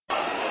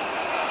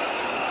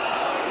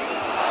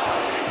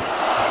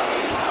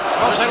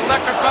Most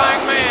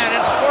electrifying man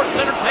in sports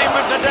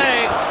entertainment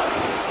today.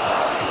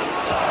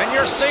 And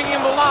you're seeing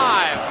him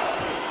live.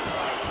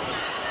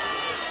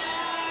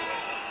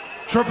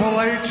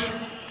 Triple H,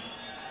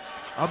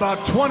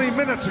 about 20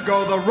 minutes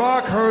ago, The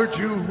Rock heard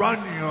you run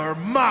your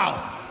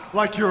mouth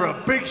like you're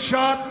a big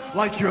shot,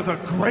 like you're the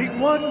great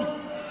one.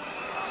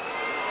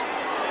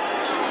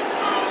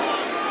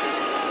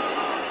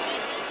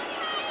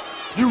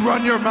 You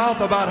run your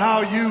mouth about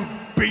how you've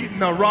beaten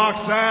The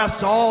Rock's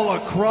ass all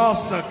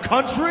across the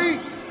country.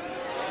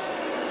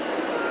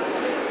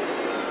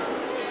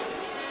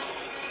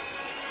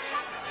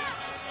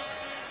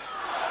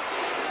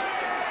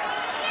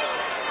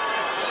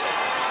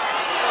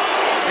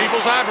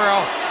 People's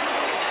eyebrow.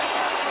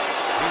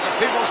 He's a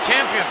people's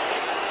champion.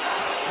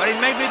 But he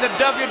may be the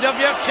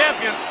WWF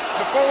champion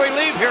before we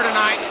leave here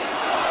tonight.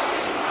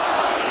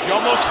 You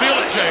almost feel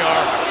it,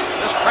 JR.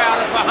 This crowd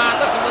is behind.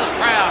 Listen to this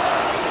crowd.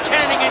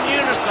 Chanting in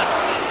unison.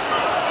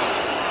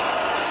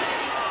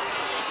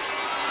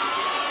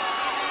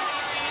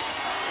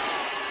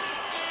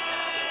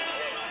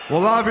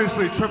 Well,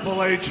 obviously,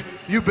 Triple H,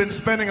 you've been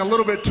spending a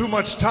little bit too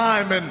much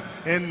time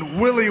in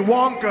Willy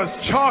Wonka's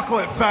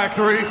chocolate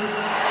factory.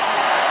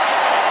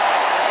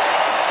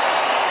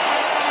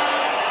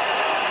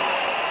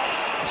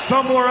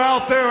 Somewhere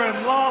out there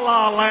in La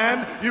La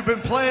Land, you've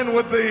been playing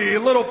with the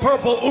little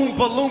purple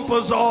Oompa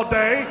Loompas all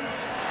day.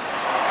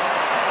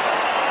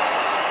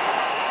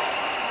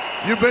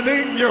 You've been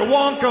eating your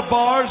Wonka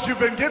bars. You've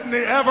been getting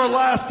the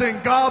everlasting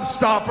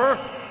gobstopper.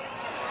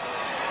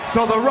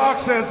 So The Rock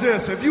says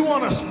this: if you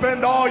want to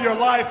spend all your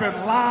life in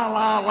La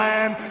La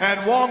Land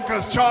and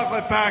Wonka's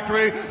chocolate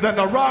factory, then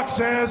The Rock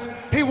says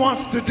he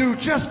wants to do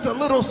just a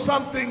little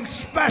something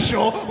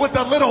special with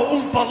the little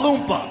Oompa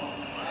Loompa.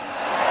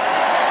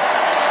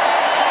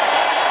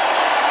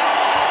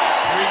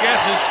 Three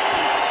guesses.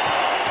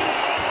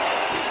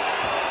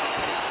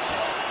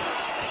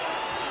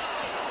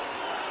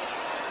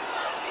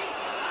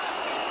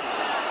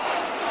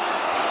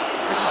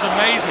 This is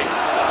amazing.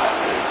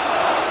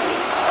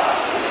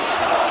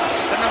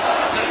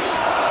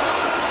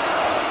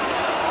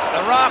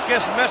 The Rock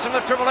is messing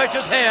with Triple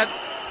H's head.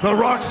 The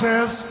Rock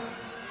says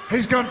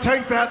he's going to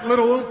take that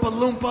little Oompa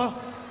Loompa,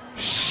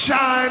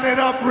 shine it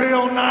up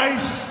real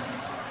nice,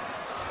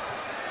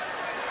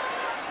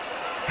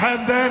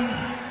 and then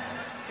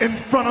in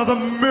front of the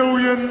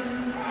million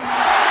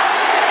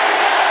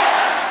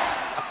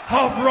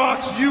of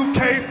Rock's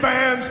UK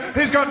fans,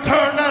 he's going to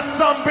turn that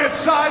sumbitch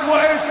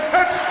sideways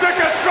and stick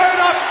it straight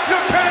up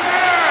your can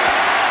air.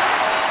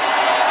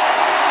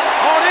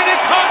 On any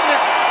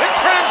continent, it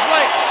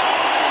translates.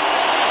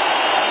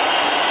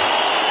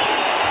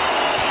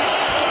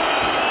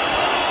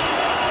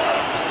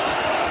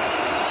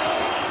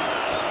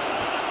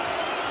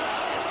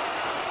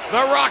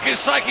 The Rock is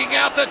psyching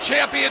out the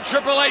champion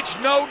Triple H,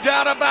 no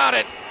doubt about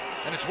it.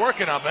 And it's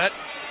working, I bet.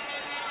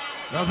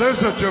 Now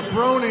there's a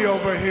jabroni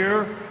over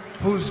here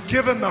who's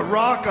giving The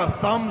Rock a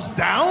thumbs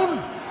down?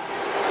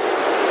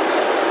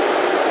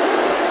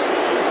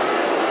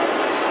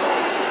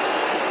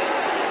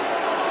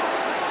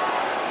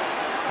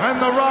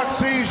 And The Rock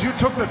sees you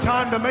took the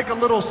time to make a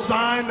little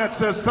sign that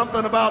says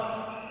something about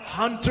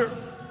Hunter.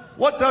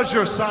 What does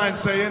your sign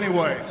say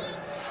anyway?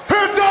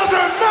 It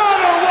doesn't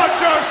matter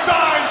what your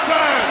sign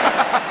says!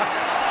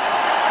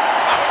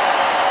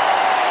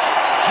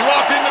 She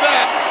walked into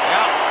that.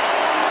 Yeah.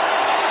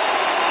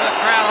 The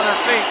crowd on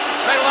their feet.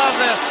 They love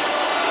this.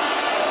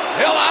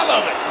 Hell, I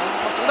love it.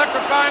 Most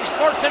electrifying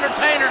sports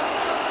entertainer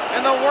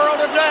in the world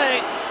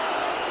today.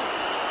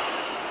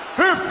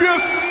 If you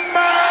smell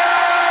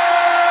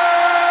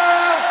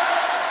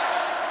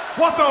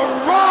what The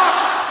Rock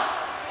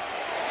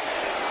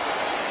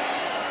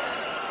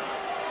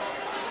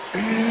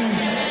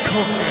is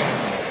cooking.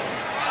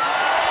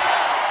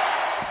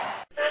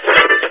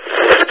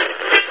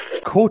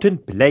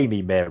 Couldn't blame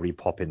me, Mary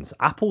Poppins.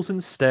 Apples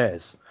and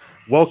stairs.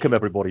 Welcome,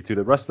 everybody, to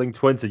the Wrestling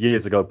 20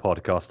 Years Ago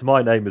podcast.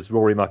 My name is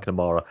Rory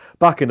McNamara,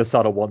 back in the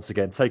saddle once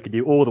again, taking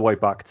you all the way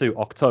back to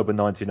October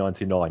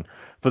 1999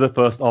 for the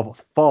first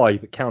of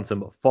five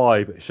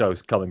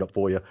shows coming up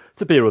for you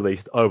to be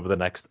released over the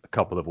next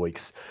couple of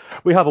weeks.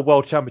 We have a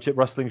World Championship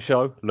Wrestling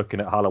show looking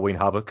at Halloween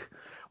Havoc.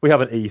 We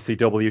have an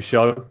ECW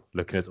show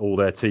looking at all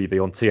their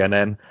TV on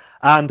TNN.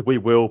 And we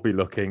will be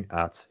looking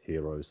at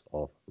Heroes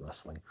of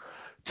Wrestling.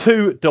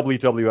 2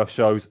 WWF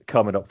shows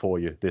coming up for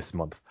you this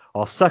month.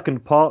 Our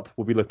second part,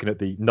 we'll be looking at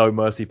the No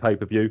Mercy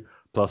pay-per-view,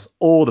 plus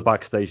all the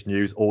backstage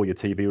news, all your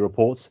TV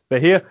reports.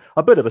 But here,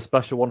 a bit of a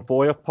special one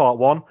for you, part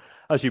one.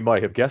 As you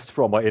may have guessed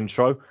from my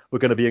intro, we're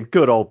going to be in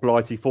good old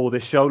Blighty for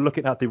this show,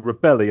 looking at the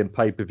Rebellion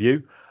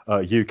pay-per-view,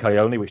 UK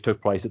only, which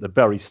took place at the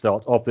very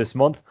start of this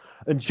month.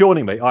 And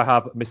joining me, I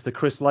have Mr.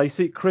 Chris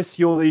Lacey. Chris,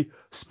 you're the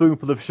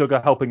spoonful of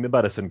sugar helping the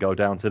medicine go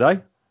down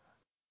today.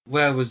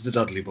 Where was the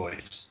Dudley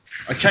boys?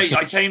 I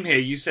came here.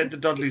 You said the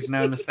Dudleys are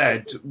now in the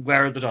Fed.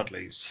 Where are the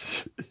Dudleys?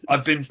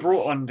 I've been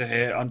brought under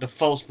here under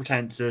false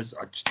pretenses.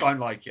 I just don't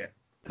like it.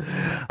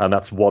 And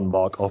that's one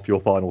mark off your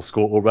final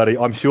score already,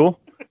 I'm sure.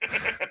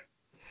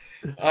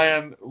 I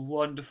am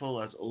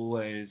wonderful as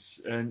always,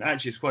 and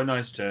actually it's quite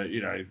nice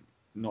to,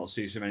 not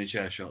see so many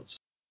chair shots.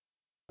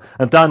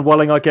 And Dan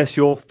Welling, I guess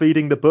you're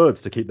feeding the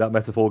birds to keep that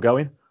metaphor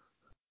going.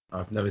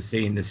 I've never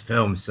seen this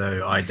film,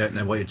 so I don't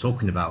know what you're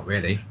talking about,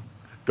 really.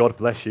 God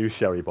bless you,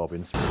 Sherry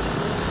Bobbins.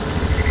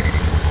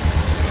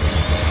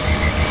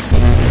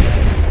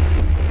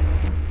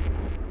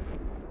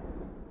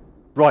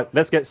 Right,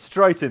 let's get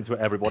straight into it,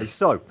 everybody.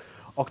 So,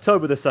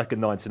 October the 2nd,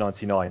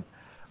 1999,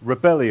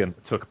 Rebellion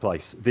took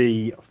place.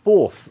 The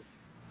fourth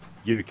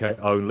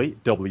UK-only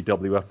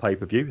WWF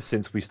pay-per-view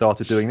since we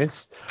started doing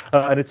this.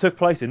 And it took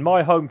place in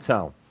my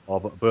hometown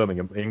of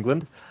Birmingham,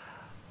 England.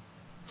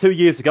 2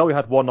 years ago, we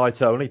had one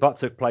night only. That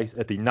took place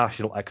at the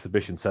National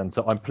Exhibition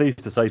Centre. I'm pleased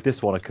to say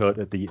this one occurred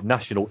at the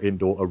National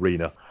Indoor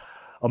Arena.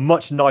 A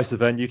much nicer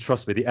venue,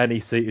 trust me. The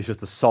NEC is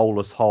just a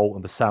soulless hole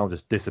and the sound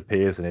just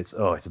disappears and it's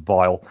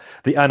vile.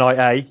 The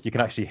NIA, you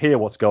can actually hear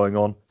what's going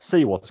on,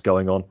 see what's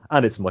going on,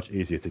 and it's much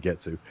easier to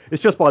get to.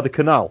 It's just by the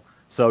canal,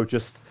 so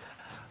just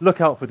look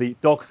out for the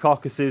dog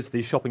carcasses,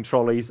 the shopping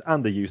trolleys,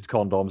 and the used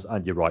condoms,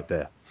 and you're right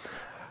there.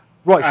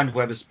 Right. And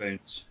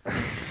Wetherspoons.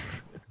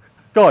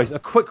 Guys, a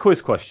quick quiz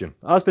question.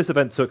 As this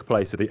event took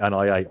place at the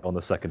NIA on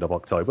the 2nd of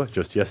October,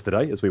 just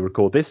yesterday as we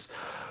record this,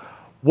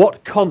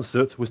 what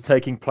concert was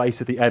taking place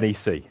at the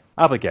NEC?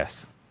 Have a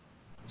guess.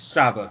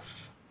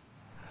 Sabbath.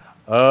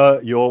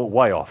 You're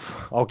way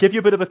off. I'll give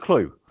you a bit of a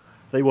clue.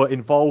 They were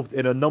involved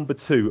in a number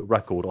 2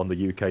 record on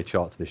the UK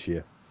charts this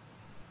year.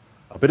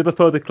 A bit of a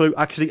further clue,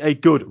 actually a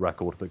good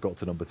record that got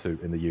to number 2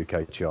 in the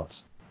UK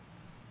charts.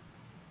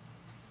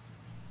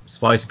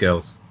 Spice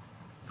Girls.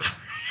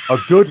 A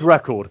good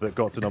record that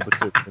got to number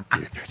 2 in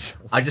the UK charts.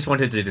 I just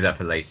wanted to do that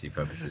for Lacey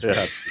purposes.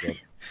 Yeah,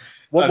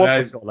 what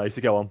was got,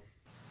 Lacey? Go on.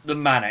 The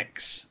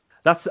Manics.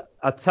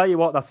 I tell you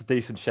what, that's a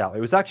decent shout. It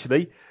was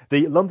actually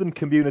the London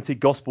Community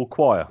Gospel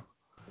Choir,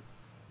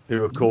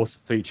 who of course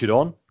featured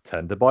on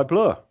Tender by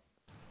Blur,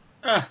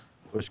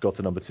 which got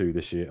to number 2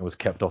 this year and was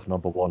kept off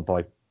number 1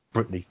 by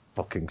Britney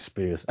fucking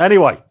Spears.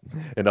 Anyway,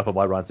 enough of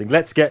my ranting.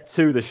 Let's get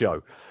to the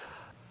show.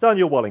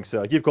 Daniel Welling,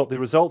 sir, you've got the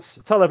results.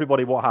 Tell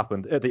everybody what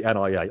happened at the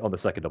NIA on the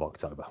 2nd of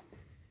October.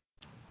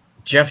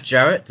 Jeff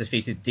Jarrett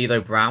defeated D'Lo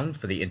Brown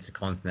for the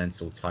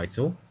Intercontinental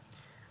title.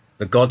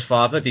 The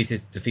Godfather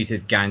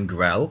defeated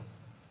Gangrel.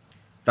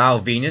 Val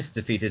Venus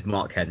defeated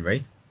Mark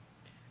Henry.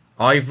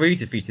 Ivory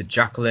defeated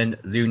Jacqueline,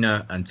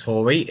 Luna, and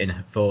Tori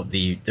for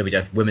the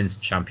WWF Women's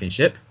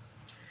Championship.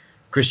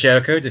 Chris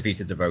Jericho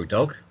defeated the Road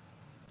Dogg.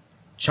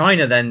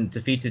 China then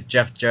defeated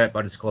Jeff Jarrett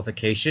by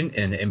disqualification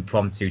in an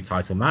impromptu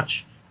title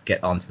match.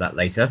 Get onto that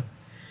later.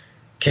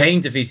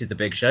 Kane defeated the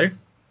Big Show.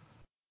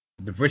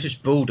 The British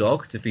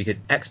Bulldog defeated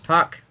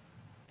X-Pac.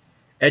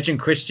 Edge and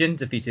Christian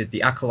defeated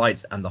the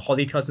Acolytes and the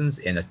Holly Cousins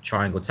in a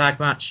triangle tag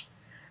match.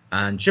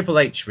 And Triple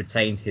H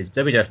retained his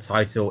WWF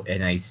title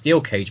in a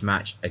steel cage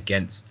match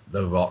against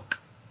The Rock.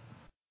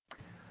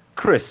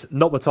 Chris,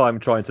 not the time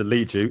trying to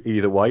lead you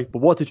either way, but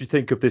what did you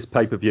think of this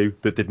pay-per-view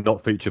that did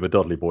not feature the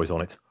Dudley Boys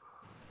on it?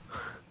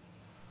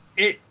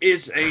 It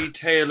is a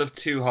tale of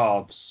two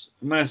halves.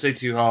 When I say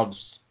two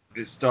halves,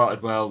 it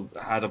started well,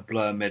 had a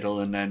blur middle,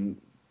 and then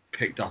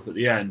picked up at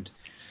the end.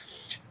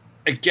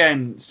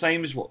 Again,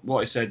 same as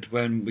what I said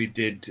when we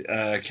did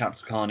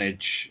Captain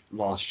Carnage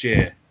last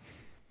year.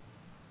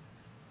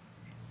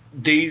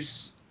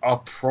 These are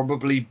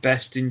probably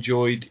best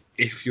enjoyed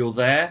if you're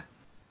there,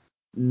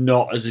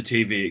 not as a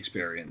TV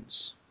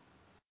experience.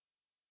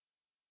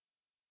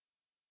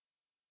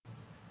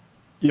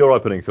 Your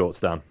opening thoughts,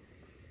 Dan?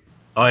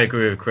 I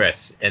agree with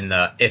Chris in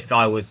that if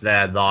I was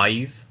there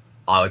live,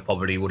 I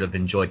would have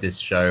enjoyed this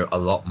show a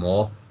lot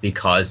more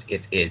because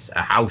it is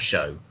a house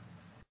show.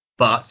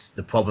 But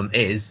the problem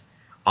is,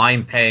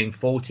 I'm paying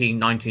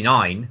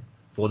 $14.99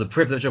 for the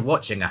privilege of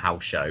watching a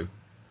house show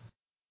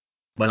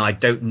when I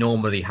don't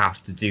normally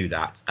have to do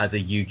that as a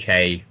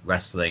UK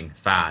wrestling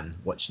fan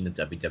watching the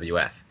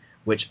WWF,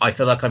 which I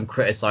feel like I'm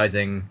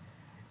criticising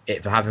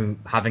it for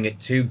having it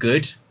too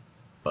good,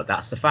 but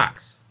that's the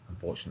facts,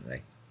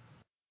 unfortunately.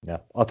 Yeah,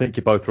 I think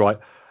you're both right.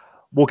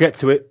 We'll get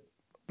to it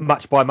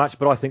match by match,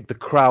 but I think the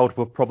crowd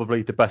were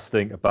probably the best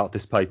thing about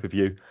this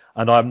pay-per-view.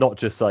 And I'm not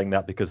just saying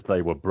that because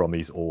they were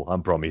Brummies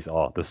and Brummies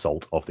are the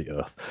salt of the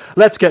earth.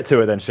 Let's get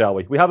to it then, shall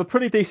we? We have a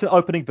pretty decent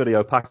opening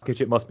video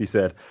package, it must be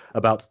said,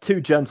 about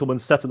two gentlemen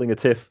settling a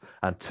tiff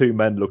and two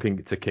men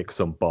looking to kick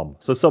some bum.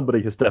 So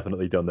somebody has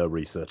definitely done their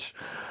research.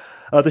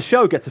 The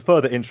show gets a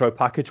further intro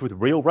package with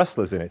real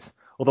wrestlers in it,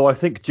 although I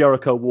think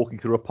Jericho walking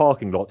through a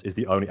parking lot is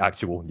the only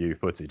actual new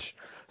footage.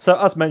 So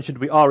as mentioned,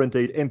 we are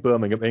indeed in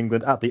Birmingham,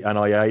 England at the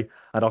NIA,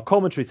 and our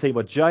commentary team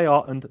are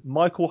JR and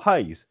Michael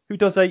Hayes, who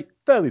does a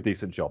fairly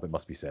decent job, it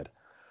must be said.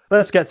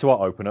 Let's get to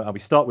our opener, and we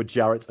start with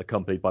Jarrett,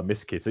 accompanied by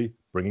Miss Kitty,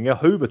 bringing a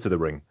Hoover to the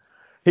ring.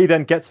 He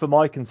then gets the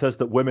mic and says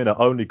that women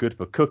are only good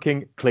for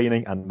cooking,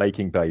 cleaning and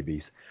making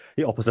babies.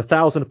 He offers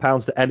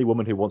 £1,000 to any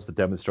woman who wants to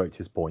demonstrate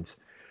his point.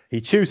 He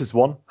chooses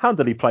one,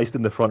 handily placed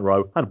in the front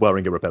row and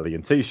wearing a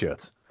Rebellion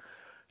t-shirt.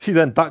 She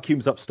then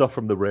vacuums up stuff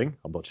from the ring,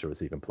 I'm not sure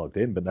it's even plugged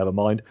in, but never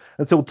mind,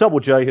 until Double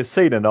J has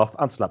seen enough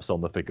and slaps on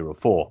the figure of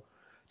 4.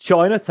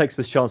 Chyna takes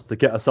this chance to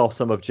get us off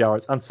some of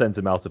Jarrett and sends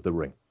him out of the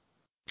ring.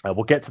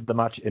 We'll get to the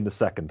match in a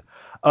second.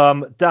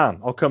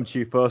 Dan, I'll come to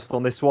you first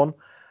on this one.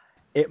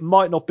 It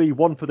might not be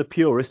one for the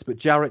purist, but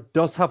Jarrett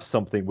does have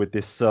something with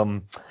this,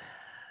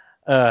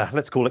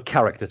 let's call it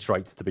character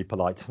traits, to be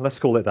polite. Let's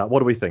call it that. What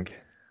do we think?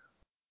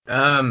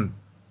 Well,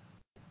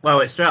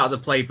 it's straight out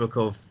of the playbook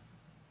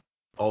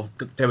of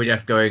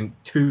WWF going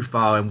too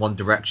far in one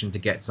direction to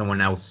get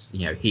someone else,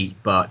 heat.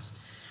 But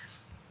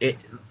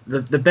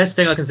the best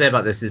thing I can say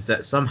about this is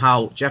that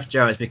somehow Jeff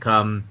Jarrett's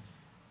become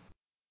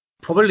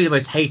probably the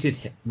most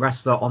hated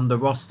wrestler on the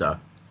roster,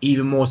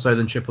 even more so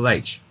than Triple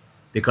H,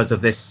 because of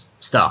this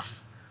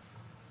stuff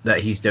that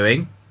he's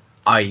doing.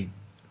 I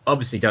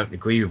obviously don't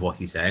agree with what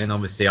he's saying, and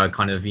obviously I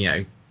kind of,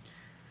 I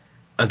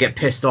get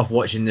pissed off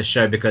watching this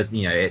show because,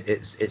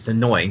 it's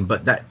annoying,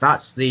 but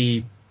that's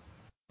the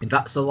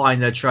line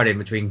they're treading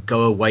between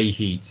go away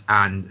heat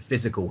and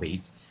physical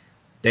heat.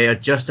 They are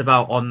just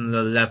about on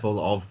the level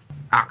of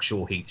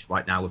actual heat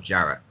right now with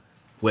Jarrett,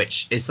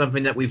 which is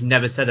something that we've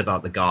never said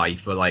about the guy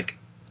for like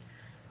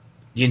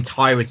the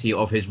entirety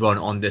of his run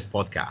on this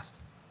podcast.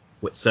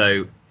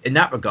 So in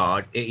that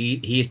regard,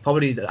 he is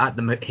probably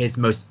at his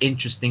most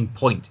interesting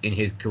point in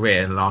his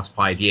career in the last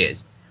 5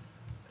 years.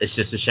 It's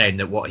just a shame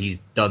that what he's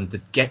done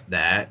to get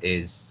there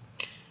is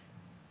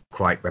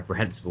quite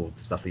reprehensible,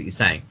 the stuff that he's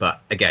saying.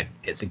 But again,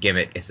 it's a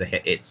gimmick, it's a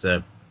hit, it's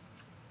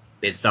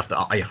stuff that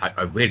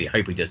I really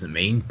hope he doesn't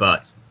mean.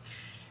 But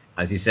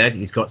as you said,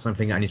 he's got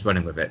something and he's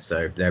running with it.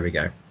 So there we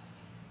go.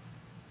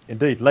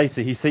 Indeed,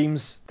 Lacey, he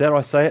seems, dare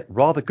I say it,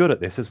 rather good at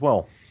this as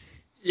well.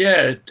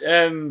 Yeah,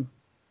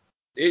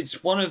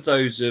 it's one of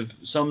those of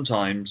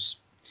sometimes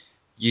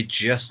you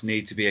just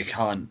need to be a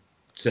cunt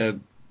to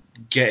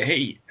get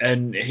heat,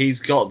 and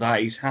he's got that.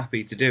 He's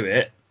happy to do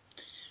it,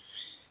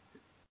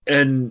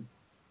 and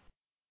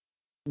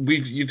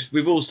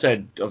we've all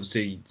said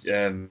obviously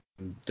that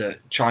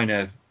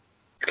Chyna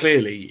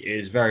clearly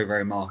is very,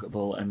 very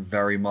marketable and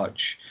very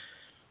much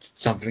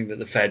something that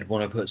the Fed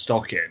want to put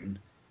stock in.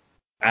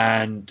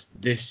 And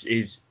this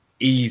is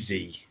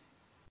easy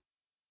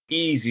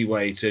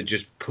way to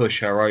just push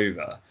her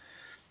over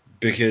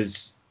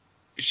because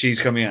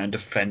she's coming out and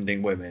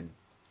defending women.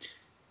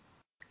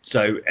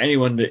 So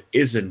anyone that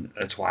isn't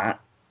a twat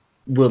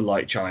will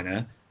like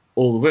Chyna.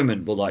 All the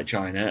women will like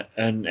Chyna,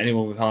 and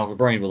anyone with half a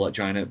brain will like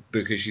Chyna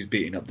because she's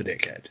beating up the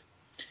dickhead.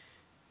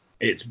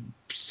 It's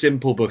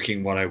simple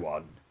booking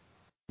 101.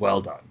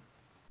 Well done.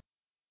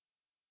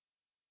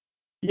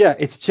 Yeah,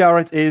 it's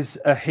Jarrett is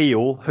a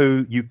heel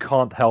who you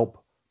can't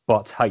help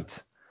but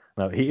hate.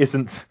 No, he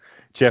isn't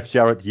Jeff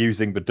Jarrett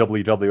using the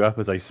WWF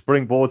as a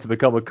springboard to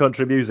become a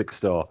country music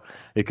star,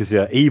 because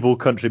evil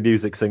country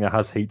music singer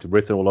has heat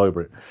written all over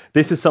it.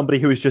 This is somebody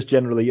who is just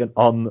generally an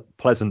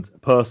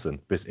unpleasant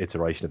person, this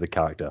iteration of the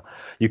character.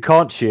 You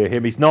can't cheer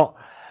him. He's not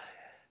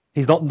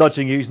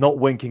nudging you. He's not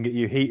winking at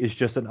you. He is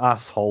just an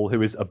asshole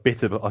who is a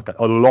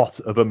lot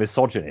of a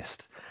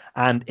misogynist.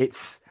 And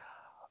it's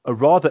a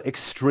rather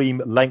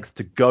extreme length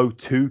to go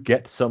to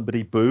get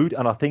somebody booed.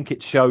 And I think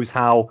it shows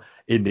how,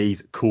 in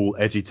these cool,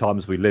 edgy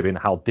times we live in,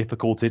 how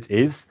difficult it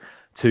is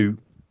to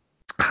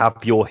have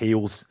your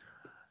heels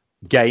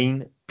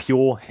gain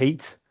pure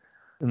heat.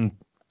 And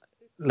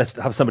let's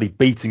have somebody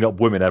beating up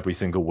women every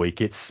single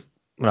week. It's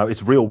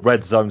real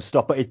red zone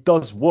stuff, but it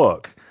does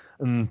work.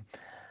 And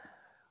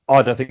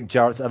I don't think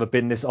Jarrett's ever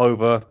been this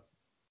over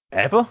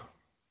ever.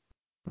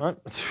 Right?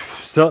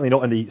 Certainly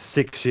not in the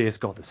 6 years,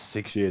 the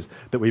 6 years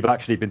that we've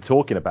actually been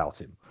talking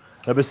about him.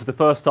 Now, this is the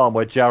first time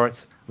where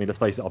Jarrett, let's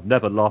face it, I've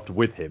never laughed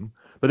with him,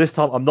 but this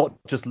time I'm not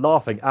just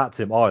laughing at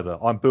him either.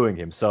 I'm booing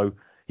him, so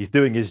he's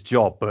doing his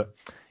job, but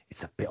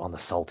it's a bit on the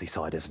salty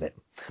side, isn't it?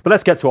 But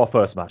let's get to our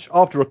first match.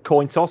 After a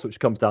coin toss, which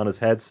comes down as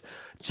heads,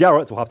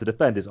 Jarrett will have to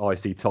defend his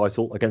IC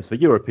title against the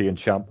European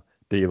champ,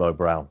 D'Lo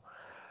Brown.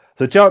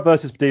 So Jarrett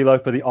versus D'Lo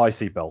for the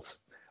IC belt.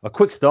 A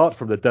quick start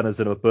from the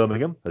denizen of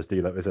Birmingham, as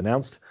D'Lo is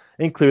announced,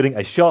 including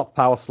a sharp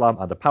power slam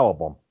and a power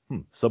bomb.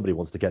 Somebody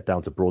wants to get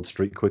down to Broad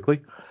Street quickly.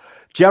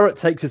 Jarrett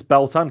takes his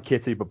belt and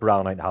kitty, but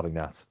Brown ain't having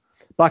that.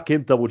 Back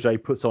in, Double J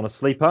puts on a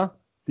sleeper.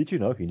 Did you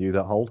know he knew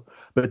that hold?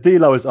 But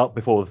D'Lo is up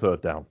before the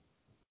third down.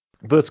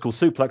 Vertical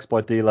suplex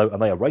by D'Lo,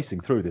 and they are racing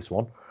through this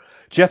one.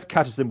 Jeff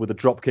catches him with a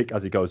drop kick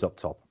as he goes up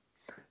top.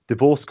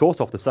 Divorce court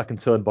off the second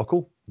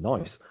turnbuckle.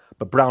 Nice.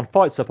 But Brown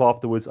fights up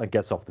afterwards and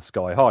gets off the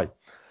sky high.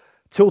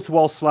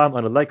 Tilt-a-whirl slam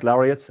and a leg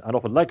lariat, and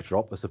off a leg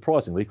drop, a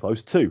surprisingly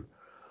close 2.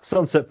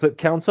 Sunset flip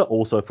counter,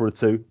 also for a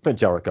 2, then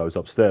Jarrett goes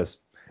upstairs.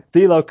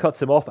 D'Lo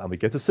cuts him off, and we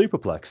get a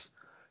superplex.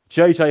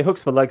 JJ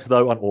hooks for legs,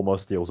 though, and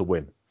almost steals a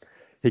win.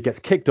 He gets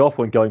kicked off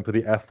when going for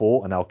the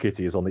F4, and now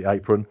Kitty is on the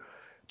apron.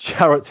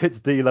 Jarrett hits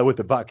D'Lo with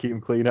the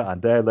vacuum cleaner,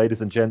 and there,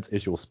 ladies and gents,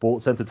 is your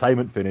sports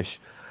entertainment finish.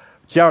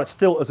 Jarrett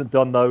still isn't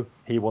done, though.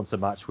 He wants a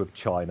match with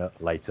Chyna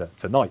later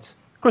tonight.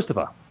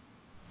 Christopher.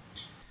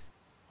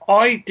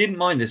 I didn't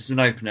mind this as an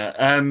opener.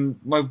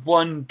 My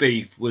one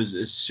beef was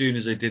as soon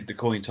as they did the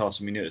coin toss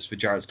and we knew it was for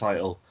Jarrett's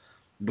title,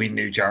 we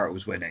knew Jarrett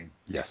was winning.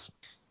 Yes.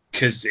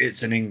 Because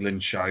it's an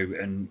England show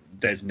and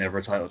there's never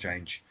a title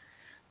change.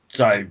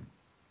 So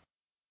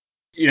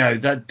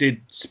that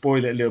did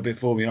spoil it a little bit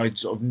for me. I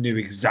sort of knew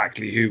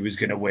exactly who was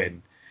going to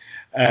win.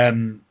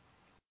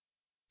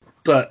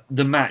 But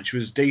the match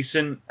was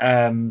decent.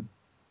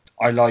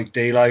 I like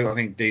D'Lo. I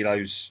think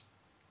D'Lo's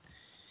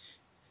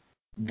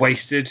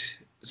wasted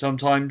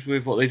sometimes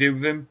with what they do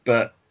with him,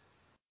 but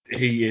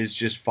he is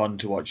just fun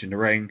to watch in the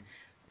ring.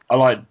 I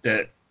like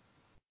that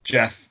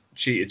Jeff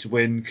cheated to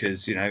win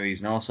because, he's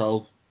an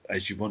arsehole,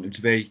 as you want him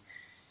to be.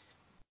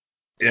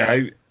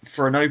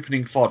 For an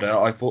opening fodder,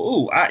 I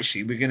thought,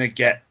 actually, we're going to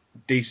get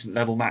decent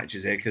level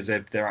matches here because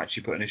they're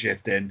actually putting a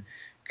shift in,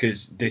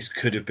 because this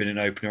could have been an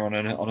opener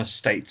on a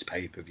States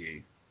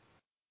pay-per-view.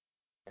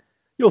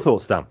 Your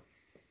thoughts, Dan?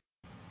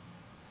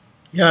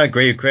 Yeah, I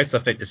agree with Chris. I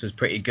think this was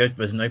pretty good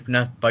as an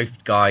opener.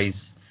 Both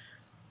guys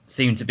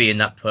seem to be in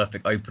that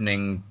perfect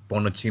opening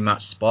 1 or 2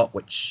 match spot,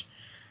 which,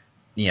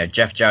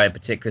 Jeff Jarrett in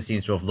particular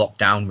seems to have locked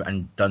down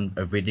and done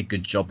a really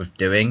good job of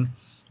doing.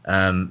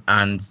 And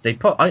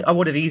I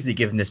would have easily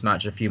given this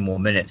match a few more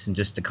minutes, and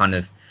just to kind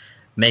of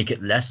make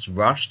it less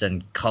rushed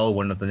and cull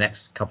one of the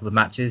next couple of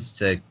matches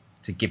to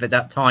give it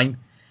that time.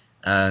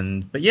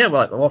 But yeah,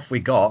 what we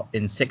got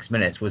in 6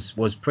 minutes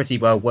was pretty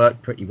well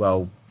worked, pretty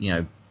well,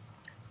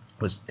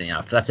 was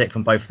athletic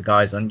from both the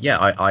guys. And yeah,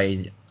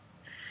 I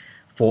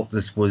thought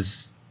this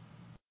was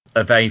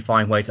a very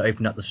fine way to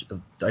open up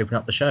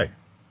the show.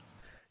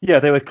 Yeah,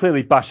 they were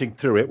clearly bashing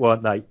through it,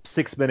 weren't they?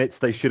 6 minutes,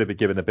 they should have been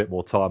given a bit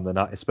more time than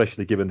that,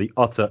 especially given the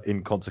utter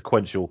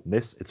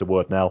inconsequentialness, it's a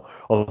word now,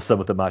 of some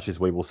of the matches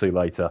we will see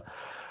later.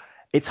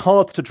 It's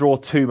hard to draw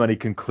too many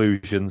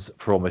conclusions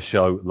from a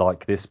show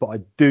like this, but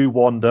I do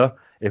wonder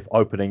if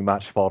opening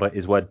match fodder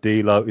is where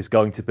D'Lo is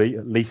going to be,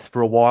 at least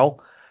for a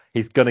while.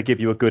 He's going to give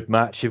you a good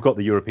match. You've got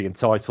the European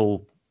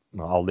title.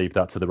 I'll leave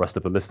that to the rest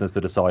of the listeners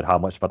to decide how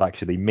much that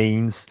actually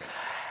means.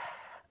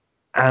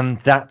 And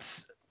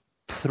that's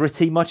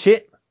pretty much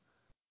it.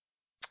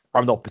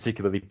 I'm not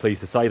particularly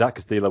pleased to say that,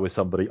 because D'Lo is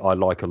somebody I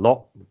like a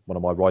lot. One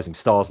of my rising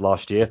stars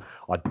last year.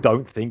 I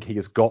don't think he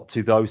has got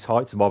to those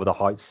heights, more of the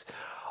heights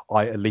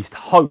I at least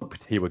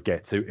hoped he would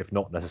get to, if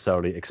not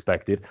necessarily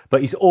expected. But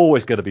he's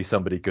always going to be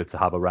somebody good to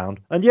have around.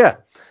 And yeah,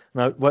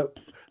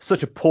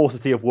 such a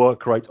paucity of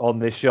work rate on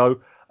this show.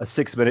 A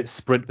 6 minute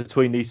sprint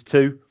between these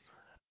two.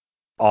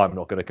 I'm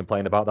not going to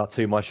complain about that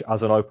too much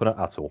as an opener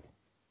at all.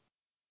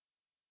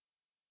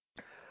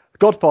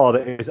 Godfather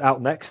is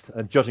out next,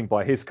 and judging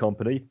by his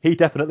company, he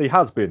definitely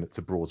has been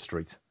to Broad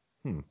Street.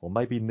 Or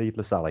maybe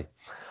Needless Alley.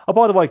 Oh,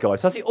 by the way,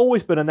 guys, has he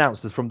always been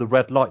announced as from the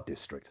Red Light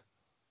District?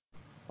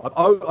 I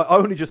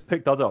only just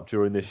picked that up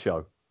during this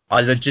show.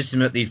 I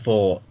legitimately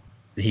thought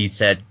he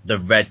said the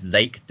Red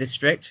Lake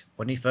District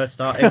when he first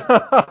started.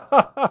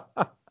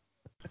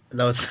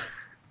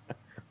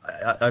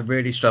 I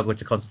really struggled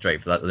to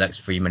concentrate for the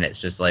next 3 minutes,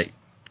 just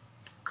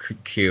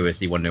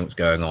curiously wondering what's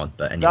going on.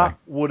 But anyway, that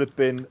would have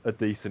been a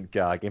decent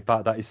gag. In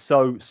fact, that is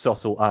so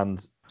subtle,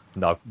 and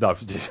no,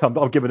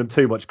 I'm giving him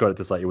too much credit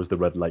to say it was the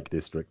Red Lake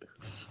District.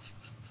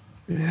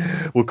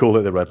 We'll call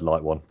it the Red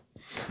Light one.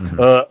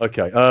 Mm-hmm.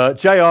 Okay.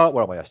 JR,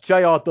 where am I at?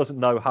 JR doesn't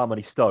know how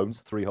many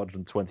stones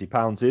 320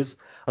 pounds is.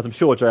 As I'm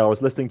sure JR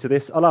is listening to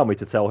this, allow me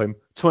to tell him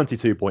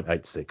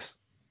 22.86.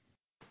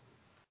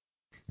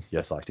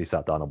 Yes, I actually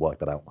sat down and worked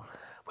that out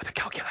with a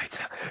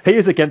calculator. He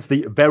is against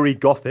the very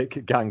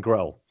gothic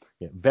Gangrel.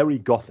 Yeah, very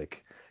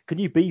gothic. Can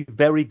you be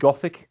very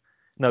gothic?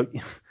 No,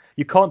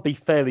 you can't be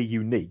fairly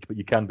unique, but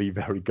you can be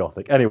very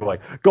gothic. Anyway,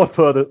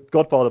 Godfather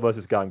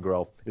versus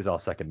Gangrel is our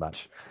second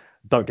match.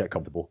 Don't get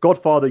comfortable.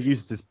 Godfather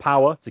uses his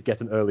power to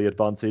get an early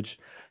advantage.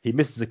 He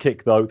misses a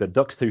kick, though, then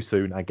ducks too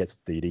soon and gets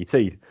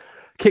DDT'd.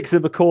 Kicks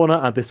in the corner,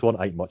 and this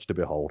one ain't much to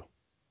behold.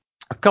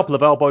 A couple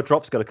of elbow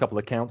drops, get a couple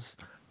of counts.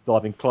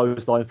 Diving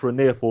clothesline for a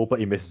near fall, but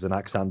he misses an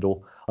axe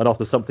handle. And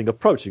after something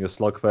approaching a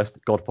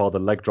slugfest, Godfather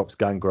leg drops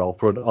Gangrel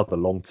for another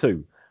long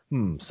two.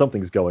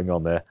 Something's going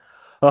on there.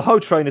 Ho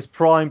Train is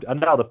primed,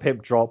 and now the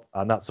pimp drop,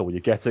 and that's all you're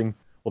getting.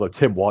 Although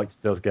Tim White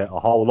does get a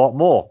whole lot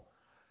more.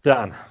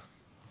 Dan.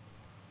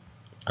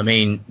 I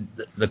mean,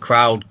 the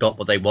crowd got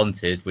what they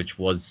wanted, which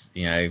was,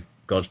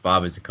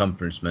 Godfather's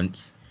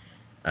accomplishments,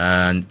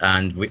 and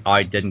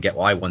I didn't get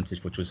what I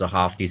wanted, which was a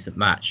half decent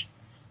match.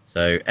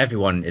 So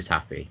everyone is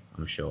happy,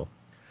 I'm sure.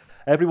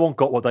 Everyone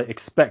got what they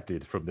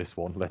expected from this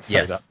one, let's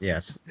say that.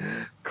 Yes.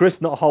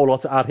 Chris, not a whole lot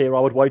to add here, I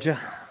would wager.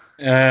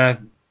 This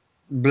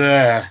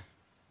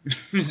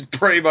is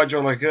pretty much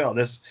all I got on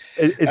this.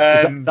 Is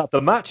that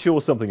the match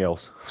or something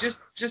else?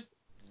 Just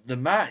the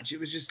match. It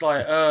was just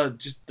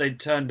they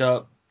turned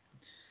up.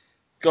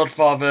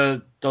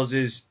 Godfather does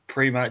his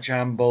pre-match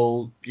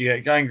amble. You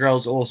get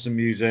Gangrel's awesome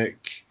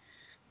music.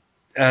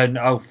 And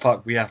oh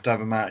fuck, we have to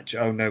have a match.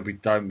 Oh no, we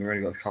don't. We've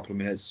only got a couple of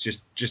minutes.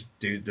 Just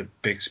do the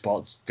big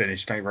spots,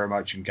 finish, thank you very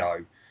much, and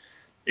go.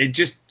 It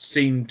just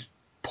seemed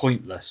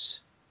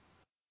pointless.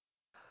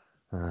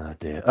 Oh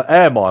dear.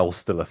 Air Miles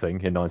still a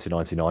thing in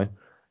 1999?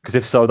 Because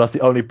if so, that's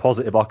the only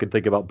positive I can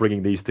think about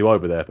bringing these two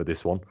over there for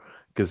this one.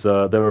 Because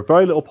there are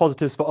very little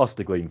positives for us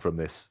to glean from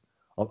this.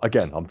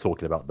 Again, I'm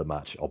talking about the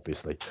match,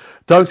 obviously.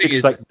 Don't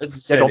expect. As I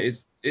said,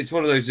 it's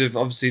one of those of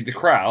obviously the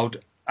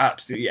crowd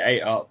absolutely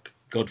ate up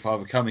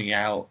Godfather coming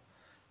out,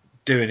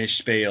 doing his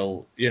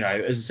spiel.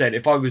 As I said,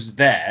 if I was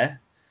there,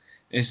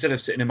 instead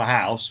of sitting in my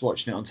house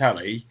watching it on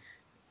telly,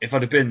 if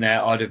I'd have been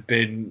there, I'd have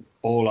been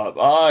all up,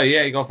 oh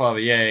yeah, Godfather,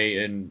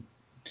 yay, and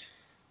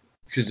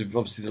because of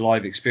obviously the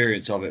live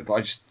experience of it. But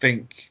I just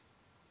think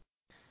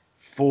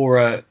for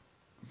a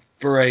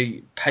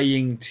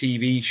paying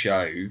TV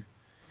show,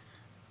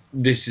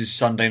 this is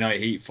Sunday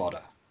Night Heat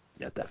fodder.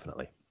 Yeah,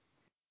 definitely.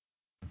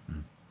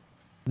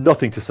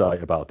 Nothing to say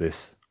about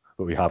this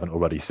that we haven't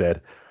already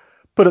said.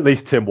 But at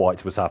least Tim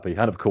White was happy,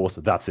 and of course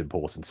that's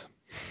important.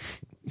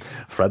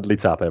 Friendly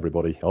tap,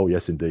 everybody. Oh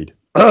yes, indeed.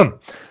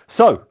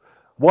 So,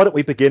 why don't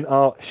we begin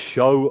our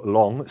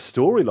show-long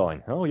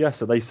storyline? Oh yes,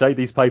 so they say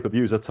these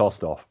pay-per-views are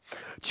tossed off.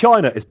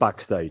 China is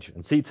backstage,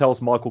 and she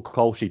tells Michael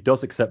Cole she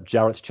does accept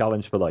Jarrett's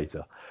challenge for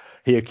later.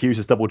 He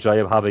accuses Double J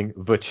of having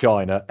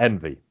vagina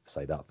envy.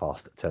 Say that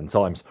fast 10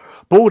 times.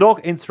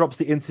 Bulldog interrupts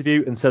the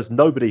interview and says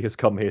nobody has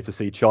come here to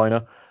see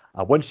China.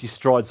 And when she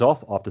strides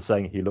off after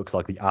saying he looks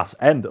like the ass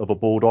end of a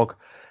bulldog,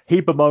 he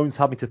bemoans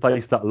having to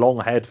face that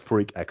long-haired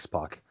freak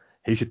X-Pac.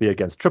 He should be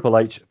against Triple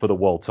H for the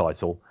world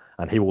title,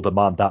 and he will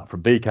demand that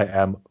from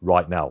BKM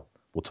right now.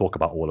 We'll talk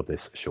about all of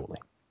this shortly.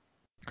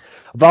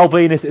 Val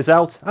Venis is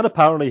out, and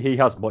apparently he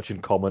has much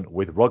in common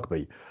with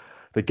rugby.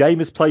 The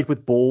game is played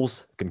with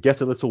balls, can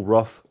get a little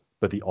rough,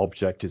 but the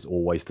object is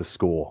always to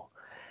score.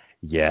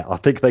 Yeah, I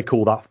think they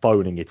call that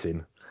phoning it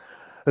in.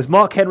 As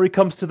Mark Henry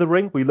comes to the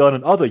ring, we learn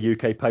another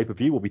UK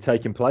pay-per-view will be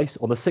taking place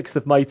on the 6th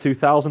of May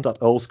 2000 at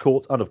Earl's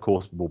Court, and of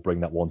course we'll bring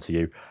that one to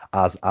you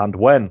as and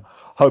when,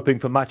 hoping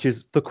for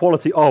matches the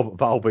quality of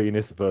Val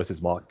Venis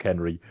versus Mark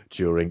Henry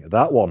during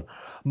that one.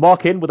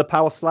 Mark in with a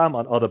power slam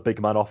and other big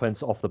man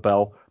offense off the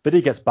bell, but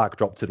he gets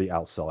backdropped to the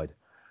outside.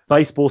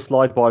 Baseball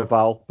slide by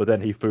Val, but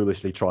then he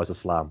foolishly tries a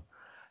slam.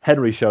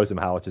 Henry shows him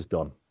how it is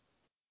done.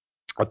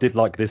 I did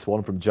like this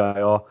one from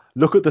JR.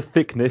 Look at the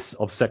thickness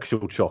of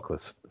sexual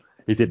chocolate.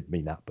 He didn't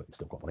mean that, but it's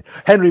still quite funny.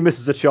 Henry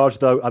misses a charge,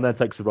 though, and then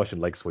takes a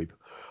Russian leg sweep.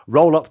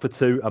 Roll up for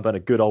 2, and then a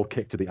good old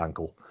kick to the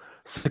ankle.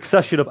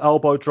 Succession of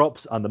elbow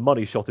drops, and the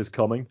money shot is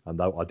coming, and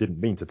though I didn't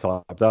mean to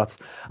type that.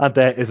 And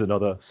there is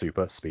another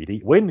super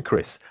speedy win,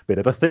 Chris. Bit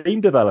of a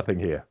theme developing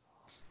here.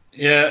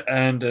 Yeah,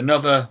 and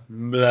another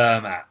blur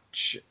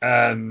match.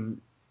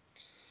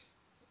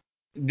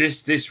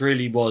 This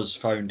really was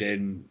phoned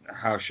in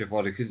house show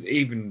fodder, because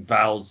even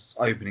Val's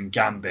opening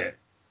gambit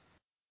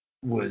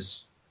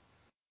was...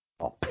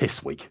 Oh,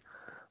 piss weak.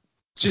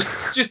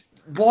 Just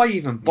why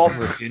even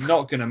bother if you're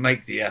not going to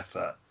make the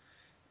effort?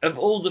 Of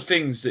all the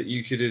things that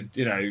you could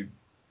have,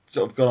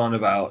 sort of gone on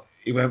about,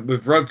 he went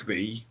with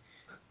rugby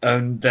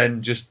and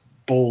then just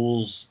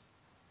balls,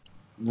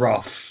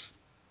 rough,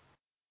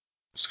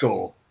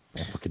 score.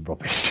 Oh, fucking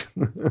rubbish.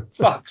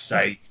 Fuck's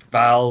sake,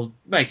 Val,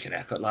 make an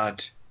effort,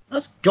 lad.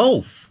 That's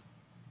golf.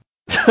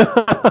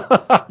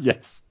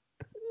 Yes.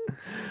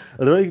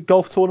 Are there any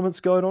golf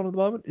tournaments going on at the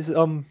moment? Is it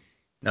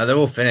No, they're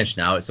all finished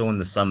now. It's all in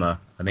the summer.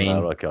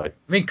 Okay. I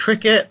mean,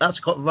 cricket, that's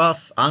got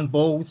rough, and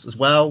balls as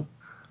well.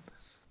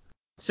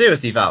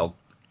 Seriously, Val,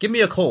 give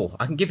me a call.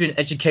 I can give you an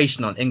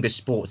education on English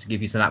sports to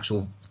give you some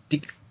actual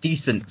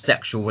decent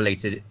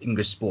sexual-related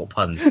English sport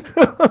puns.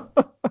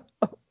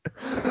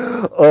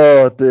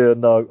 Oh, dear,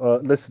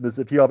 no. Listeners,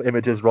 if you have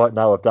images right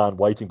now of Dan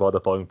waiting by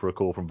the phone for a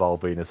call from Val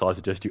Venis, I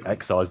suggest you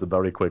excise them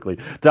very quickly.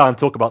 Dan,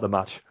 talk about the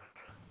match.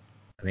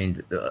 I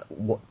mean,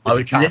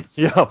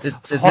 Yeah,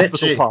 there's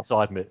hospital pass,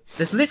 I admit.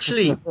 There's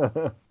literally...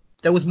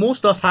 There was more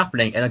stuff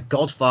happening in a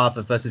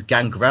Godfather versus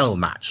Gangrel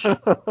match.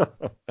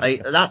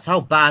 That's how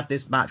bad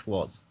this match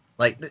was.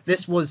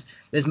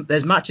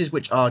 There's matches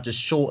which are just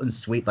short and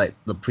sweet, like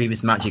the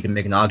previous match you can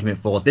make an argument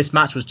for. This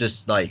match was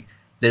just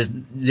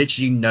there's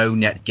literally no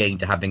net gain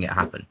to having it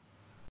happen.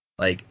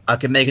 I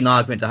can make an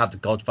argument to have the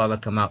Godfather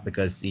come out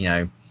because,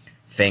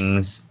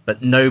 things,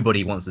 but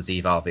nobody wants to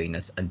see Val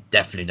Venis, and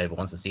definitely nobody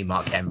wants to see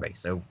Mark Henry,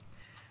 so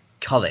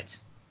cull it.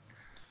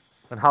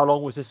 And how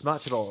long was this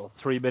match?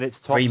 3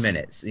 minutes tops? 3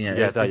 minutes.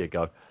 There you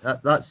go.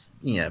 That's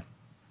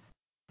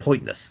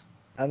pointless.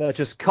 And they're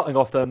just cutting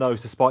off their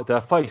nose to spite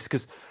their face,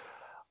 because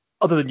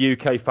other than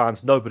UK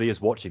fans, nobody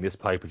is watching this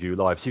pay-per-view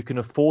live, so you can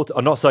afford...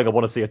 I'm not saying I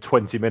want to see a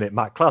 20-minute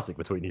Mac Classic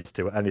between these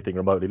two or anything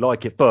remotely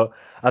like it, but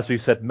as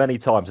we've said many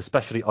times,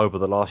 especially over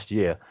the last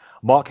year,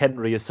 Mark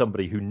Henry is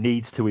somebody who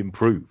needs to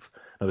improve.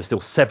 Now, there's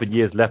still 7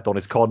 years left on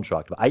his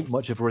contract, but ain't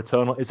much of a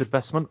return on his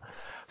investment.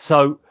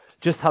 So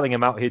just having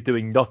him out here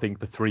doing nothing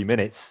for 3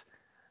 minutes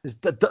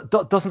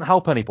doesn't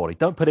help anybody.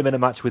 Don't put him in a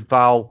match with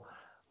Val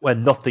where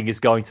nothing is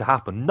going to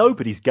happen.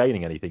 Nobody's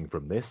gaining anything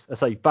from this. I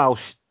say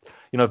Val's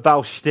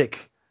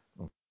shtick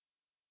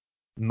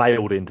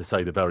mailed in, to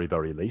say the very,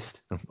 very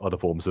least. Other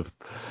forms of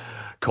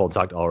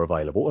contact are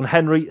available. And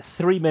Henry,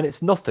 3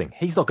 minutes, nothing.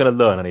 He's not going to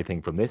learn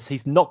anything from this.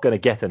 He's not going to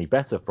get any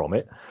better from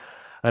it.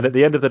 And at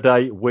the end of the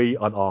day, we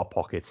and our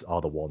pockets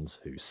are the ones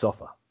who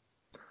suffer.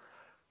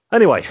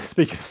 Anyway,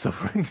 speaking of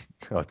suffering,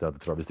 I have to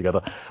throw this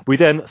together. We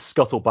then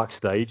scuttle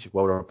backstage,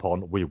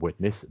 whereupon we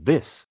witness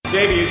this.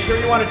 Davey, you sure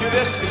you want to do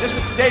this?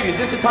 Davey, is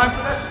this the time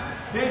for this?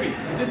 Davey,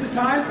 is this the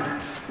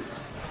time?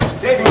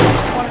 Davey,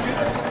 you want to do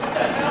this?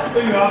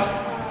 There you are.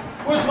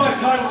 Where's my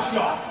title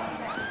shot?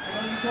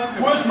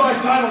 Where's my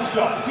title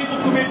shot? People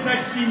come in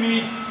tonight to see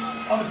me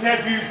on the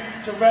pay-per-view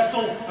to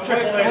wrestle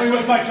Triple H.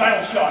 Where's my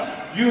title shot?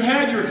 You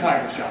had your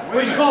title shot.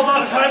 What do you call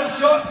that a title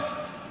shot?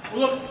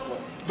 Well, look,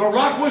 The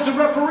Rock was the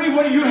referee.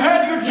 What you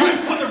had your You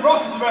title. put the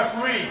Rock as the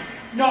referee,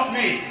 not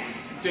me.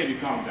 Davey,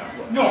 calm down.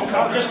 Look. No,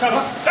 just calm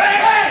down.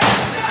 Hey!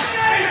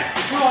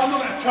 No, I'm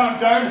not gonna calm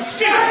down.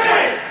 Shit!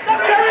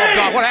 Oh,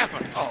 God, what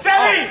happened?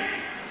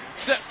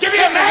 Give me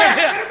a medic!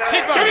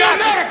 Give me a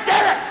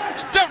medic!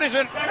 Stephanie's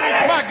in.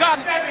 My God.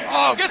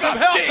 Oh, Get some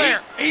help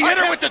there. He hit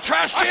her with the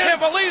trash I can.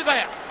 can't believe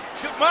that.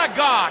 My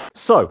God.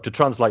 So, to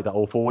translate that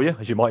all for you,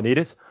 as you might need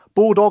it,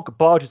 Bulldog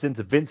barges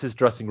into Vince's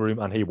dressing room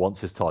and he wants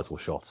his title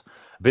shot.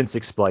 Vince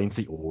explains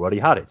he already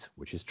had it,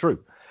 which is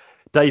true.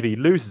 Davey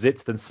loses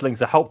it, then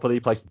slings a helpfully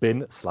placed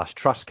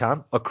bin/trash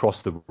can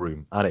across the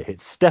room, and it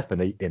hits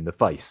Stephanie in the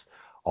face,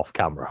 off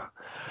camera.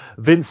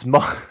 Vince's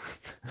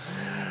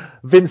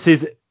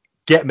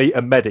 "get me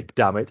a medic,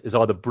 damn it" is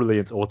either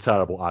brilliant or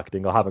terrible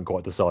acting. I haven't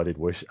quite decided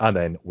which, and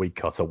then we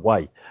cut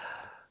away.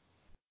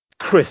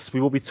 Chris,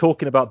 we will be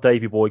talking about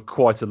Davey Boy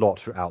quite a lot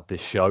throughout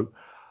this show.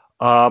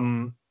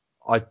 I'm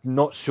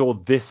not sure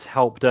this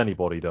helped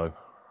anybody, though.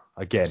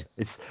 Again,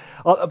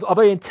 are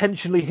they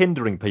intentionally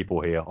hindering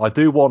people here? I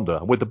do wonder.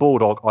 And with the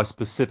Bulldog, I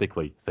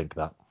specifically think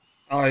that.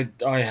 I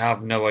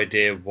have no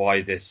idea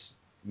why this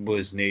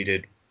was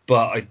needed,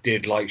 but I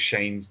did like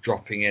Shane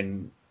dropping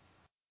in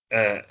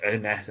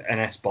an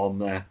S-bomb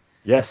there.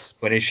 Yes.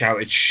 When he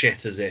shouted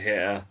shit as it hit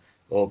her,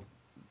 or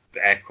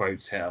air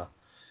quotes hit her.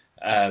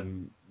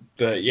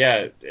 But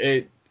yeah,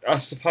 I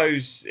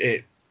suppose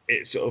it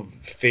sort of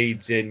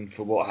feeds in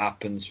for what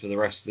happens for the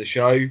rest of the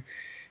show.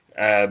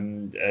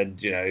 And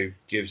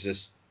gives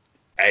us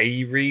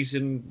a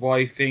reason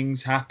why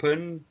things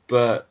happen,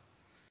 but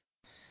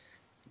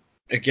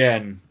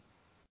again,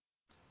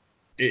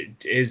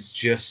 it is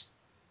just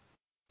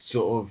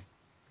sort of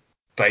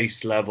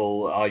base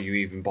level. Are you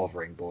even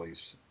bothering,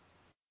 boys?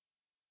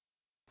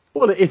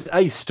 Well, it is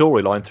a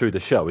storyline through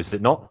the show, is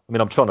it not? I mean,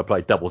 I'm trying to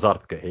play devil's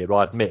advocate here,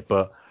 I admit,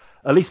 but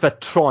at least they're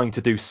trying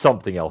to do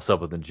something else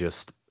other than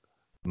just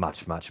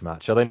match.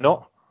 Are they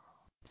not?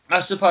 I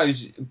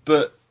suppose,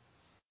 but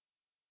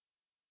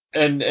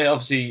and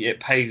obviously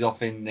it pays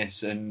off in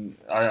this, and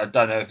I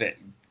don't know if it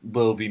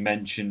will be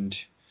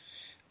mentioned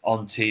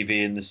on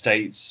TV in the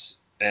States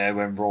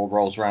when Raw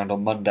rolls around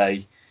on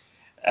Monday,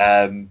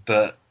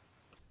 but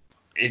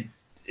they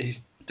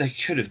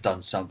could have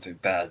done something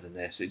better than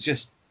this.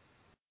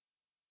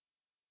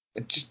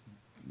 I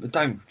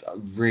don't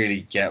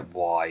really get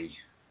why.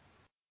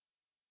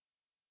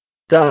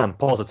 Dan,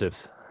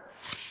 positives.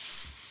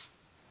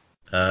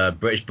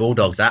 British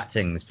Bulldog's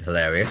acting is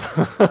hilarious.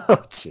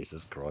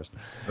 Jesus Christ.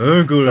 I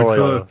ain't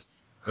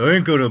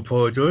gonna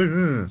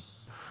apologize.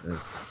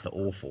 It's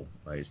awful.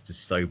 Like, it's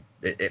just so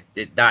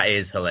that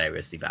is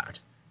hilariously bad.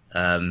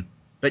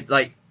 But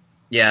like,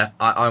 yeah,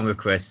 I'm with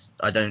Chris.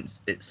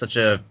 It's such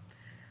a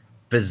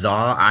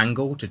bizarre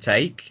angle to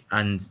take,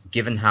 and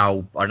given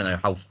how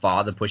how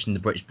far they're pushing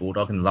the British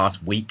Bulldog in the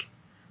last week,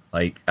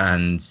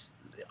 and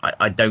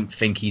I don't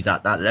think he's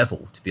at that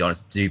level, to be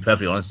honest. To be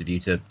perfectly honest with you,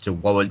 to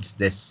warrant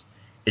this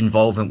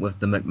involvement with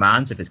the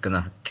McMahons if it's going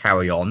to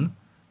carry on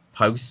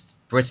post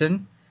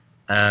Britain.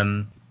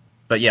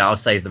 But yeah, I'll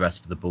save the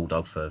rest for the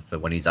Bulldog for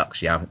when he's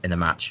actually out in a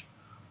match.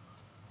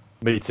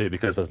 Me too,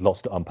 because there's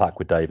lots to unpack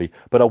with Davey.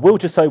 But I will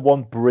just say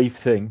one brief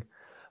thing.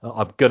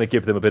 I'm going to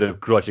give them a bit of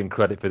grudging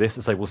credit for this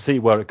and say we'll see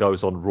where it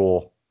goes on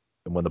Raw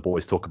and when the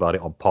boys talk about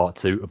it on part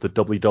 2 of the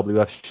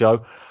WWF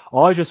show.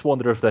 I just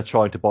wonder if they're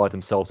trying to buy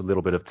themselves a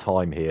little bit of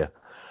time here.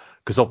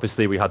 Because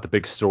obviously we had the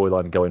big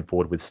storyline going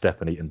forward with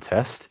Stephanie and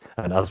Test.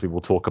 And as we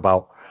will talk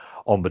about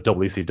on the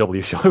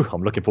WCW show,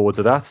 I'm looking forward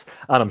to that.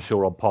 And I'm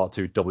sure on part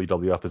 2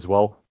 WWF as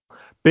well.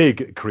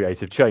 Big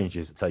creative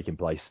changes are taking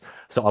place.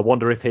 So I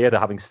wonder if here they're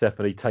having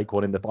Stephanie take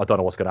one in the... I don't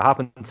know what's going to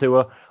happen to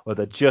her, or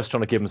they're just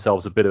trying to give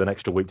themselves a bit of an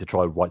extra week to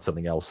try and write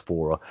something else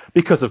for her.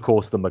 Because, of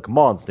course, the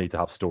McMahons need to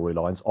have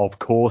storylines. Of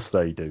course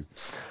they do.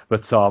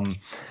 But,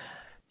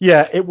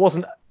 yeah, it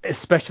wasn't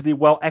especially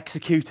well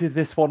executed,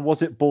 this one,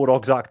 was it?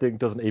 Bulldog's acting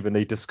doesn't even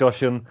need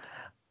discussion.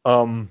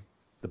 The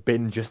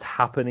bin just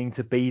happening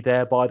to be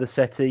there by the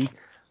settee.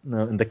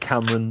 And the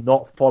camera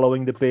not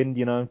following the bin,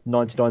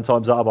 99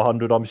 times out of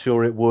 100, I'm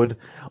sure it would.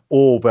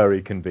 All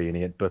very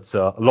convenient, but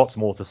lots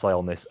more to say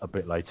on this a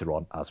bit later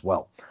on as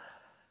well.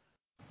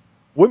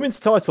 Women's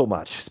title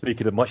match.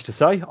 Speaking of much to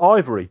say,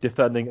 Ivory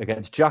defending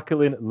against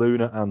Jacqueline,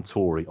 Luna, and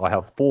Tori. I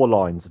have 4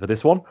 lines for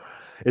this one.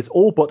 It's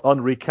all but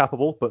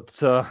unrecapable,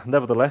 but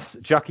nevertheless,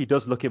 Jackie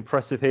does look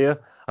impressive here.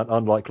 And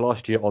unlike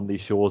last year on these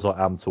shores,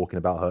 I am talking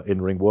about her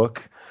in-ring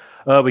work.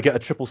 We get a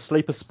triple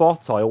sleeper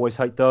spot. I always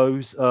hate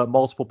those.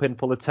 Multiple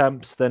pinfall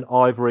attempts. Then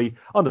Ivory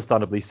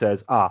understandably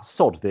says,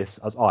 sod this,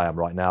 as I am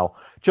right now.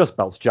 Just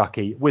belts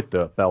Jackie with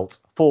the belt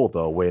for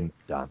the win.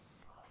 Dan.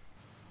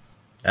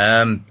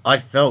 I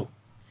felt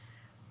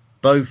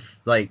both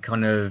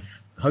kind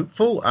of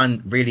hopeful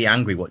and really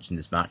angry watching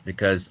this match,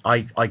 because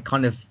I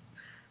kind of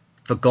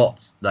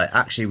forgot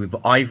actually we've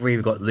got Ivory,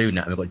 we've got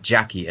Luna, and we've got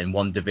Jackie in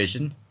one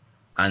division.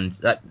 And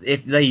that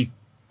if they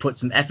put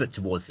some effort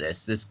towards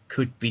this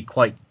could be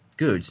quite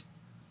good.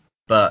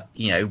 But,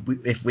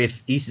 if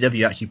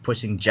ECW actually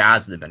pushing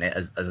Jazz at the minute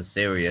as a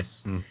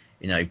serious,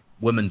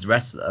 women's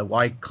wrestler,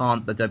 why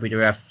can't the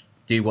WWF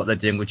do what they're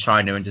doing with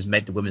China and just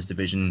make the women's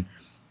division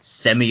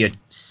semi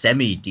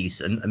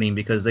decent? I mean,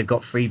 because they've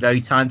got 3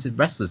 very talented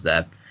wrestlers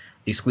there,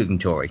 excluding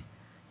Tori.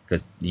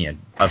 Because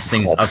I've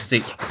seen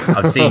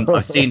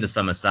the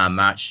SummerSlam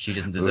match. She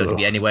doesn't deserve to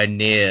be anywhere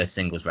near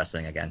singles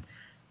wrestling again.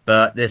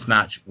 But this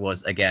match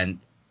was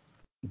again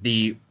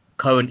the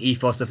current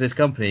ethos of this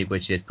company,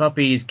 which is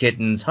puppies,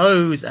 kittens,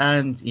 hoes,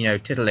 and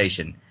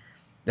titillation.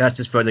 Let's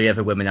just throw the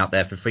other women out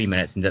there for 3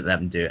 minutes and let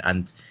them do it.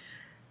 And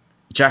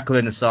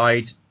Jacqueline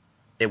aside,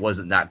 it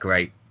wasn't that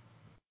great,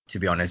 to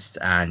be honest.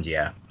 And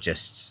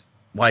just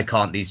why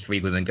can't these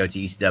 3 women go to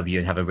ECW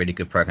and have a really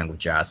good program with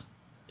Jazz?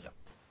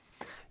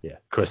 Yeah,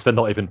 Chris, they're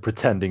not even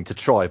pretending to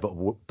try, but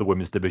the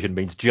women's division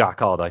means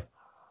jack, are they?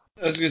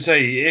 I was going to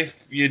say,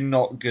 if you're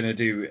not going to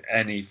do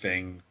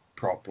anything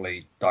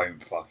properly,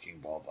 don't fucking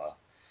bother.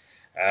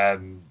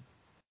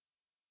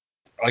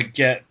 I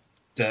get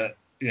that,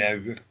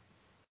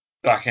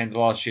 back end of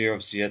last year,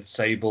 obviously you had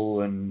Sable,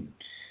 and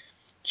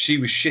she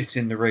was shit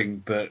in the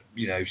ring, but,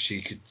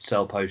 she could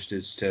sell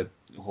posters to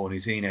horny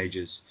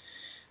teenagers.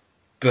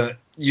 But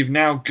you've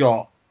now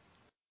got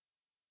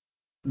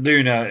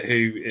Luna,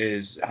 who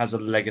has a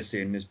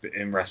legacy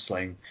in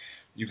wrestling.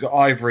 You've got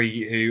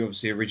Ivory, who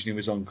obviously originally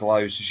was on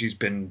Glow, so she's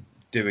been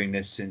doing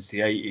this since the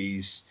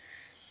 80s.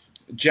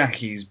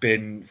 Jackie's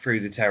been through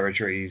the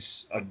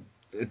territories. I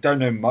don't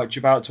know much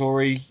about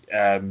Tori.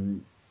 I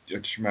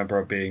just remember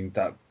her being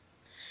that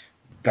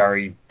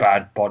very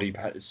bad body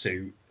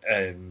suit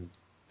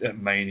at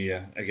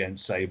Mania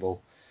against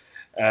Sable.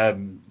 So I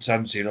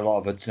haven't seen a lot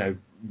of her to know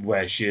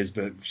where she is,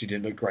 but she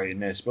didn't look great in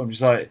this. But I'm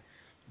just like,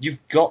 you've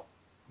got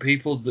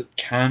people that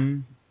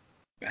can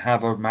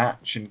have a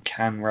match and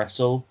can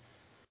wrestle,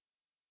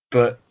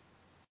 but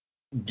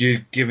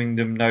you're giving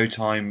them no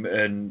time,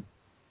 and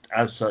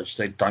as such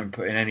they don't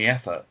put in any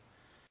effort.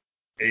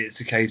 It's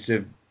a case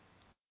of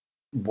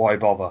why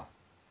bother?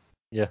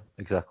 Yeah,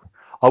 exactly.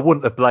 I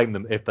wouldn't have blamed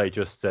them if they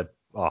just said,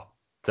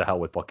 to hell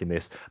with fucking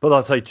this. But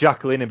I'd say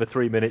Jacqueline, in the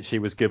 3 minutes she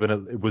was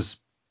given, was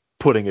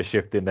putting a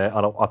shift in there,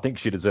 and I think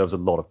she deserves a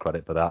lot of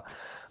credit for that.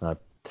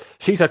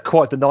 She's had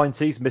quite the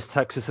 90s, Miss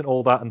Texas and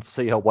all that, and to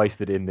see her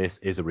wasted in this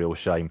is a real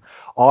shame.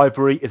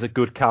 Ivory is a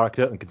good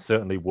character and can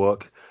certainly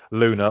work.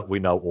 Luna, we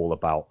know all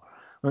about.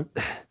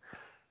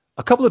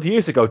 A couple of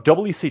years ago,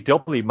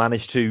 WCW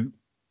managed to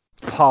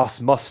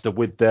pass muster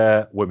with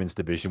their women's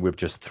division with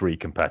just 3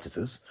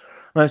 competitors.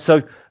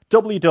 So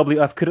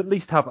WWF could at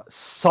least have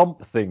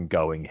something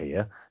going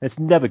here. It's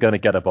never going to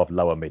get above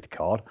lower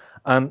mid-card.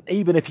 And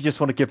even if you just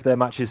want to give their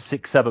matches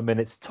 6-7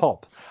 minutes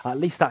top, at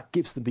least that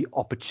gives them the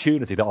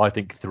opportunity that I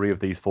think 3 of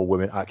these 4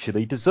 women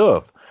actually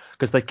deserve,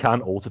 because they can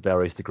all to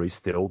various degrees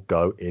still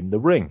go in the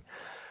ring.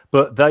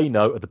 But they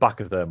know at the back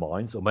of their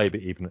minds, or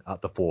maybe even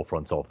at the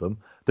forefront of them,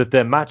 that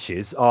their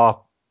matches are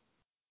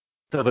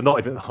they're not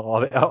even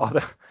are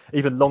they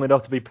even long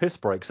enough to be piss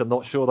breaks. I'm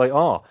not sure they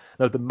are.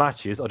 No, the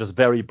matches are just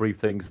very brief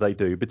things they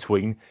do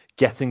between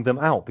getting them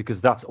out,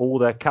 because that's all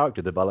their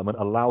character development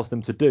allows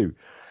them to do.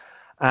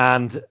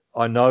 And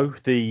I know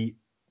the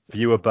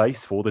viewer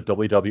base for the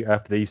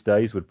WWF these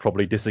days would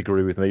probably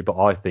disagree with me, but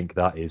I think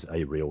that is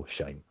a real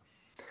shame.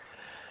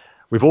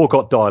 We've all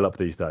got dial-up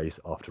these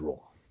days, after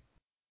all.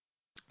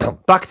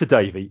 Back to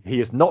Davey. He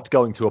is not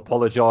going to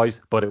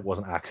apologise, but it was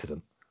an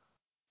accident.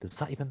 Does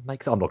that even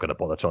make sense? I'm not going to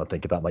bother trying to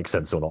think if that makes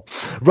sense or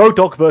not. Road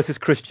Dogg versus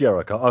Chris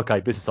Jericho.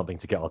 Okay, this is something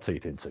to get our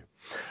teeth into.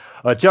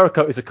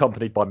 Jericho is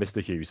accompanied by Mr.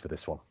 Hughes for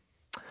this one.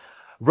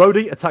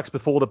 Rhodey attacks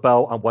before the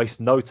bell and wastes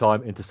no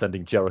time into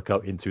sending Jericho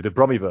into the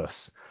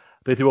Brummyverse.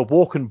 They do a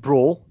walk and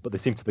brawl, but they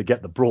seem to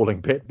forget the brawling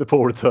bit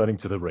before returning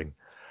to the ring.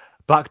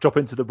 Backdrop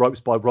into the ropes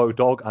by Road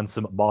Dogg and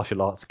some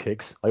martial arts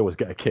kicks. I always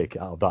get a kick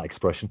out of that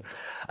expression.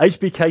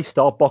 HBK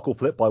style buckle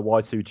flip by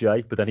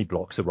Y2J, but then he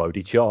blocks a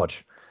Rhodey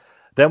charge.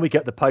 Then we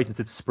get the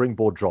patented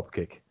springboard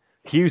dropkick.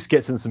 Hughes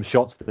gets in some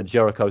shots, then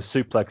Jericho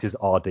suplexes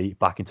RD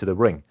back into the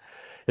ring.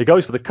 He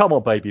goes for the come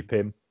on baby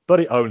pin, but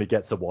he only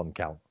gets a 1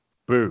 count.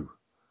 Boo.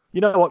 You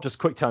know what, just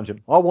quick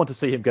tangent. I want to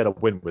see him get a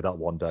win with that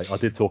one day. I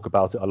did talk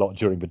about it a lot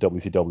during the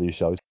WCW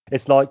shows.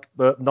 It's like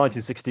the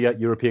 1968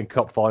 European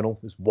Cup final.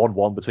 It's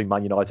 1-1 between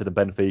Man United and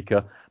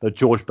Benfica.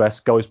 George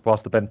Best goes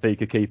past the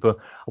Benfica keeper. And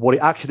what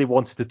he actually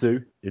wanted to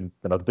do, in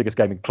the biggest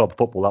game in club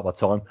football at that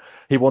time,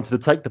 he wanted to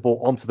take the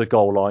ball onto the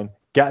goal line,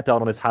 get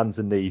down on his hands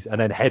and knees, and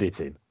then head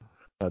it in.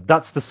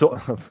 That's the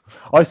sort of...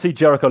 I see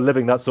Jericho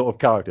living that sort of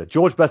character.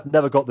 George Best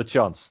never got the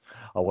chance.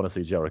 I want to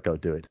see Jericho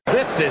do it.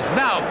 This is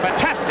now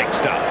fantastic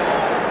stuff.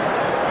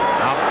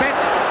 Now Best.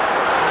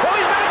 Oh,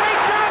 he's got a big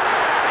chance!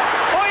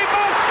 Oh, he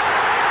must!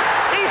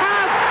 He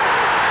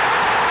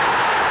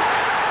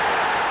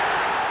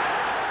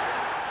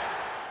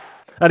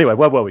has! Anyway,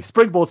 where were we?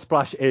 Springboard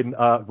splash in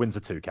Windsor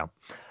 2 count.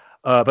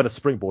 Then a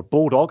springboard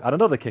bulldog and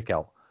another kick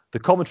out. The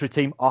commentary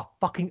team are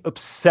fucking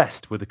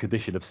obsessed with the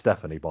condition of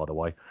Stephanie, by the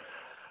way.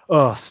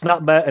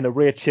 Snapmare and a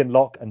rear chin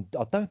lock, and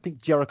I don't think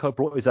Jericho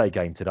brought his A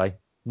game today.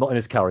 not in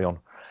his carry-on.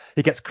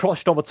 He gets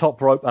crushed on the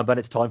top rope, and then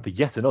it's time for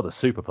yet another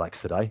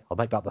superplex today. I'll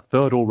make that the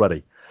third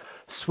already.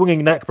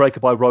 Swinging neck breaker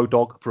by Road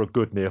Dogg for a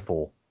good near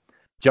fall.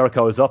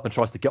 Jericho is up and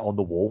tries to get on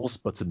the walls,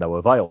 but to no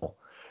avail.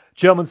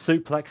 German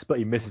suplex, but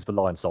he misses the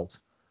lion salt.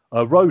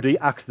 Rhodey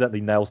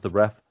accidentally nails the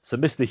ref, so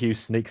Mr. Hughes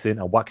sneaks in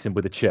and whacks him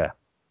with a chair.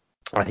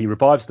 He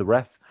revives the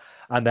ref,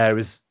 and there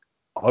is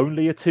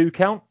only a 2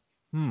 count.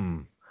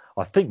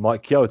 I think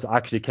Mike Chioda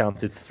actually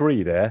counted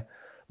 3 there.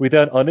 We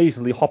then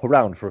uneasily hop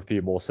around for a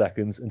few more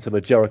seconds until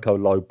a Jericho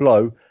low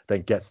blow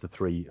then gets the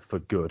 3 for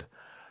good.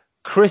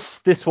 Chris,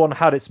 this one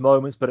had its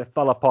moments, but it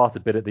fell apart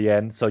a bit at the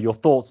end. So your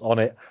thoughts on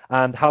it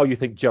and how you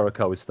think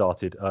Jericho has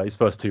started his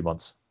first 2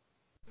 months?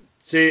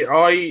 See,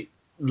 I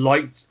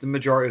liked the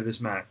majority of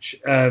this match.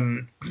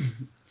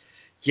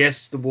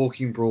 Yes, the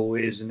walking brawl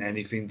isn't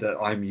anything that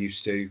I'm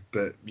used to,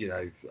 but, you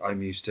know,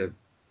 I'm used to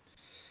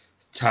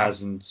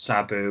Taz and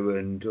Sabu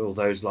and all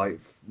those, like,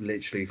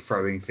 literally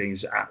throwing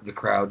things at the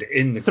crowd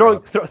in the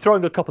crowd.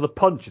 Throwing a couple of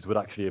punches would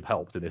actually have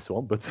helped in this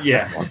one, but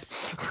yeah.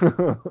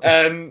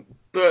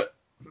 But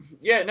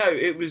yeah, no,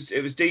 it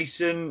was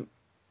decent.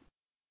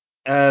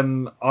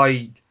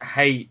 I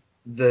hate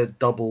the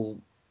double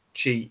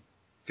cheat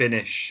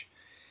finish,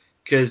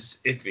 because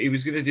if he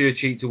was going to do a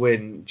cheat to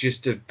win,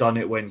 just have done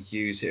it when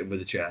Hughes hit him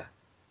with a chair.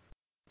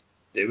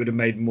 It would have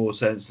made more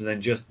sense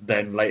than just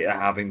then later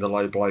having the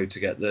low blow to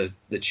get the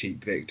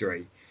cheap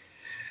victory.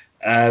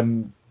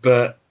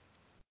 But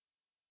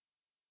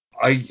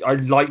I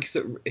like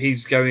that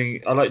he's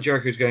going. I like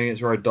Jericho's going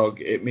against Road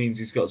Dogg. It means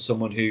he's got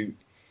someone who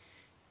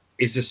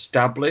is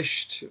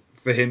established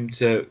for him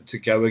to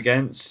go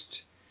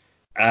against.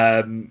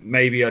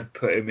 Maybe I'd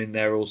put him in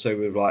there also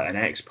with like an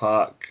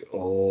X-Pac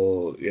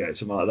or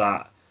something like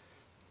that.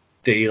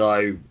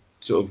 D'Lo,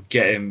 sort of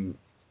get him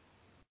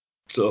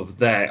sort of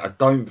there. I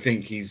don't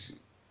think he's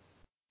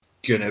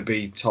gonna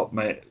be top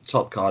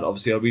card.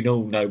 Obviously, we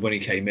all know when he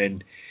came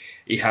in,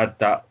 he had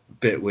that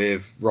bit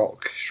with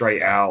Rock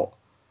straight out.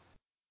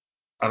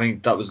 I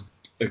mean, that was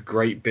a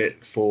great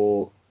bit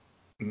for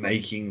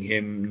making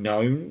him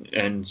known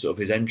and sort of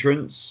his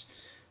entrance.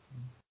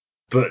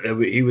 But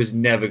he was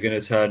never going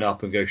to turn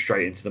up and go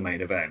straight into the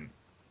main event.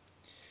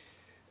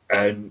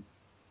 And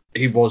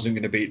he wasn't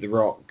going to beat The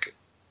Rock.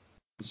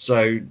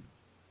 So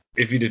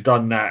if he'd have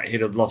done that,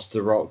 he'd have lost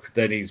The Rock.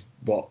 Then he's,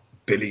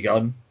 Billy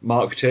Gunn,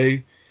 Mark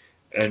II.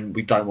 And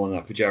we don't want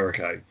that for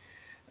Jericho.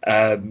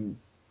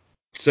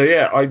 So,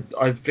 yeah,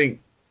 I think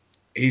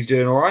he's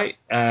doing all right.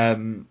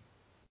 And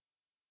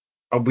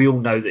we all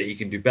know that he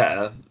can do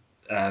better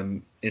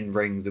in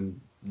ring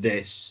than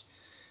this.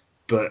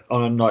 But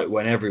on a night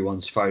when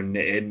everyone's phoning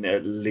it in,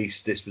 at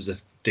least this was a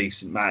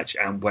decent match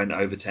and went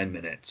over 10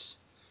 minutes.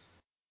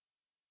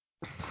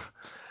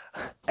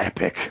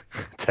 Epic.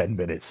 10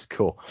 minutes.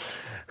 Cool.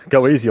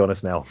 Go easy on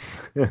us now.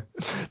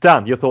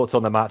 Dan, your thoughts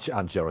on the match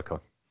and Jericho?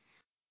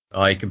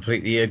 I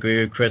completely agree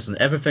with Chris on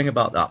everything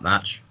about that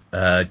match.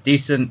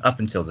 Decent up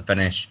until the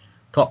finish.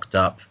 Cocked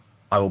up.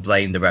 I will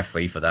blame the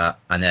referee for that.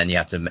 And then you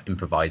have to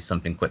improvise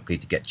something quickly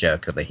to get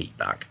Jericho the heat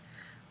back.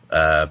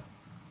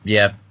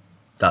 Yeah.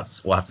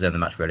 That's all I have to say on the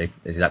match, really.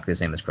 It's exactly the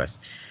same as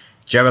Chris.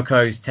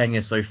 Jericho's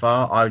tenure so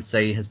far, I would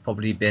say, has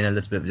probably been a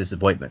little bit of a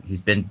disappointment.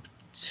 He's been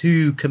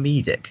too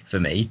comedic for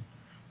me.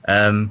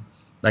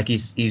 Like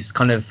he's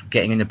kind of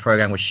getting in the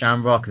program with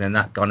Shamrock, and then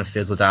that kind of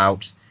fizzled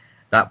out.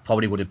 That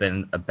probably would have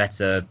been a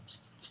better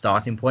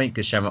starting point,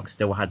 because Shamrock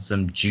still had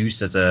some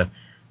juice as a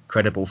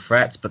credible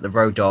threat. But the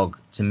Road Dogg,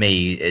 to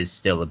me, is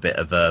still a bit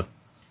of a...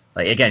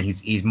 Like, again,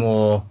 he's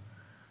more...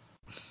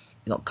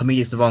 Not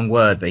comedic's the wrong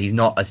word, but he's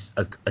not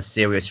a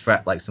serious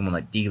threat like someone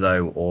like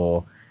D'Lo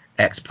or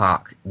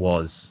X-Pac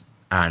was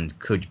and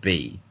could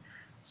be.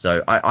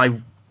 So I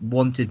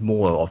wanted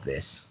more of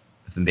this,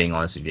 if I'm being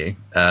honest with you.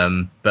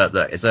 But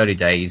look, it's early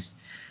days.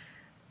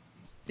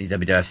 The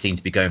WWF seems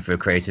to be going through a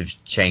creative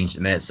change at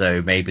the minute,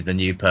 so maybe the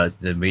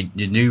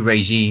new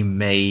regime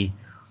may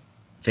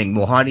think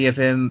more highly of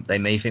him. They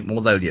may think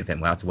more lowly of him.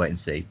 We'll have to wait and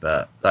see.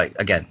 But like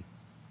again,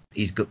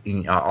 he's good.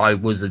 I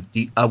was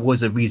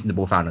a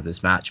reasonable fan of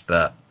this match,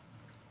 but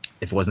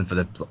if it wasn't for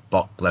the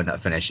blown out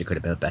finish, it could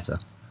have been better.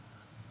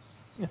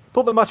 Yeah,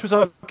 thought the match was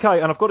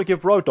okay, and I've got to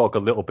give Road Dogg a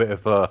little bit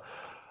of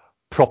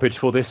propage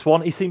for this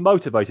one. He seemed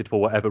motivated for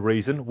whatever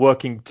reason,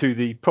 working to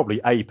the probably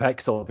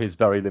apex of his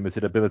very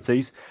limited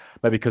abilities.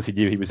 Maybe because he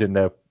knew he was in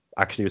there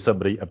actually with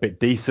somebody a bit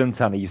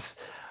decent, and he's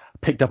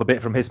picked up a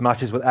bit from his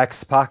matches with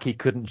X-Pac. He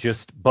couldn't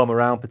just bum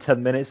around for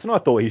 10 minutes, and I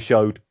thought he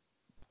showed,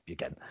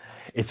 again,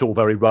 it's all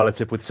very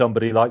relative with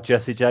somebody like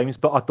Jesse James,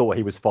 but I thought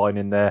he was fine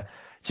in there.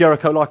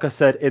 Jericho, like I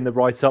said in the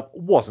write-up,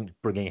 wasn't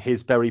bringing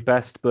his very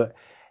best, but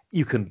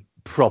you can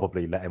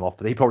probably let him off.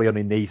 He probably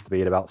only needs to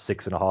be at about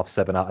 6.5,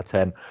 7 out of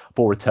 10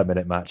 for a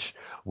 10-minute match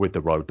with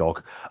the Road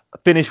Dogg.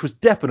 Finish was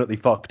definitely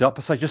fucked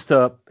up, so just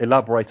to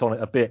elaborate on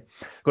it a bit,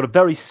 got a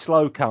very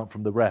slow count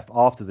from the ref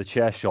after the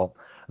chair shot,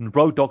 and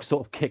Road Dogg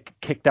sort of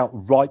kicked out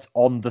right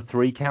on the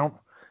 3 count.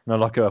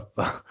 Like a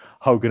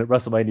Hogan at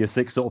WrestleMania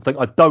 6 sort of thing.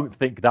 I don't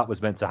think that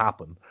was meant to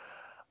happen.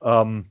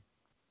 But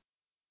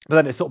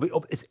then it's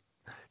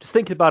just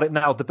thinking about it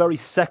now, the very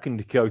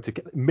second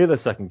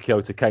millisecond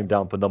Kyoto came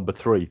down for number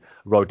 3,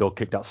 Road Dogg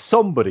kicked out.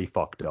 Somebody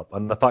fucked up,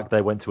 and the fact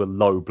they went to a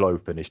low blow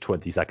finish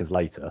 20 seconds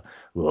later,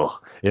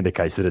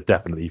 indicates that it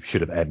definitely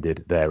should have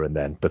ended there and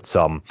then. But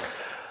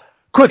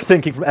quick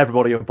thinking from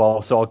everybody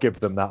involved, so I'll give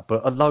them that.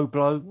 But a low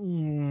blow,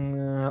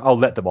 I'll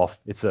let them off.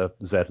 It's a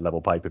Z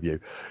level pay-per-view.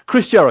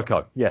 Chris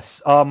Jericho,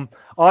 yes.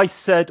 I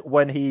said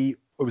when it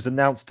was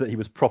announced that he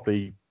was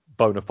properly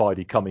bona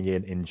fide coming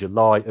in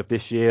July of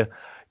this year,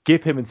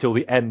 give him until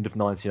the end of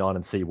 99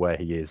 and see where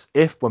he is.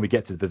 If, when we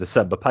get to the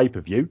December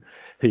pay-per-view,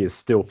 he is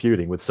still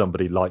feuding with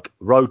somebody like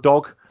Road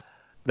Dogg,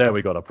 there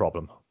we got a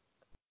problem.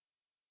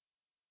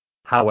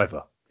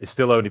 However, it's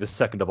still only the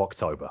 2nd of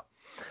October.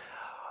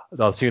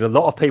 I've seen a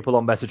lot of people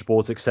on message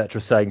boards, etc.,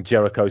 saying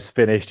Jericho's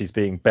finished, he's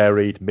being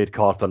buried,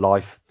 mid-card for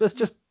life. Let's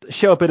just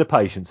show a bit of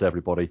patience,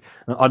 everybody.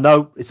 I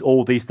know it's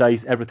all these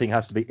days, everything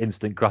has to be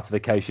instant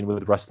gratification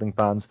with wrestling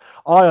fans.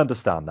 I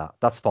understand that,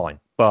 that's fine.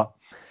 But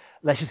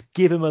let's just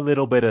give him a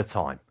little bit of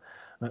time.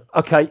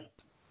 Okay,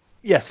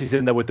 yes, he's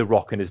in there with The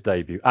Rock in his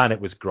debut, and it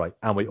was great,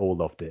 and we all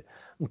loved it.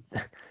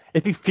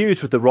 If he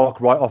feuds with The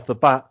Rock right off the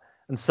bat,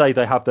 and say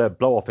they have their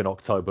blow-off in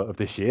October of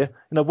this year,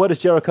 where does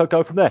Jericho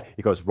go from there?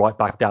 He goes right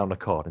back down the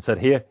card and said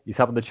here, he's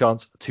having the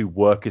chance to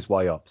work his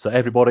way up. So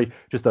everybody,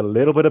 just a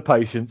little bit of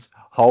patience,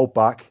 hold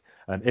back.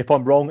 And if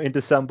I'm wrong in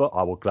December,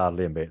 I will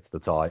gladly admit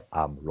that I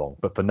am wrong.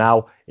 But for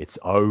now, it's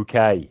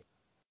okay.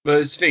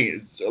 But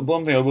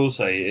one thing I will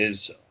say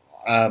is,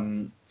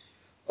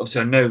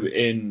 obviously I know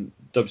in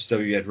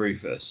WWE Ed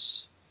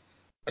Rufus,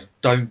 I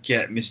don't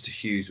get Mr.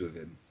 Hughes with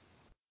him.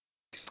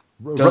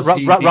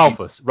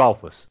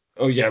 Ralphus.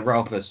 Oh yeah,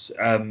 Ralphus.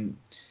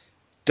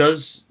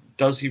 Does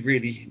he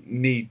really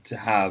need to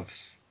have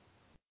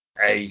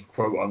a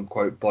quote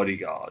unquote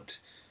bodyguard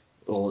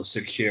or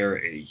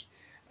security?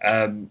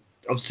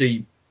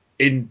 Obviously,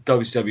 in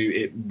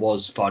WCW it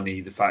was funny,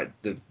 the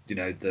fact that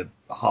the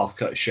half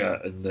cut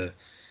shirt and the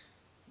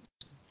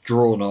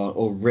drawn on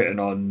or written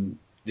on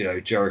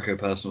Jericho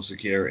personal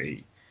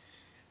security.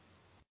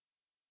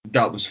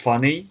 That was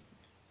funny.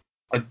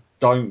 I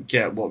don't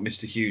get what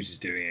Mr. Hughes is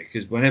doing here,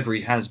 because whenever he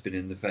has been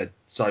in the Fed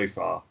so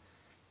far,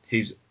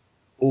 he's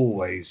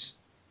always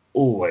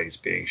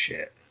being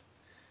shit.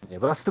 Yeah,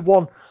 but that's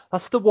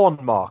the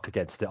one mark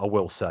against it, I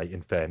will say,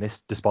 in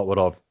fairness, despite what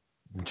I've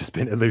just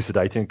been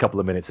elucidating a couple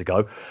of minutes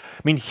ago.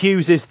 I mean,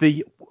 Hughes is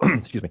the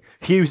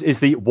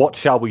what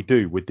shall we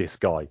do with this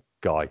guy.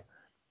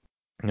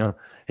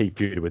 He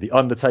feuded with The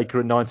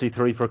Undertaker in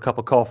 93 for a cup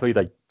of coffee.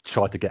 They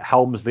tried to get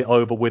Helmsley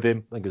over with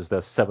him. I think it was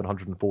their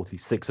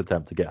 746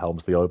 attempt to get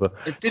Helmsley over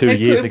 2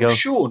 years ago. With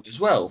Shawn as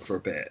well for a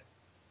bit.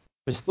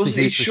 Wasn't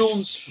he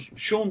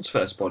Shawn's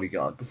first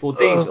bodyguard before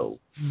Diesel?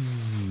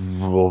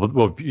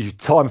 Well,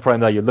 time frame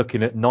there, you're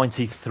looking at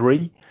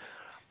 93.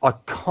 I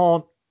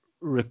can't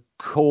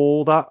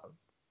recall that.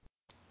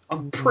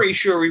 I'm pretty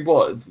sure he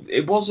was.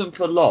 It wasn't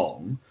for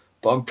long,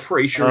 but I'm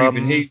pretty sure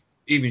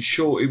even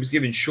Shawn, he was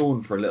giving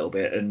Shawn for a little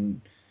bit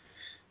and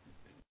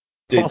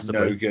did possibly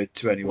no good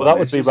to anyone. Well, that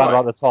would be right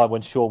around the time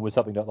when Shawn was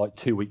having that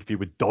 2-week feud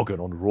with Duggan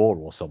on Raw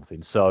or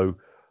something. So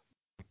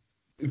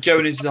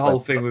going into the whole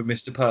thing with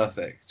Mr.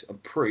 Perfect, I'm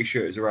pretty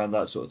sure it was around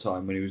that sort of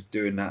time when he was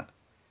doing that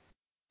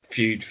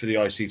feud for the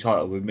IC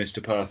title with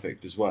Mr.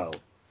 Perfect as well.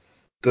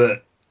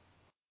 But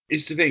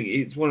it's the thing,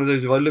 it's one of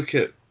those, if I look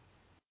at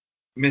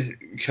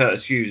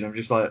Curtis Hughes, I'm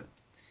just like,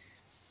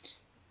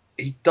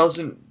 he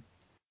doesn't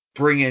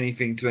bring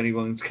anything to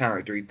anyone's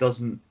character. He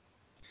doesn't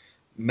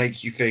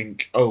make you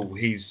think, oh,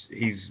 he's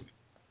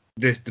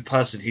the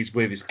person he's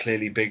with is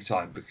clearly big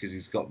time because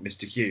he's got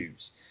Mr.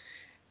 Hughes.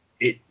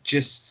 It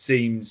just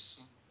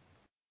seems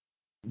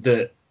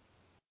that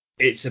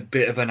it's a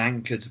bit of an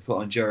anchor to put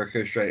on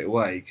Jericho straight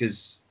away,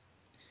 because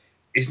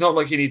it's not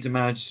like he needs a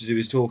manager to do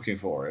his talking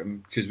for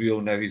him, because we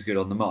all know he's good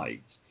on the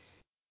mic.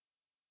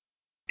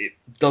 It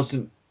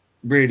doesn't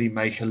really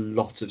make a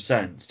lot of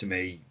sense to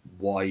me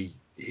why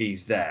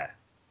he's there.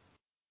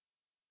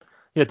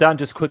 Yeah, Dan,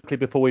 just quickly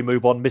before we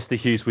move on, Mr.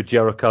 Hughes with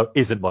Jericho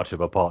isn't much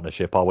of a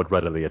partnership, I would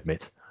readily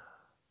admit.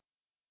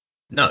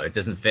 No, it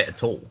doesn't fit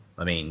at all.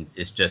 I mean,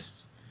 it's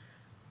just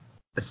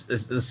a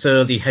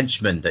surly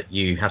henchman that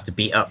you have to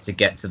beat up to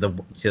get to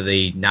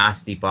the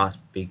nasty boss,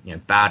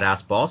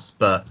 badass boss.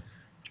 But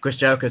Chris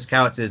Jericho's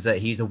character is that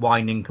he's a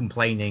whining,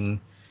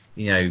 complaining,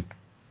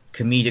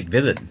 comedic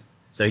villain.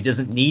 So he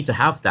doesn't need to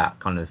have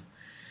that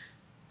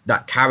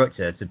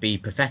character to be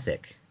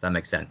pathetic. If that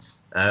makes sense.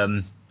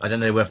 I don't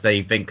know if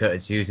they think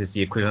Curtis Hughes is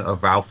the equivalent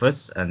of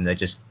Ralphus, and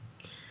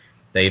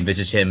they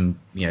envisage him,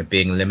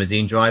 being a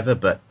limousine driver.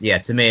 But yeah,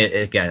 to me,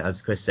 again, as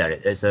Chris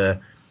said, it's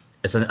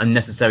an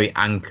unnecessary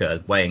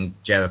anchor weighing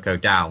Jericho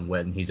down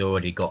when he's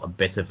already got a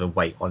bit of a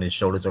weight on his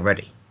shoulders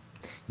already.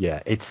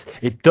 Yeah,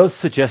 it does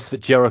suggest that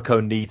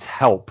Jericho needs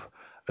help,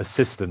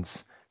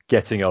 assistance,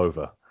 getting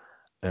over.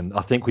 And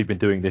I think we've been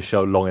doing this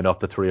show long enough,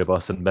 the three of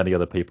us and many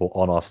other people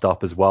on our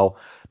staff as well,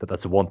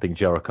 that's the one thing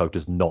Jericho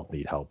does not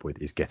need help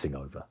with, is getting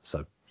over.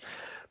 So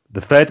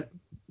the Fed,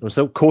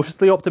 so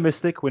cautiously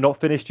optimistic. We're not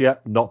finished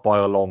yet, not by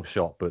a long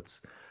shot, but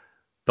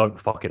Don't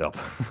fuck it up.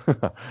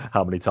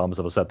 How many times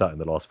have I said that in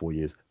the last 4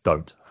 years?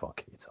 Don't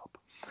fuck it up.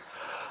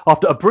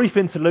 After a brief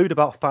interlude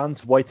about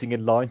fans waiting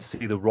in line to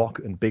see The Rock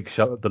and Big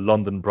Show at the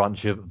London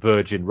branch of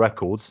Virgin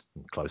Records,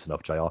 close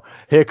enough, JR,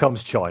 here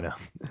comes Chyna.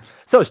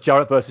 So it's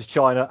Jarrett versus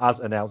Chyna, as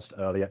announced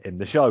earlier in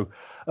the show.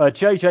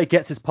 JJ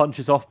gets his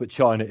punches off, but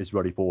Chyna is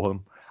ready for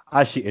him,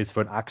 as she is for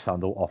an axe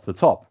handle off the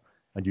top.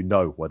 And you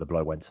know where the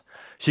blow went.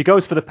 She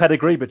goes for the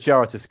pedigree, but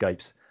Jarrett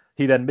escapes.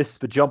 He then misses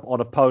the jump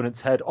on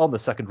opponent's head on the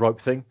second rope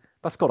thing.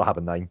 That's got to have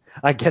a name.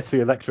 And gets the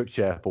electric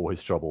chair for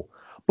his trouble.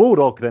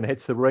 Bulldog then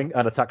hits the ring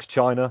and attacks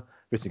Chyna.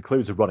 This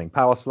includes a running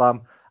power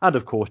slam. And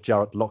of course,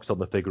 Jarrett locks on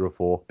the figure of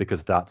four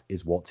because that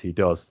is what he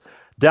does.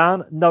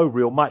 Dan, no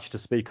real match to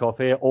speak of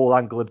here. All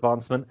angle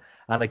advancement.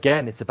 And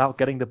again, it's about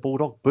getting the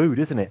Bulldog booed,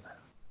 isn't it?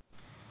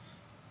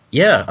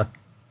 Yeah,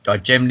 I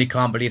genuinely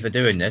can't believe they're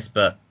doing this,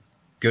 but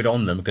good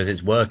on them because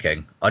it's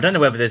working. I don't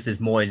know whether this is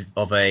more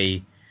of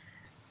a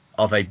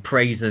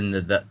praising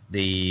that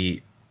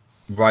the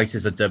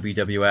writers of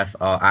WWF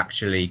are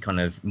actually kind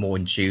of more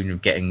in tune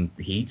with getting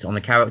heat on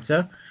the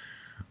character,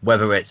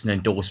 whether it's an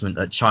endorsement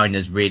that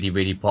Chyna's really,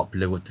 really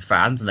popular with the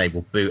fans and they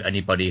will boot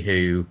anybody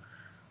who,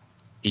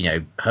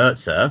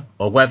 hurts her,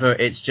 or whether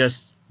it's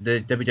just the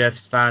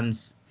WWF's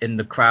fans in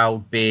the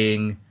crowd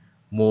being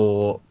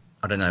more,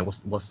 I don't know,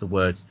 what's the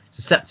word,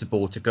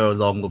 susceptible to go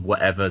along with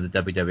whatever the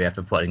WWF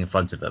are putting in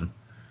front of them.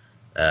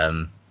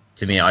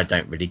 To me, I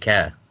don't really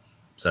care.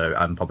 So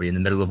I'm probably in the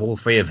middle of all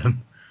three of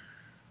them.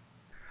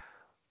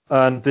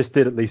 And this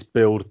did at least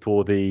build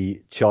for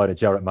the Chyna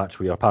Jarrett match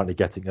we are apparently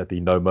getting at the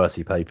No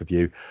Mercy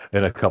pay-per-view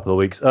in a couple of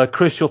weeks.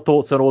 Chris, your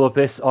thoughts on all of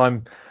this?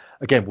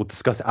 We'll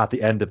discuss it at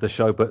the end of the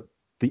show, but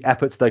the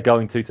efforts they're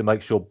going to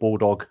make sure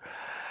Bulldog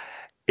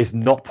is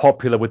not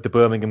popular with the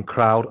Birmingham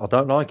crowd, I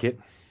don't like it.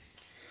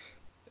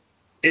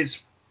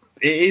 It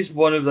is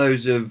one of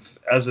those of,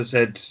 as I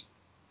said,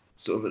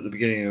 sort of at the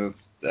beginning of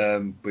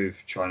with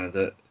Chyna,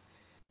 that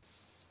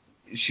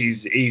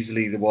she's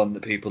easily the one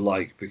that people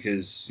like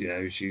because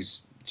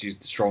she's the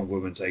strong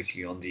woman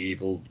taking on the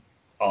evil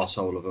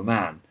arsehole of a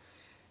man.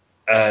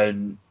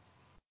 An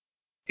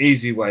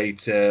easy way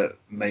to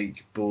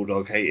make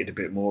Bulldog hated a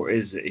bit more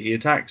is that he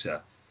attacks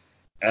her.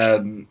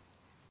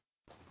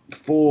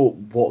 For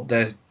what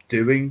they're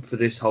doing for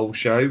this whole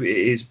show, it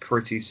is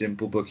pretty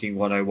simple booking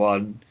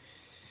 101.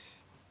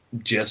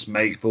 Just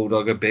make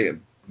Bulldog a bit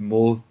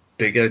more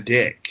bigger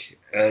dick,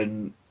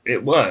 and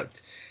it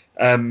worked.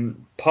 Part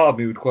of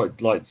me would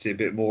quite like to see a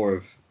bit more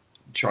of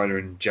Chyna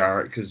and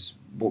Jarrett, because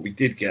what we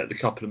did get, the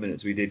couple of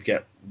minutes we did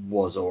get,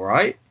 was all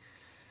right.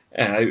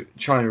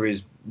 Chyna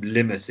is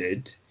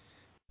limited,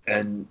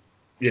 and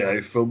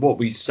for what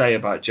we say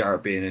about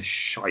Jarrett being a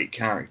shite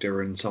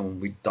character and someone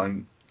we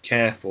don't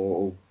care for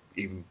or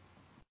even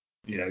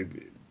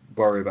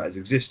worry about his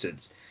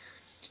existence,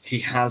 he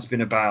has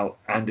been about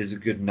and is a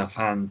good enough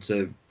hand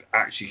to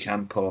actually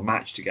can pull a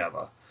match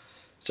together.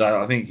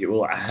 So I think it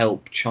will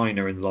help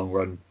Chyna in the long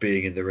run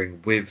being in the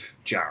ring with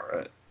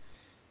Jarrett.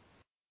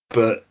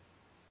 But,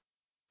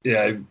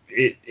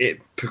 it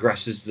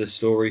progresses the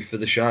story for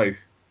the show.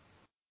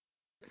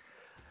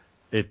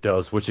 It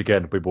does, which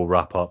again, we will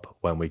wrap up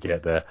when we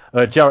get there.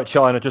 Jarrett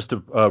Chyna, just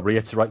to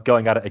reiterate,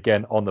 going at it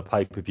again on the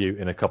pay-per-view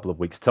in a couple of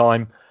weeks'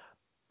 time.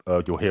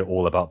 You'll hear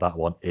all about that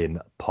one in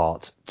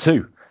part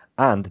 2.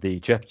 And the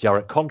Jeff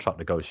Jarrett contract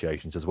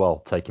negotiations as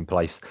well, taking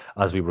place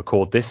as we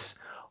record this.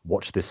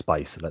 Watch this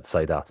space, let's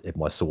say that, if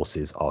my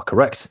sources are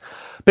correct.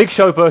 Big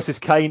Show versus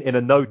Kane in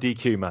a no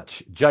DQ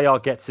match. JR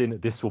gets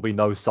in, this will be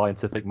no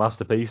scientific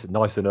masterpiece,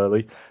 nice and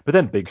early, but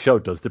then Big Show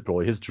does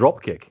deploy his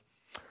dropkick.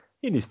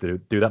 He needs to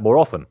do that more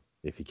often,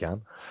 if he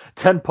can.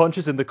 10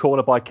 punches in the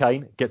corner by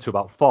Kane, get to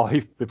about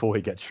 5 before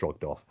he gets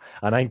shrugged off.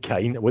 And then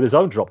Kane with his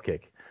own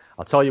dropkick.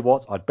 I'll tell you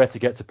what, I'd better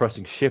get to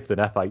pressing shift than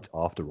F8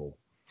 after all.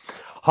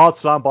 Hard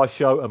slam by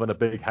Show and then a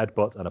big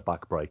headbutt and a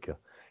backbreaker.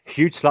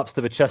 Huge slaps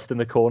to the chest in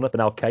the corner, but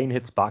now Kane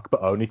hits back,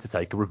 but only to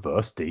take a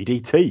reverse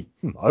DDT.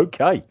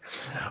 Okay.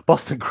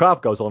 Boston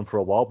Crab goes on for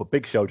a while, but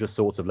Big Show just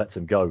sort of lets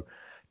him go.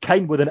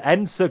 Kane with an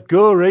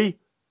enziguri,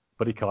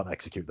 but he can't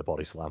execute the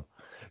body slam.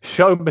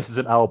 Show misses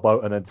an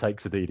elbow and then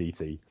takes a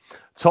DDT.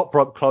 Top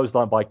rope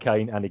clothesline by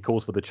Kane, and he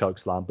calls for the choke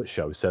slam, but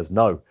Show says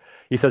no.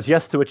 He says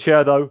yes to a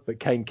chair, though, but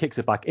Kane kicks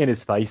it back in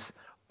his face.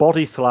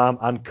 Body slam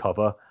and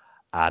cover,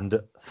 and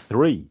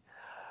 3.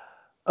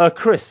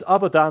 Chris,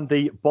 other than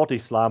the body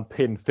slam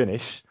pin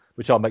finish,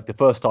 which I'll make the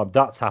first time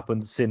that's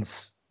happened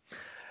since,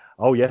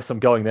 oh yes, I'm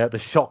going there, the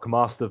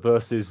Shockmaster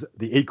versus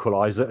the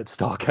Equalizer at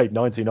Starrcade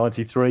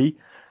 1993.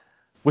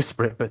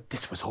 Whisper it, but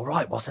this was all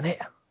right, wasn't it?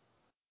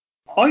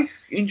 I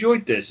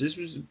enjoyed this. This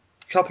was a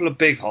couple of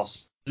big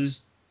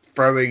hosses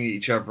throwing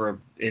each other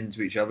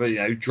into each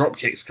other. Drop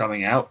kicks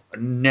coming out. I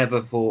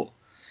never thought.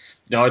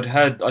 I'd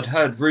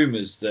heard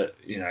rumours that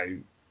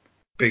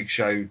Big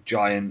Show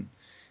Giant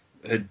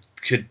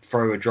could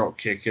throw a drop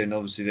kick, and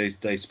obviously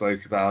they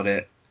spoke about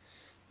it.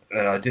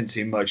 And I didn't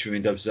see much of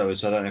him in WCW,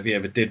 so I don't know if he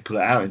ever did pull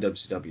it out in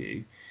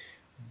WCW.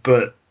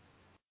 But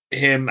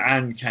him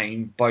and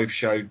Kane both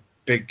showed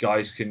big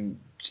guys can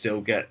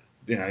still get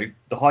the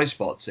high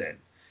spots in.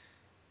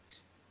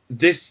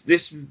 this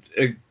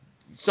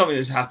something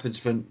that's happened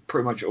for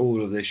pretty much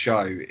all of this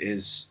show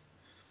is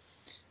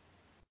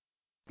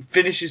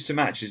finishes to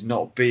matches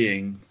not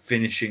being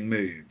finishing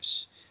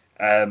moves.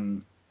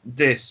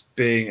 This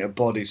being a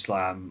body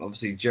slam,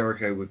 obviously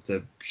Jericho with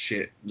the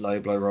shit low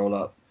blow roll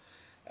up.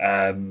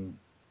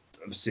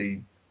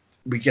 Obviously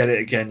we get it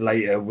again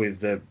later with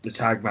the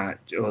tag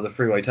match or the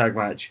freeway tag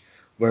match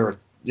where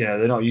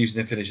they're not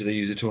using a finisher, they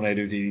use a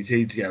tornado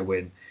DDT to get a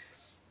win.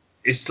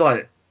 It's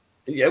like,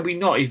 are we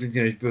not even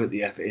going to put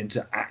the effort in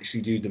to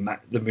actually do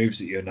the moves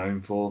that you're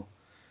known for?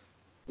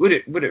 Would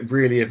it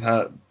really have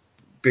hurt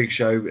Big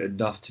Show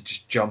enough to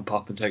just jump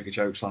up and take a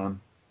choke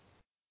slam?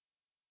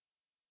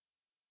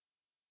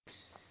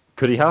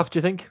 Could he have, do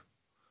you think?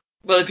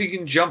 Well, if he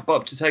can jump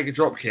up to take a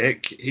drop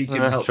kick, he can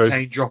help true.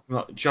 Kane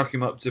chuck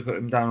him up to put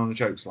him down on a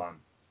choke slam.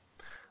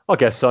 I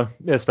guess so.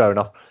 Yes, fair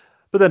enough.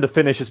 But then the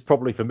finish is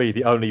probably for me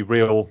the only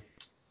real,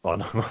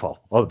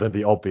 other than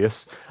the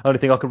obvious, only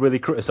thing I could really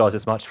criticise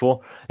this match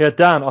for. Yeah,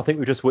 Dan, I think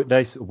we just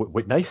witnessed?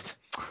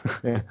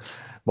 Yeah,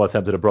 my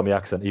attempt at a Brummie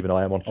accent, even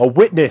I am on.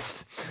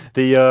 Witnessed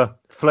the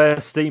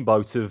Flair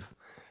Steamboat of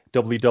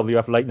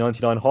WWF late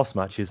 99 Hoss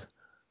matches.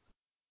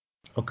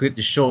 I'll keep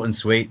this short and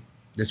sweet.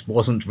 This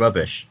wasn't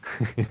rubbish.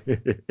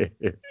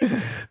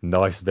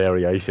 Nice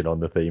variation on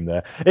the theme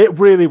there. It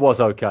really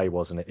was okay,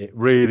 wasn't it? It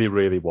really,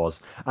 really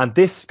was. And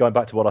this, going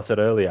back to what I said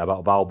earlier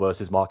about Val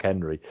versus Mark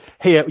Henry,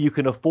 here you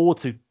can afford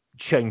to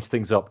change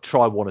things up,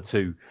 try one or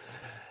two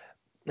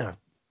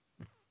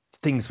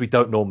things we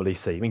don't normally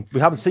see. I mean, we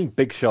haven't seen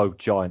Big Show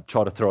Giant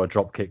try to throw a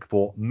drop kick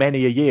for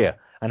many a year,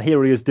 and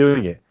here he is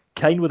doing it.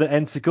 Kane with an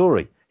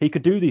enziguri. He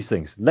could do these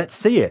things. Let's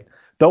see it.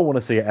 Don't want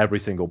to see it every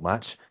single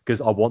match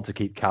because I want to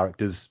keep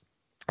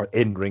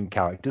in-ring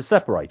characters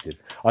separated.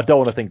 I don't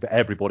want to think that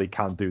everybody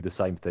can do the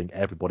same thing,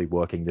 everybody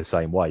working the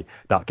same way.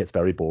 That gets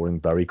very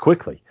boring very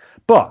quickly.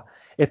 But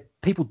if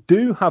people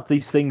do have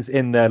these things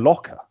in their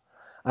locker,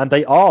 and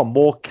they are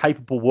more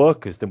capable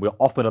workers than we're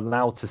often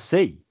allowed to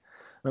see,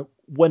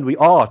 when we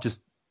are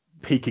just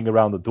peeking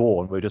around the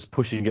door and we're just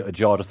pushing it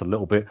ajar just a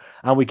little bit,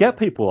 and we get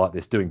people like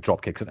this doing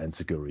drop kicks and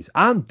enziguris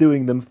and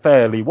doing them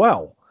fairly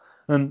well,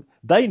 and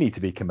they need to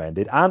be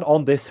commended. And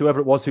on this, whoever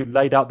it was who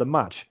laid out the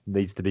match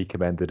needs to be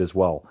commended as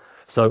well.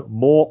 So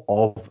more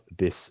of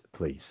this,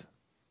 please.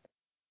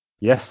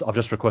 Yes, I've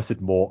just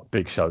requested more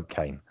Big Show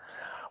Kane.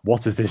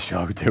 What is this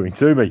show doing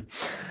to me?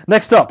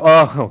 Next up,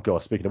 oh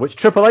God, speaking of which,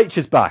 Triple H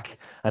is back,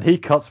 and he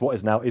cuts what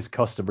is now his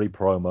customary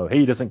promo.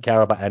 He doesn't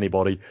care about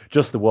anybody,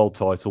 just the world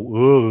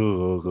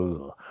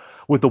title.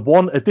 With the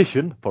one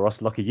addition, for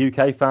us lucky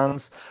UK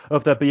fans,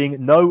 of there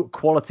being no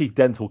quality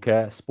dental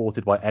care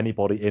sported by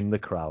anybody in the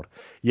crowd.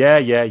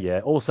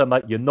 Yeah. Also,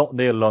 mate, you're not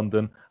near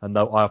London, and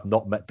no, I have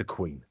not met the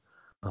Queen.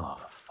 Oh,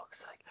 for fuck's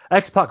sake.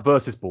 X-Pac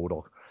versus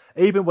Bulldog.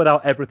 Even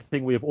without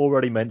everything we have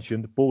already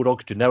mentioned,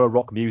 Bulldog's Genera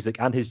rock music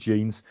and his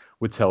genes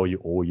would tell you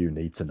all you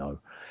need to know.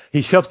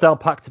 He shoves down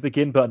Pac to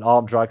begin, but an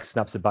arm drag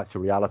snaps him back to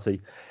reality.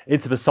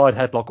 Into the side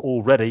headlock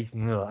already,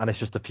 and it's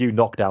just a few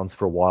knockdowns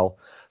for a while.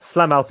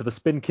 Slam out of a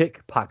spin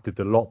kick, Pac did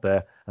a lot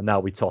there, and now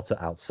we totter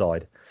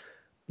outside.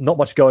 Not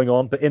much going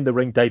on, but in the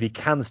ring, Davey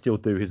can still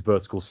do his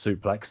vertical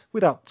suplex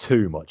without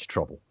too much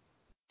trouble.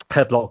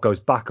 Headlock goes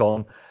back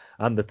on,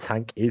 and the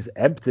tank is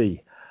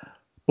empty.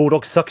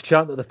 Bulldog sucks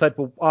chant that the Fed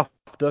will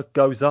after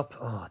goes up.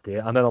 Oh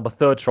dear. And then on the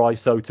third try,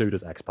 so too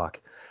does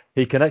X-Pac.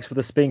 He connects with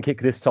a spin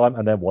kick this time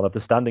and then one of the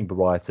standing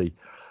variety.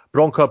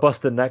 Bronco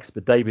Buster next,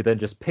 but Davey then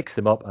just picks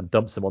him up and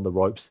dumps him on the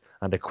ropes.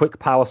 And a quick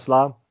power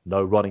slam,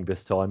 no running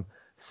this time,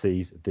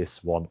 sees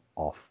this one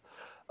off.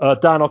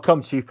 Dan, I'll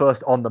come to you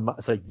first on the match.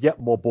 So, yet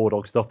more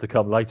Bulldog stuff to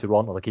come later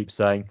on, as I keep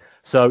saying.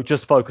 So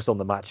just focus on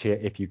the match here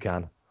if you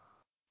can.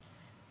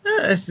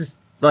 It's just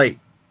like,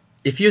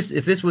 if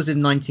this was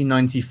in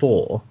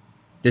 1994...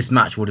 this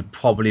match would have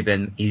probably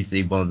been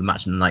easily one of the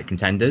match of the night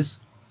contenders.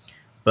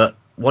 But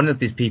one of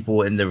these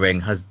people in the ring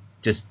has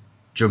just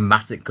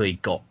dramatically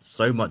got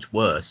so much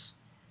worse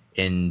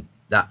in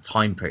that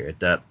time period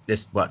that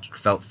this match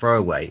felt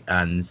throwaway.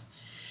 And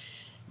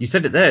you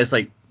said it there, it's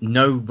like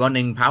no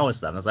running power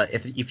slam. It's like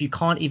if you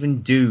can't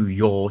even do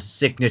your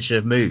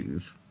signature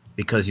move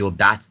because you're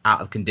that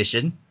out of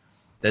condition,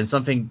 then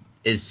something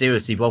is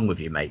seriously wrong with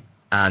you, mate.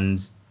 And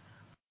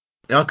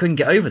I couldn't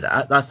get over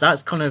that.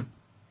 That's kind of...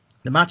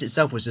 the match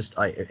itself was just,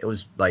 it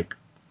was like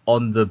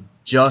on the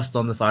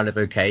side of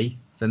okay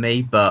for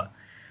me, but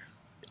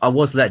I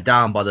was let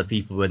down by the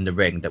people in the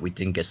ring that we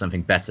didn't get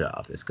something better out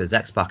of this, because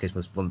X-Pac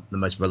was one of the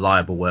most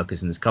reliable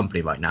workers in this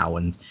company right now,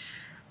 and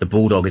the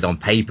Bulldog is on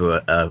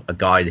paper a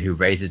guy who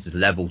raises his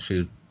level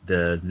to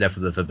the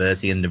level of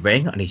ability in the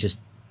ring, and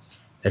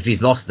if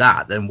he's lost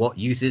that, then what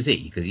use is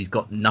he? Because he's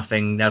got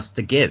nothing else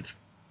to give.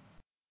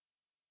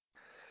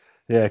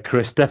 Yeah,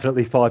 Chris,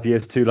 definitely 5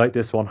 years too late,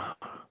 this one.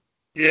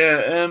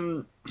 Yeah,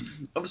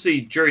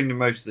 obviously during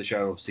most of the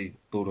show, obviously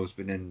Bulldog's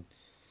been in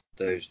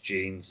those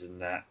jeans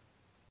and that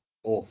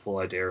awful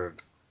idea of,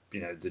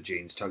 the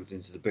jeans tucked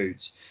into the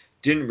boots.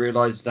 Didn't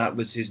realise that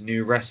was his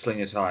new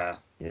wrestling attire.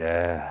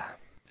 Yeah.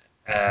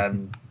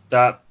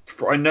 That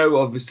I know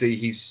obviously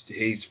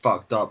he's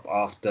fucked up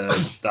after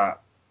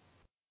that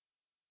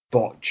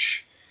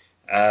botch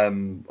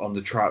on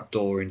the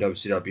trapdoor in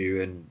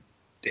WCW, and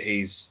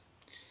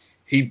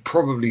he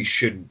probably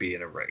shouldn't be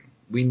in a ring.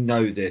 We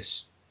know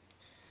this.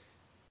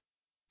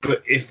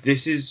 But if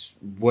this is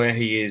where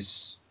he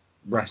is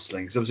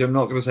wrestling, because obviously I'm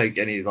not going to take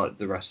any like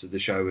the rest of the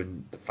show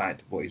and the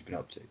fact of what he's been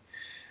up to.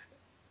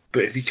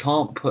 But if he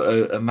can't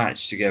put a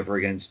match together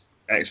against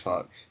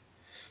X-Pac,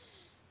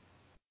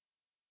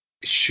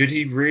 should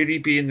he really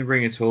be in the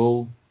ring at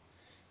all?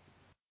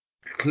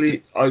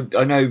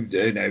 I know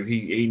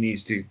he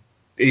needs to.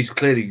 He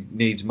clearly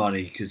needs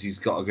money because he's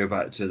got to go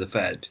back to the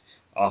Fed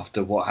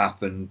after what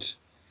happened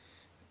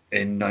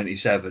in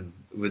 '97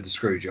 with the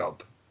screw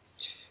job.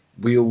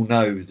 We all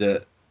know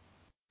that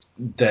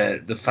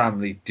the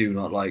family do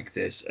not like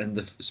this, and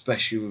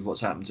especially with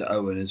what's happened to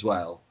Owen as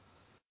well.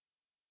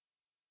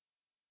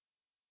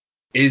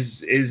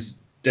 Is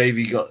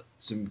Davey got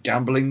some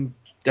gambling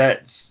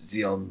debts? Is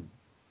he on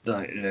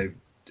an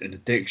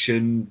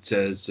addiction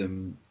to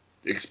some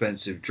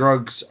expensive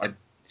drugs? I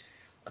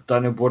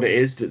don't know what it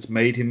is that's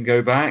made him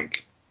go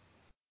back,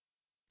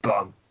 but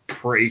I'm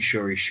pretty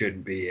sure he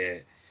shouldn't be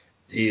here.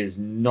 He is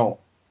not.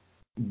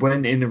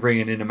 When in the ring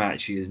and in a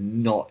match, he is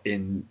not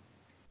in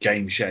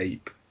game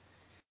shape.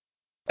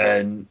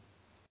 And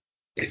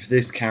if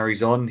this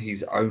carries on,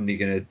 he's only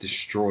going to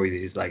destroy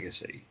his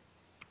legacy.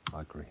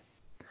 I agree.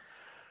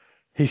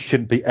 He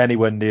shouldn't be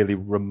anywhere nearly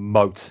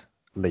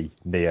remotely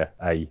near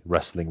a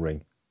wrestling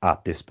ring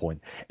at this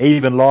point.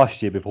 Even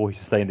last year, before he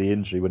sustained the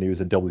injury when he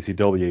was in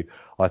WCW,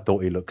 I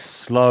thought he looked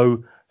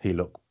slow, he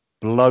looked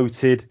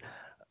bloated.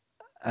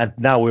 And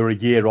now we're a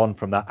year on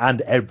from that,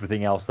 and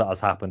everything else that has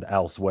happened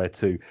elsewhere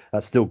too.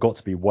 That's still got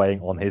to be weighing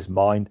on his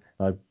mind.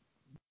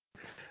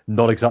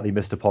 Not exactly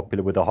Mr.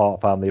 Popular with the Hart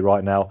family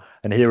right now.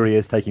 And here he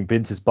is taking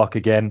Vince's buck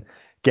again,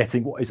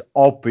 getting what is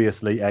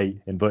obviously a,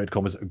 inverted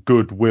commas,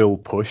 goodwill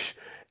push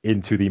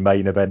into the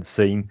main event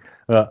scene.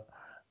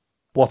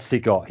 What's he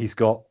got? He's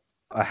got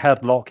a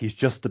headlock. He's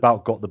just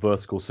about got the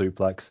vertical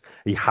suplex.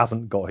 He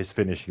hasn't got his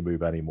finishing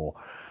move anymore.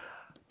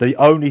 The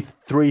only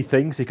three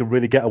things he can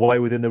really get away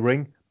with in the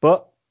ring,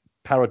 but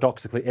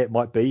paradoxically it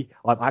might be,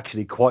 I'm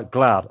actually quite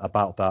glad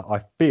about that.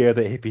 I fear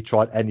that if he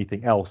tried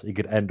anything else, he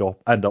could end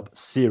up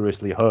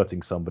seriously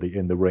hurting somebody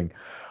in the ring.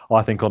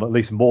 I think on at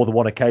least more than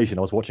one occasion,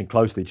 I was watching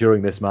closely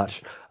during this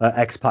match,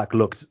 X-Pac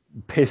looked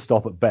pissed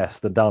off at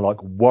best and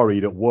downright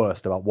worried at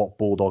worst about what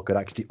Bulldog could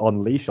actually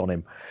unleash on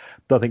him.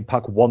 Don't think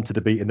Pac wanted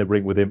to be in the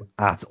ring with him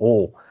at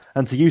all.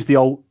 And to use the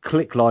old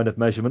click line of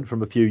measurement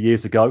from a few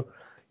years ago,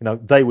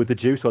 they were the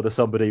juice, whether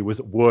somebody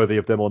was worthy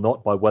of them or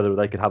not, by whether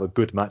they could have a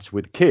good match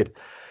with Kid.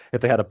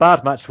 If they had a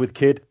bad match with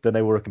Kid, then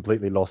they were a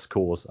completely lost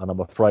cause, and I'm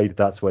afraid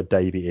that's where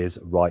Davey is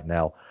right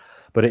now.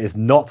 But it is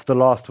not the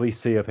last we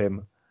see of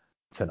him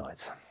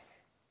tonight.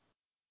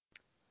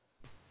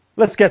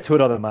 Let's get to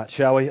another match,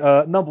 shall we?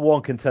 Number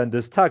one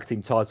contenders, tag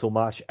team title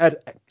match,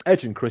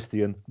 Edge and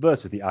Christian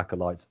versus the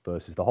Acolytes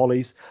versus the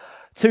Hollies.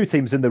 Two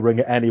teams in the ring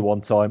at any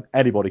one time.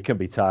 Anybody can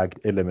be tagged.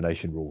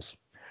 Elimination rules.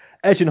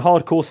 Edge and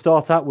Hardcore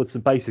start out with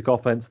some basic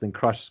offense, then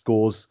Crash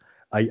scores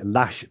a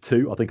lash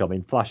 2,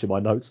 flash in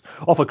my notes,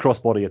 off a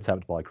crossbody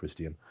attempt by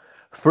Christian.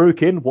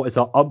 Farouk in what is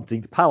our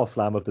umpteenth power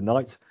slam of the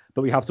night,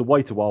 but we have to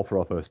wait a while for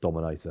our first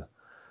dominator.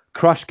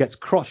 Crash gets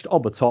crushed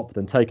on the top,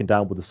 then taken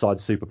down with a side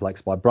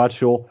superplex by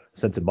Bradshaw,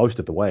 sent him most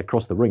of the way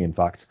across the ring in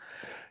fact.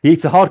 He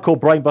eats a Hardcore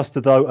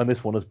brainbuster though, and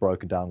this one is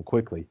broken down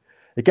quickly.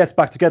 It gets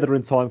back together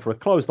in time for a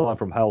clothesline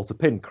from Hell to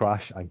pin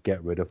Crash and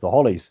get rid of the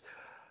Hollies.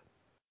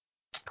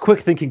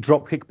 Quick thinking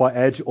drop kick by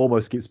Edge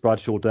almost keeps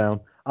Bradshaw down,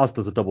 as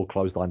does a double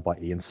clothesline by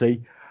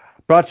E&C.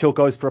 Bradshaw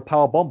goes for a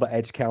powerbomb, but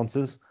Edge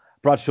counters.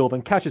 Bradshaw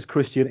then catches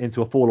Christian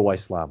into a fallaway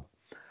slam.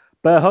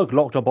 Bear hug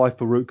locked on by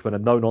Farouk, then a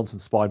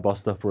no-nonsense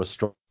spinebuster for a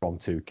strong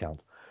 2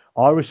 count.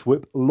 Irish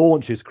whip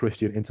launches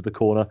Christian into the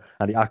corner,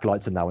 and the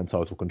Acolytes are now in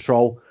total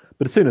control.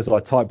 But as soon as I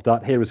typed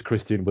that, here is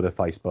Christian with a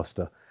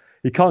facebuster.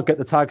 He can't get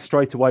the tag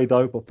straight away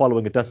though, but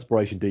following a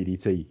desperation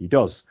DDT, he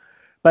does.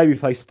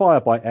 Babyface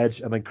fired by Edge,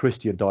 and then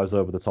Christian dives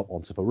over the top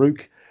onto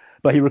Farouk.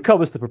 But he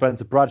recovers to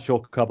prevent a Bradshaw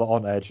cover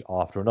on Edge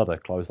after another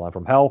clothesline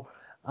from Hell.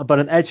 But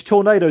an Edge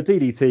Tornado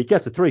DDT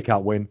gets a 3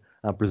 count win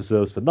and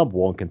preserves for number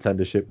one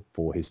contendership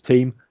for his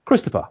team.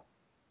 Christopher.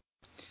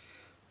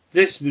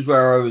 This was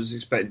where I was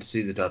expecting to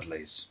see the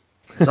Dudleys.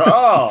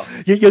 So,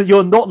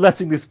 you're not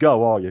letting this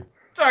go, are you?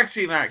 Tag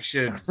team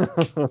action.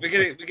 we're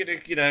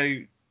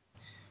gonna,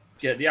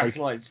 get the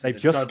Acolytes and the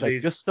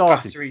Dudleys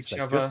batter each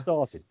other. Just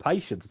started.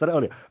 Patience. I said it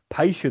earlier.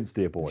 Patience,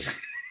 dear boy.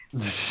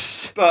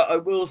 But I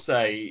will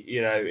say,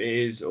 it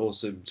is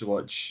awesome to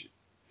watch,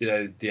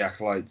 the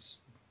Acolytes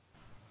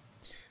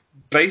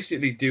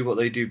basically do what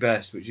they do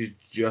best, which is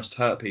just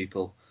hurt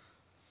people,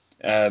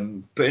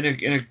 but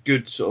in a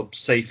good sort of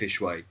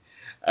safe-ish way.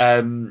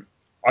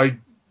 I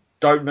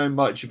don't know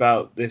much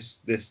about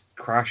this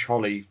Crash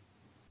Holly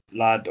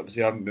lad.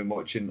 Obviously, I haven't been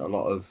watching a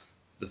lot of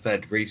the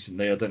Fed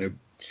recently. I don't know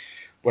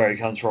where he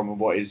comes from and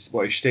what his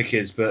shtick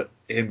is, but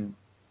him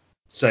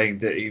saying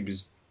that he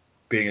was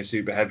being a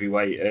super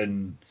heavyweight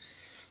and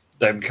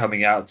them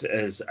coming out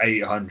as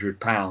 800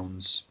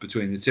 pounds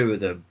between the two of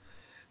them,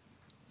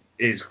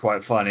 is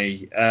quite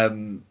funny.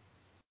 But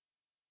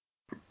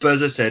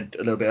as I said a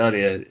little bit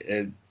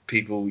earlier,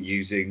 people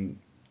using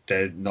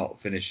their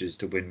not finishers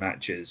to win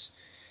matches,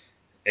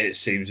 it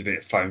seems a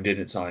bit phoned in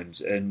at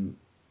times. And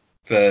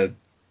for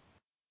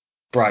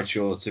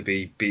Bradshaw to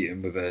be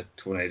beaten with a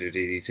tornado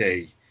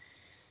DDT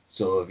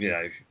sort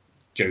of,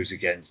 goes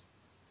against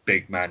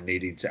big man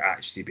needing to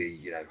actually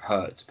be,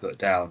 hurt to put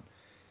down.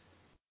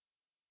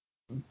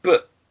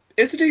 But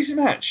it's a decent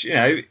match,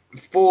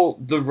 for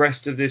the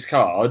rest of this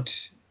card.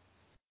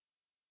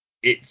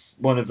 It's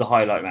one of the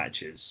highlight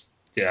matches,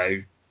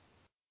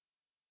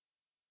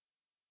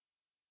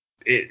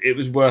 It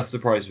was worth the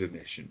price of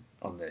admission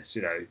on this,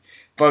 If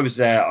I was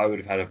there, I would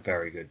have had a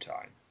very good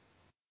time.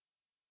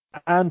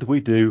 And we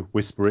do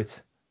whisper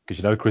it,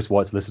 because Chris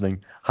White's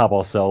listening, have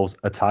ourselves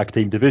a tag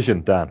team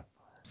division, Dan.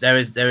 There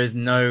is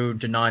no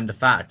denying the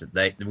fact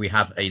that we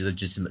have a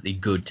legitimately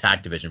good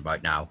tag division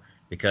right now.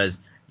 Because,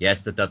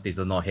 yes, the Dudleys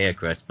are not here,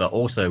 Chris, but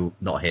also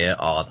not here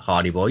are the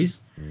Hardy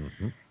Boys,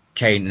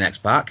 Kane and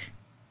X-Pac,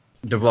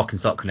 the Rock and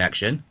Sock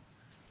Connection,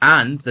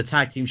 and the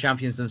tag team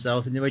champions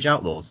themselves, the New Age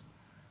Outlaws.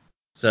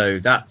 So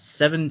that's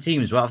 7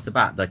 teams right off the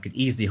bat that could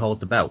easily hold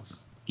the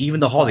belts. Even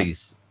the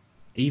Hollies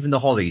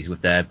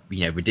with their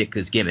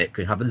ridiculous gimmick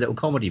could have a little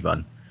comedy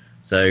run.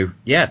 So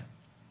yeah,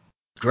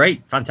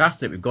 great,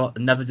 fantastic. We've got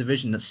another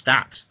division that's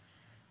stacked.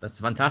 That's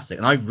fantastic,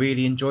 and I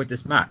really enjoyed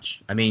this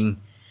match. I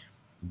mean,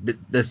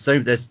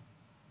 there's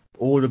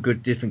all the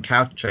good different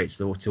character traits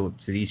to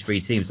these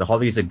 3 teams. The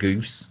Hollies are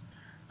goofs,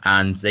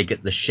 and they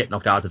get the shit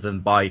knocked out of them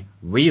by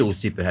real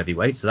super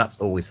heavyweights, so that's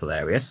always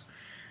hilarious.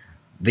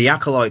 The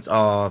Acolytes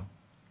are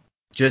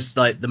just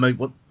like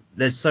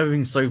there's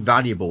something so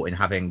valuable in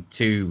having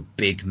 2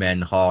 big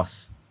men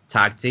horse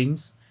tag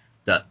teams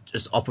that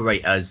just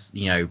operate as,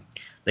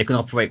 they can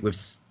operate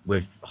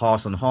with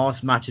horse on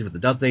horse matches with the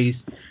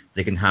Dudleys.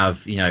 They can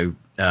have,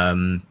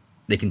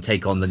 they can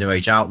take on the New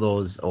Age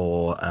Outlaws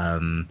or,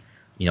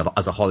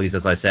 as a Hollies,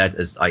 as I said,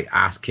 as like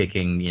ass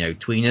kicking,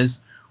 tweeners,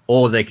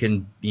 or they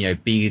can,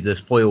 be the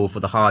foil for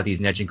the Hardys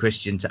and Edge and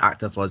Christian to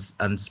act up as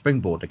and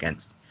springboard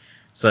against.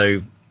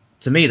 So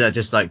to me, they're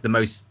just like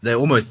they're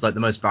almost like the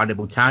most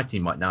valuable tag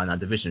team right now in that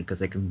division because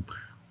they can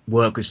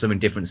work with so many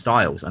different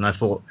styles. And I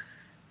thought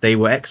they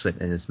were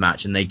excellent in this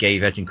match, and they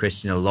gave Edge and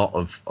Christian a lot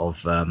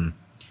of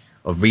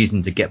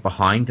reason to get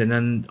behind. And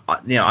then,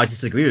 I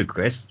disagree with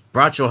Chris.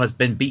 Bradshaw has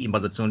been beaten by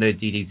the Tornado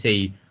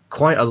DDT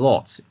quite a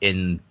lot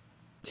in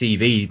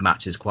TV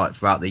matches quite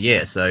throughout the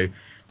year. So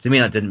to me,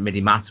 that didn't really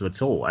matter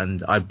at all.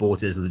 And I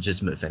bought it as a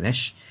legitimate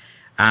finish.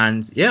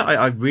 And yeah,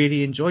 I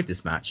really enjoyed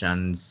this match,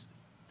 and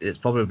it's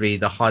probably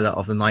the highlight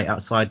of the night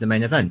outside the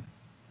main event.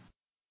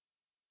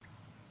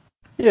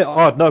 Yeah,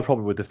 I had no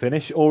problem with the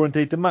finish or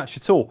indeed the match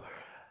at all.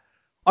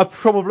 I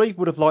probably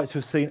would have liked to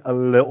have seen a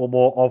little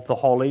more of the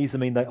Hollies. I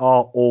mean, they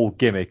are all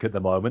gimmick at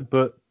the moment,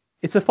 but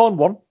it's a fun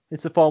one.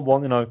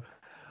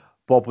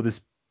 Bob with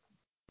his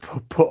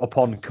put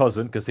upon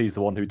cousin, because he's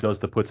the one who does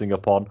the putting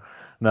upon.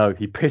 No,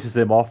 he pisses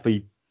him off.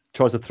 He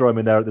tries to throw him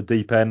in there at the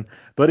deep end,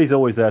 but he's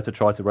always there to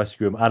try to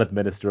rescue him and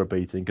administer a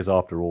beating, because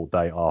after all,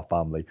 they are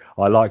family.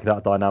 I like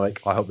that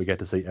dynamic. I hope we get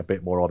to see a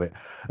bit more of it.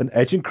 And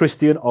Edge and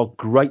Christian are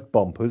great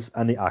bumpers,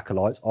 and the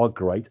Acolytes are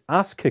great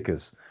ass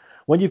kickers.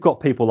 When you've got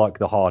people like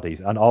the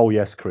Hardys, and oh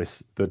yes,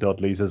 Chris, the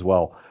Dudleys as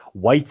well,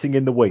 waiting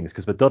in the wings,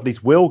 because the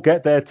Dudleys will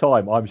get their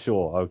time, I'm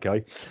sure,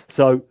 okay?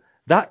 So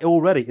that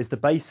already is the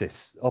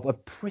basis of a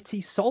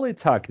pretty solid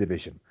tag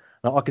division.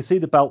 Now, I can see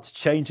the belts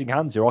changing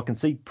hands here. I can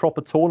see proper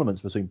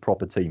tournaments between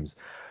proper teams.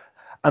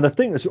 And the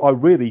thing that I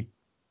really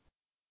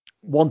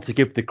want to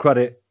give the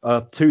credit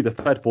to the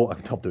Fed for,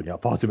 I'm doing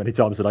that far too many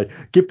times today,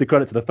 give the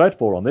credit to the Fed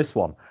for on this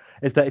one,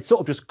 is that it's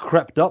sort of just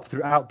crept up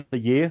throughout the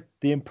year,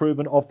 the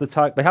improvement of the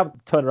tag. They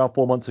haven't turned around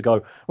 4 months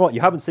ago, right,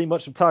 you haven't seen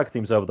much of tag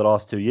teams over the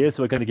last 2 years,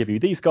 so we're going to give you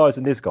these guys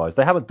and these guys.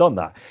 They haven't done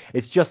that.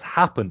 It's just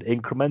happened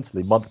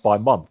incrementally, month by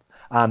month.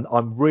 And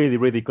I'm really,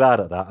 really glad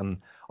at that. And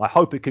I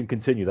hope it can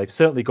continue. They've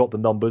certainly got the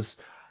numbers.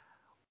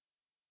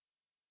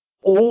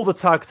 All the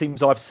tag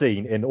teams I've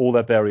seen in all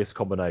their various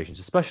combinations,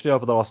 especially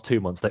over the last 2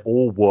 months, they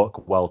all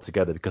work well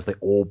together because they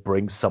all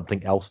bring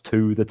something else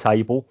to the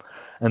table.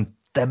 And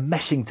they're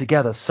meshing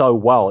together so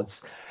well.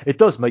 It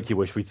does make you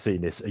wish we'd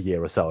seen this a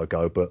year or so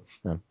ago, but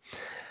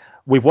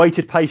we've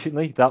waited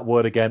patiently, that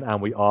word again,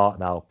 and we are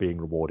now being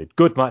rewarded.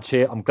 Good match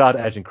here. I'm glad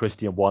Edge and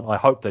Christian won. I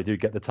hope they do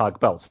get the tag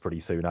belts pretty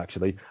soon,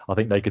 actually. I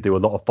think they could do a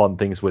lot of fun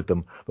things with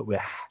them, but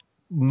we're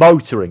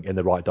motoring in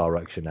the right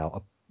direction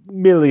now. A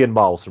million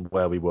miles from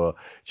where we were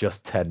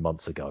just 10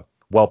 months ago.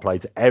 Well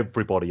played to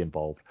everybody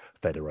involved,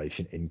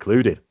 Federation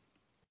included.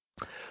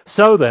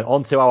 So then,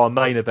 on to our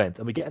main event,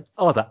 and we get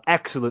another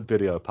excellent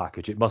video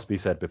package, it must be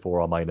said,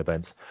 before our main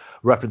event,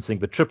 referencing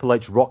the Triple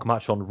H Rock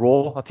match on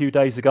Raw a few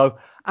days ago,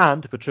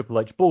 and the Triple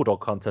H Bulldog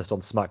contest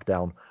on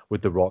SmackDown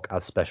with The Rock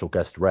as special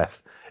guest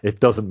ref. It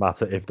doesn't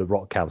matter if The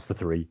Rock counts the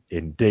 3,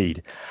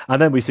 indeed. And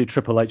then we see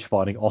Triple H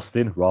fighting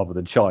Austin rather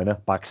than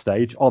China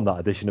backstage on that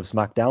edition of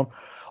SmackDown.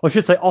 I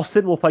should say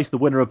Austin will face the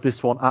winner of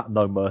this one at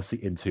No Mercy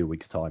in 2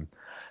 weeks' time.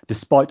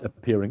 Despite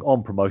appearing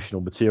on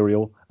promotional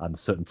material and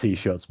certain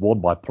t-shirts worn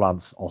by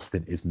Plants,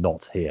 Austin is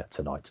not here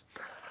tonight.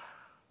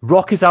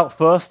 Rock is out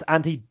first,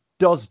 and he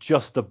does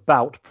just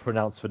about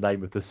pronounce the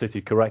name of the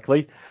city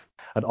correctly.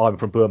 And I'm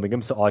from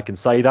Birmingham, so I can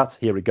say that.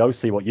 Here we go,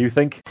 see what you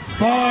think.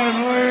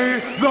 Finally,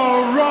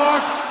 The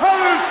Rock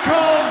has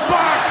come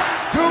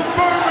back to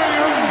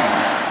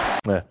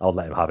Birmingham! I'll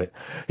let him have it.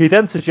 He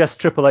then suggests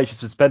Triple H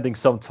is spending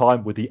some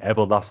time with the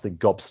everlasting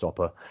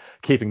gobstopper.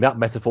 Keeping that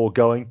metaphor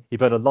going, he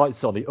then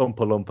lights on the Oompa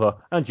Loompa,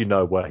 and you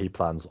know where he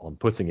plans on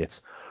putting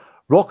it.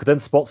 Rock then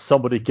spots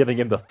somebody giving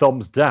him the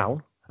thumbs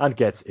down, and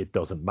gets it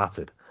doesn't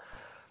matter.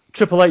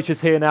 Triple H is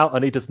here now,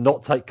 and he does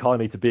not take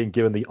kindly to being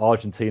given the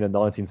Argentina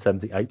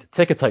 1978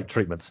 ticker tape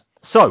treatment.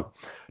 So,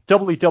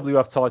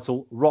 WWF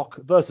title, Rock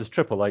versus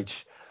Triple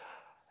H.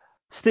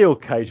 Steel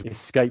cage,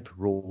 escape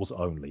rules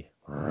only.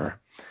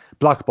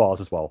 Black bars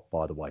as well,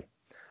 by the way.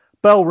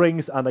 Bell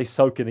rings and they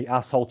soak in the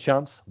asshole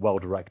chants. Well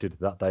directed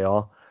that they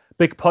are.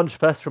 Big punch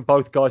fest from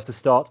both guys to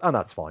start, and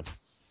that's fine.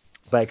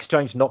 They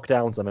exchange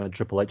knockdowns and then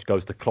Triple H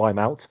goes to climb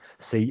out.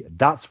 See,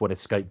 that's when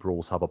escape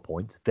rules have a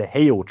point. The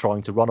heel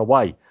trying to run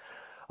away.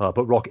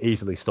 But Rock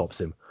easily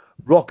stops him.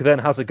 Rock then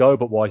has a go,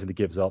 but wisely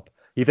gives up.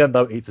 He then,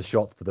 though, eats a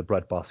shot to the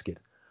breadbasket.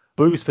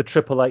 Boos for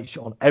Triple H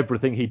on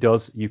everything he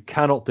does. You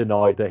cannot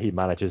deny that he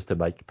manages to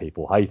make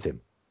people hate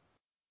him.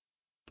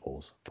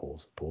 Pause.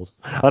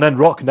 And then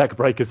Rock neck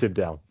breakers him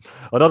down.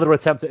 Another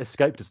attempt at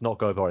escape does not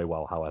go very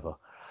well, however.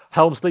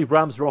 Helmsley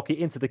rams Rocky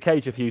into the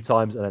cage a few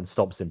times and then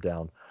stomps him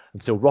down.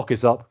 Until Rock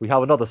is up, we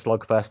have another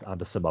slugfest and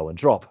a Samoan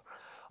drop.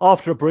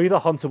 After a breather,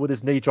 Hunter with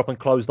his knee drop and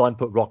clothesline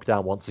put Rock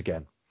down once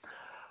again.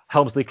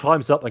 Helmsley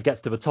climbs up and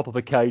gets to the top of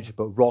the cage,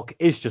 but Rock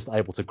is just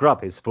able to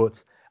grab his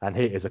foot, and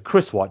here is a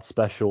Chris White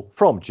special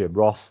from Jim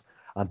Ross,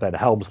 and then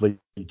Helmsley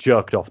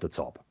jerked off the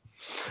top.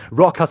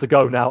 Rock has a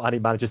go now, and he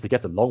manages to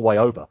get a long way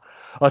over.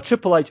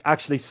 Triple H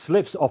actually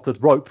slips off the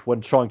rope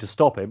when trying to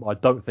stop him. I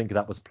don't think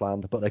that was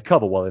planned, but they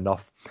cover well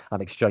enough and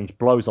exchange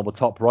blows on the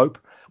top rope,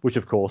 which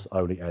of course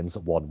only ends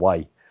one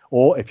way.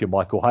 Or, if you're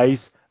Michael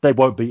Hayes, they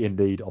won't be in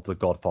need of the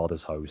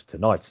Godfather's hose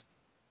tonight.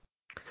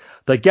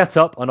 They get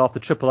up, and after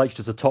Triple H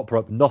does a top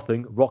rope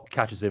nothing, Rock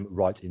catches him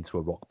right into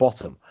a rock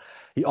bottom.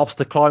 He opts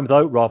to climb,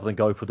 though, rather than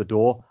go for the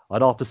door,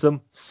 and after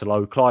some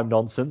slow climb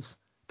nonsense,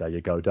 there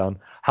you go, Dan,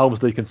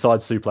 Helmsley can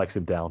side suplex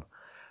him down.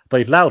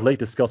 They loudly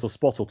discuss a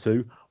spot or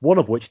two, one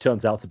of which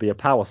turns out to be a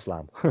power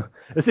slam.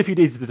 As if you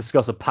needed to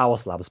discuss a power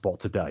slam spot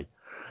today.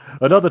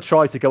 Another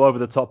try to go over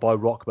the top by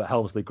Rock, but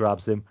Helmsley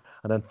grabs him,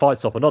 and then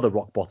fights off another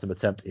rock bottom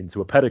attempt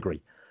into a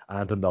pedigree,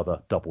 and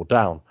another double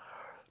down.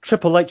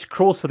 Triple H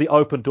crawls for the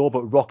open door,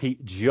 but Rocky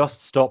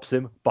just stops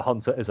him, but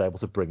Hunter is able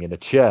to bring in a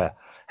chair.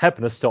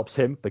 Hebner stops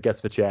him, but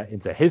gets the chair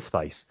into his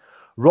face.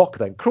 Rock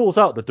then crawls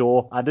out the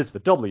door and is the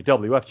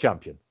WWF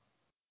champion.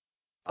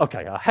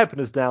 Okay,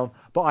 Hebner's down,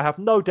 but I have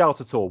no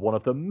doubt at all one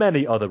of the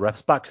many other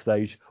refs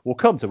backstage will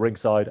come to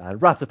ringside and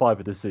ratify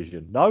the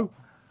decision. No?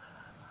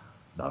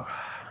 No.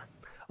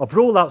 A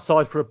brawl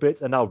outside for a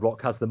bit, and now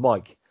Rock has the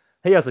mic.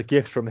 He has a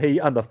gift from he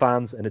and the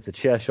fans, and it's a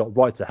chair shot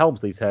right to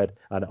Helmsley's head,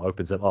 and it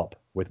opens him up,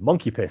 with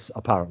monkey piss,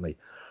 apparently.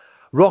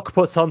 Rock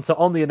puts Hunter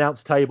on the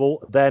announce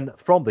table, then,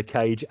 from the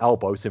cage,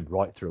 elbows him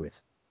right through it.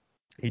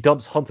 He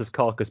dumps Hunter's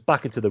carcass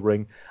back into the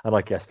ring, and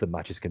I guess the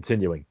match is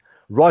continuing.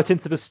 Right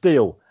into the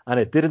steel, and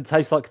it didn't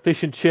taste like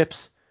fish and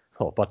chips.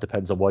 Oh, that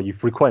depends on where you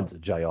frequent,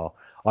 JR.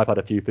 I've had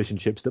a few fish and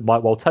chips that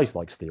might well taste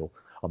like steel.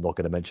 I'm not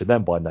going to mention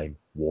them by name,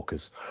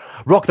 Walkers.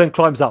 Rock then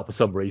climbs out for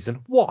some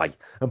reason. Why?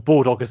 And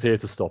Bulldog is here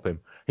to stop him.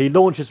 He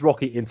launches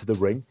Rocky into the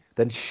ring.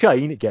 Then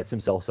Shane gets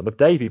himself some of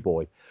Davey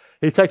Boy.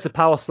 He takes a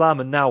power slam,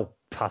 and now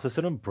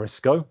Patterson and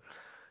Briscoe.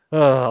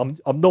 I'm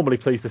normally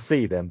pleased to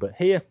see them, but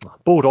here,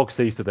 Bulldog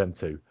sees to them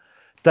too.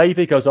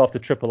 Davey goes after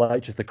Triple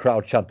H as the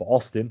crowd chant for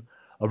Austin.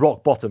 A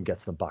rock bottom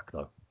gets them back,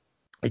 though.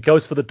 He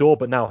goes for the door,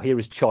 but now here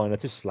is Chyna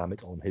to slam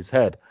it on his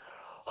head.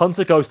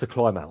 Hunter goes to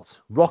climb out.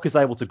 Rock is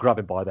able to grab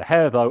him by the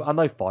hair, though, and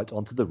they fight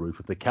onto the roof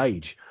of the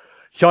cage.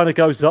 Chyna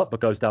goes up,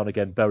 but goes down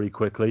again very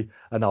quickly,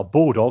 and now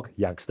Bulldog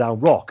yanks down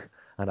Rock.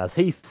 And as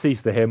he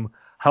sees to him,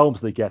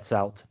 Helmsley gets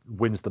out,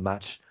 wins the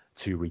match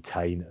to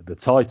retain the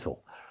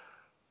title.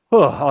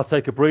 I'll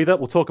take a breather.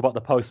 We'll talk about the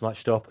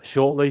post-match stuff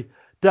shortly.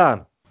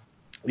 Dan,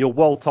 your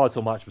world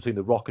title match between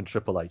The Rock and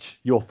Triple H.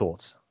 Your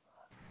thoughts?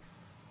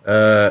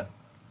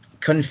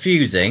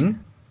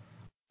 Confusing,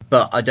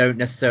 but I don't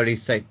necessarily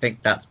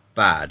think that's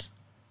bad,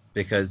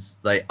 because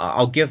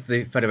I'll give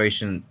the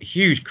Federation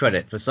huge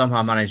credit for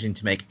somehow managing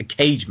to make a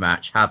cage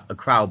match have a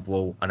crowd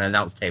brawl and an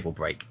announce table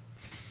break.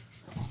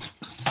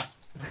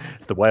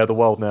 It's the way of the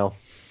world now.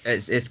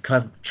 It's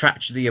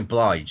contractually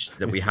obliged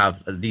that we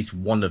have at least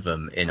one of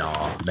them in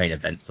our main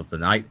events of the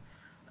night.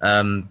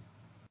 I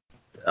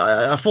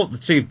thought the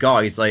two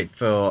guys,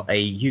 for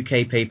a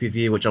UK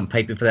pay-per-view, which on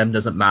paper for them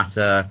doesn't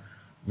matter,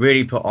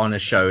 really put on a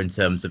show in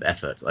terms of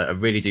effort. I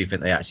really do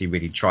think they actually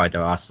really tried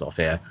their asses off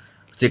here,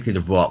 particularly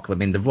The Rock. I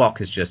mean, The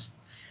Rock is just,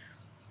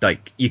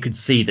 you could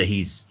see that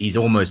he's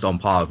almost on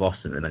par with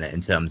Austin at the minute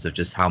in terms of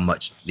just how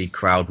much the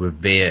crowd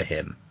revere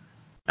him.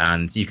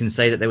 And you can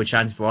say that they were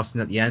chanting for Austin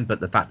at the end,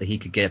 but the fact that he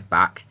could get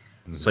back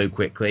so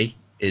quickly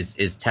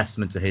is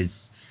testament to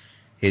his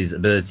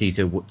ability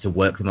to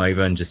work them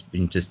over, and just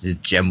his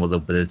general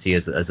ability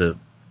as a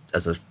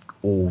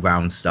all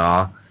round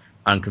star.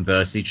 And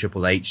conversely,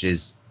 Triple H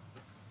is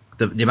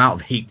the amount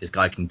of heat this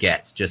guy can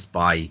get just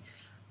by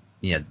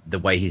the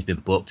way he's been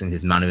booked and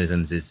his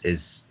mannerisms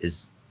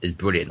is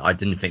brilliant. I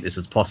didn't think this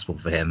was possible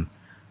for him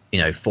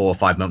 4 or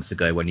 5 months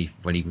ago when he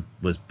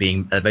was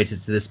being elevated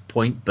to this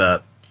point,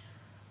 but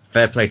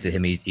fair play to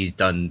him. He's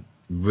done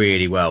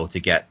really well to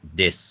get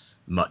this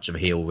much of a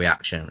heel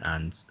reaction,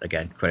 and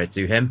again, credit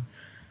to him.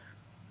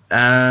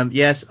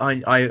 Yes,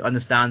 I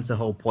understand the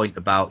whole point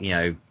about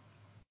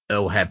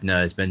Earl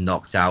Hebner has been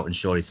knocked out and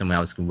surely someone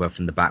else can run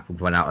from the back will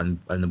run out and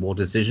the more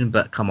decision,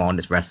 but come on,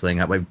 it's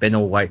wrestling. We've been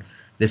all right.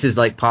 This is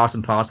like part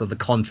and parcel of the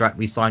contract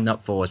we signed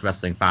up for as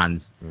wrestling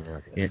fans. Yeah,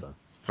 I guess so.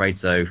 Afraid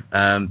so.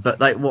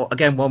 But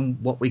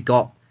what we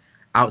got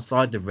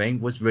outside the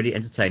ring was really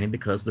entertaining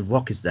because The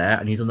Rock is there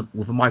and he's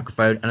with a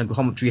microphone and a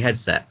commentary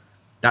headset.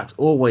 That's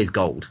always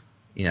gold,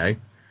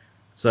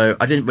 So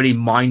I didn't really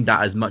mind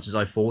that as much as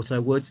I thought I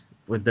would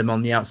with them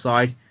on the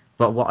outside.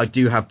 But what I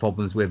do have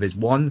problems with is,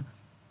 one,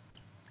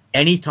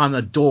 anytime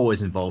a door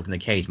is involved in a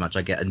cage match,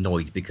 I get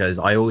annoyed because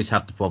I always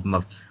have the problem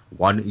of,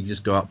 why don't you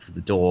just go up for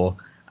the door,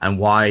 and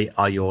why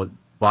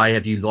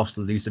have you lost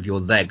the use of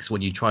your legs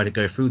when you try to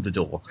go through the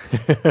door?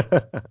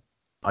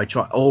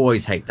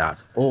 Always hate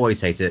that. Always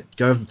hate it.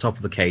 Go over the top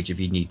of the cage if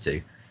you need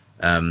to.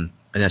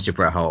 Unless you're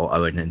Bret Hart or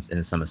Owen in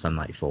the SummerSlam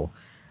 94.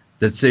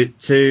 The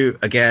two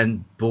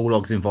again,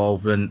 Bulldog's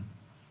involvement.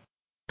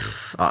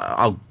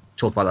 I'll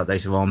talk about that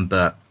later on,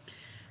 but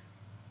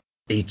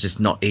he's just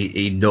not.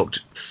 He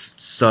looked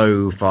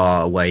so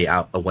far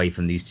away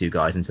from these two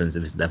guys in terms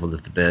of his level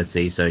of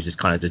ability, so he just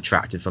kind of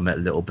detracted from it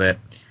a little bit.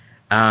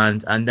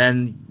 And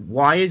then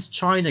why is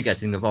China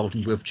getting involved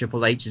with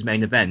Triple H's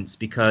main events?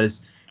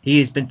 Because he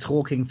has been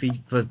talking for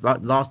the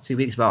last 2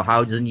 weeks about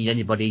how he doesn't need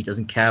anybody, he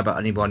doesn't care about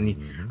anybody,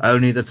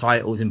 only the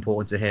title is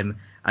important to him,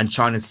 and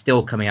China's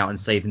still coming out and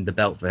saving the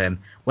belt for him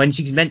when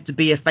she's meant to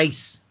be a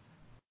face.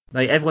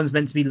 Like, everyone's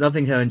meant to be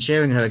loving her and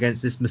cheering her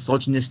against this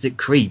misogynistic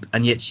creep,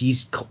 and yet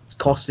she's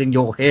costing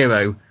your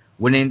hero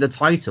winning the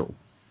title.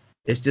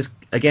 It's just,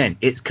 again,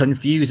 it's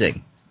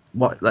confusing.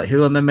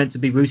 Who am I meant to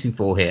be rooting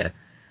for here?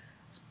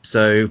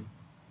 So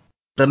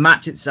the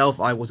match itself,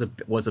 I was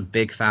a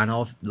big fan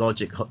of,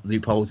 logic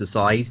loopholes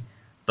aside,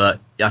 but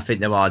I think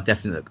there are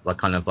definite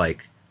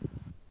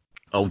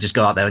just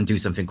go out there and do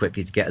something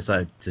quickly to get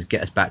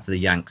us back to the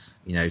Yanks,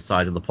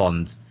 side of the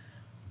pond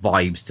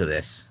vibes to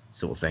this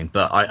sort of thing.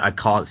 But I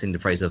can't sing the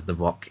praise of The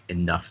Rock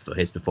enough for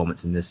his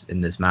performance in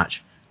this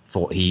match.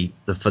 For the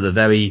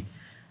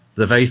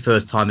very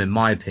first time, in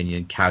my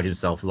opinion, carried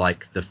himself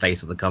like the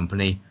face of the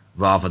company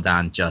rather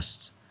than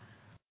just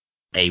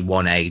a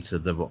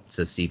 1A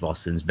to Steve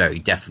Austin's very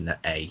definite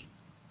A.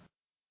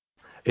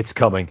 It's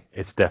coming.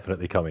 It's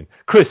definitely coming.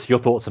 Chris, your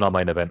thoughts on our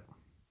main event?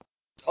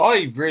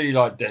 I really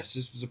liked this.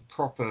 This was a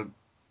proper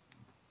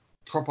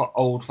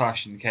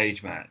old-fashioned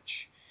cage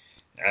match.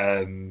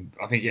 I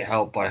think it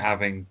helped by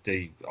having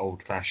the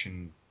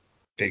old-fashioned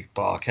big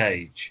bar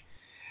cage.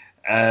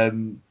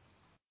 I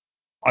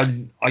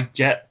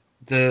get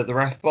the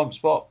ref bump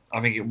spot. I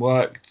think it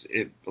worked.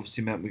 It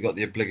obviously meant we got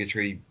the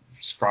obligatory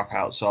scrap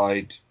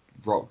outside,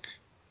 Rock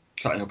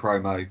cutting a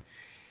promo,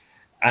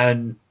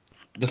 and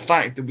the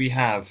fact that we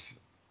have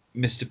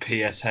Mr.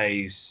 P.S.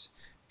 Hayes,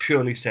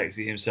 purely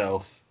sexy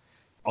himself,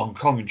 on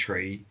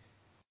commentary.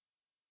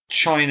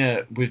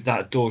 China with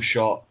that door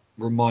shot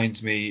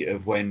reminds me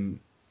of when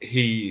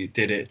he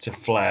did it to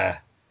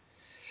Flair,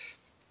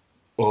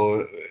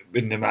 or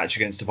in the match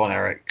against Devon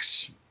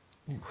Eriks.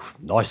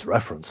 Nice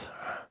reference.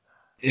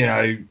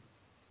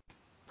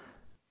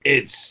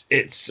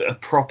 It's a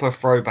proper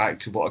throwback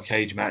to what a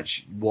cage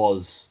match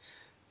was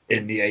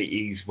in the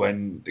 80s,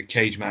 when the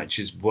cage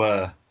matches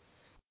were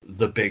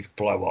the big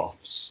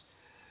blow-offs.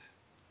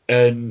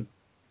 And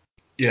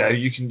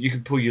you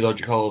can pull your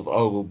logic of,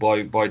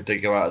 why did they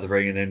go out of the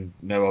ring and then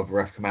no other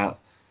ref come out?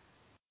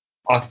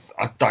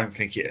 I don't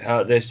think it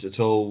hurt this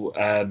at all.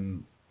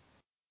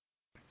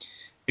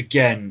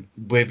 Again,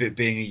 with it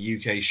being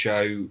a UK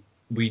show,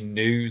 we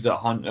knew that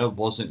Hunter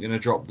wasn't going to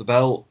drop the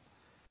belt.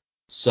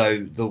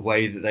 So the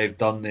way that they've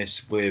done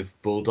this with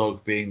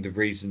Bulldog being the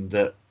reason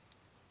that,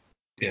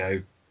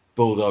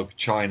 Bulldog,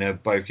 China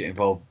both get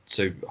involved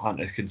so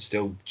Hunter can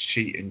still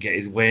cheat and get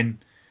his win,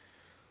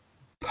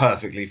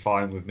 perfectly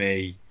fine with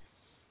me.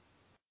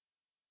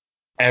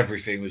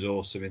 Everything was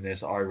awesome in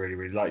this. I really,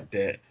 really liked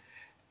it.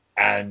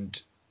 And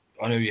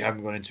I know you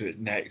haven't gone into it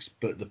next,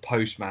 but the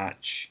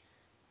post-match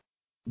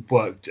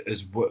worked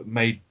as what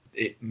made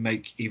it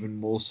make even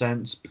more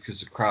sense,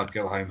 because the crowd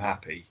go home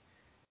happy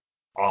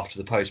after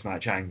the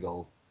post-match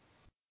angle.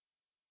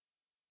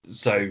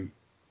 So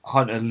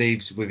Hunter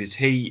leaves with his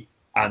heat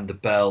and the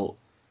belt.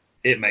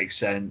 It makes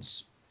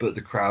sense, but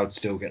the crowd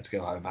still get to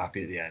go home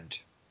happy at the end.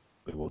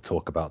 We will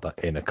talk about that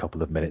in a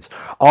couple of minutes.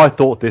 I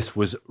thought this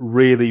was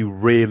really,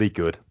 really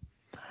good.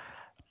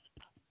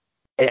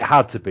 It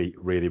had to be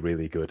really,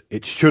 really good.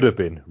 It should have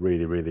been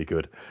really, really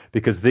good,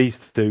 because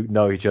these two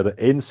know each other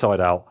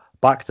inside out,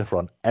 back to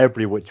front,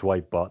 every which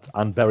way but,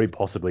 and very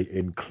possibly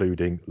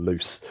including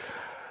loose.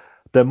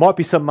 There might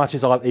be some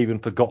matches I've even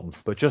forgotten,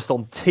 but just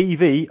on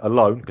TV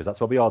alone, because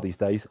that's where we are these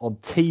days, on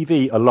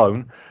TV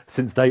alone,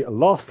 since they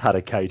last had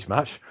a cage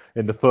match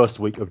in the first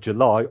week of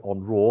July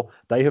on Raw,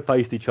 they have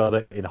faced each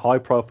other in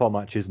high-profile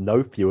matches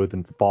no fewer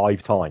than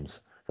 5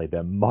 times. So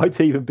there might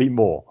even be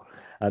more.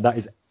 And that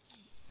is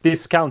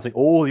discounting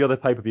all the other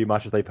pay-per-view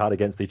matches they've had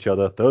against each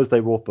other. Thursday,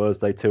 Raw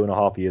Thursday,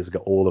 2.5 years ago,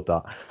 all of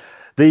that.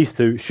 These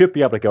two should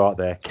be able to go out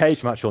there,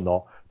 cage match or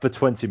not, for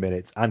 20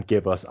 minutes and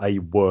give us a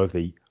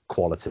worthy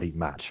quality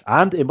match.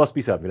 And it must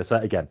be said, I'm going to say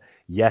it again,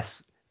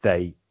 yes,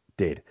 they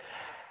did.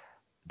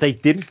 They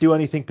didn't do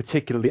anything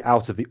particularly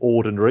out of the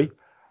ordinary.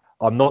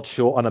 I'm not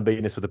sure, and I'm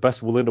being this with the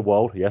best will in the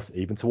world, yes,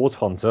 even towards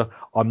Hunter,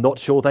 I'm not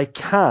sure they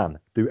can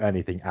do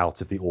anything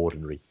out of the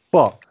ordinary.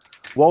 But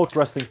World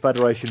Wrestling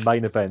Federation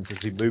main events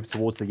as we move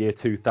towards the year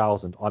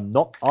 2000, I'm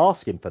not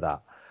asking for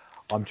that.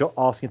 I'm just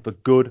asking for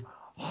good,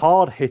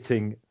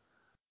 hard-hitting,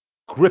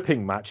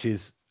 gripping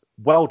matches,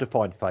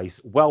 well-defined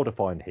face,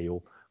 well-defined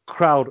heel,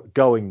 crowd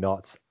going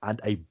nuts,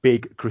 and a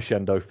big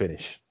crescendo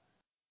finish.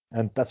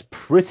 And that's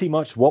pretty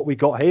much what we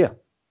got here.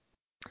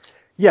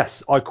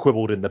 Yes, I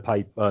quibbled in the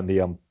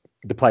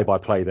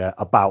play-by-play there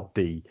about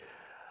the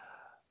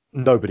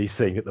nobody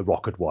seeing that The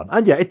Rock had won.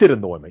 And yeah, it did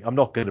annoy me. I'm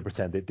not going to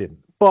pretend it didn't.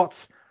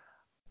 But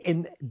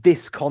in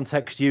this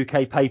context,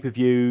 UK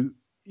pay-per-view,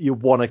 you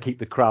want to keep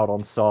the crowd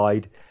on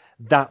side.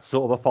 That's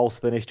sort of a false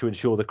finish to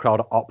ensure the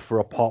crowd are up for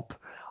a pop.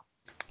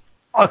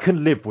 I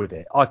can live with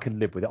it. I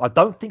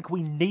don't think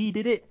we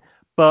needed it,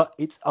 but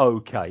it's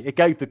okay. It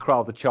gave the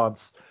crowd the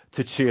chance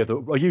to cheer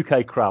a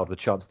UK crowd the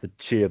chance to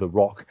cheer The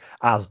Rock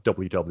as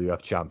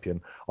WWF champion.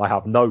 I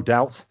have no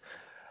doubt.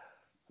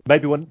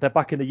 Maybe when they're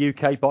back in the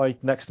UK by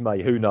next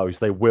May, who knows?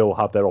 They will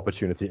have their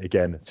opportunity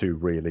again to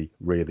really,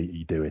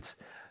 really do it.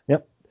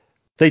 Yep.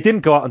 They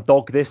didn't go out and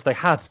dog this. They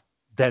had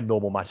their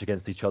normal match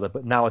against each other,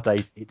 but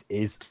nowadays it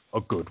is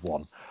a good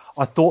one.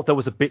 I thought there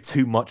was a bit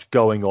too much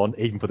going on,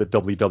 even for the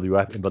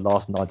WWF in the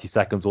last 90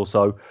 seconds or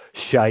so.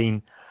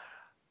 Shane,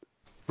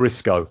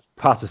 Briscoe,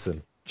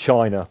 Patterson,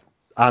 Chyna,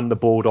 and the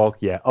Bulldog.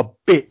 Yeah, a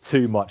bit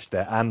too much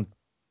there. And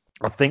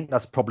I think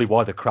that's probably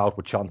why the crowd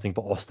were chanting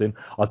for Austin.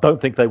 I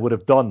don't think they would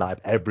have done that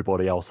if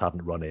everybody else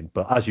hadn't run in.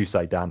 But as you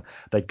say, Dan,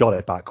 they got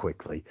it back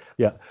quickly.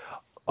 Yeah,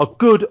 a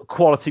good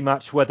quality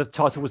match where the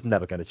title was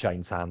never going to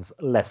change hands.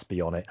 Let's be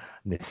honest.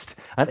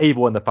 And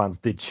even when the fans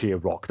did cheer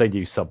Rock, they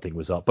knew something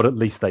was up. But at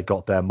least they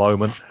got their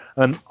moment.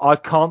 And I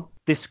can't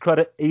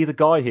discredit either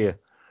guy here.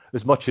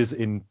 As much as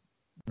in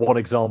one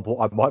example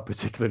I might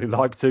particularly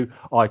like to,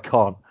 I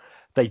can't.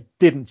 They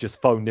didn't just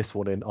phone this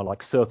one in,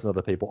 unlike certain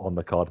other people on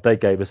the card. They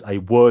gave us a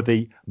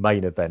worthy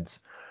main event.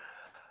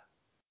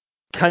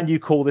 Can you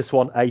call this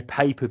one a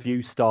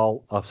pay-per-view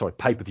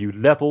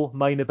level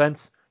main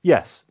event?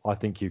 Yes, I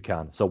think you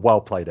can. So well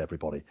played,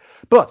 everybody.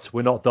 But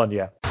we're not done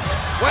yet.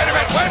 Wait a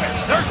minute.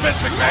 There's Vince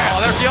McMahon.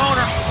 Oh, there's the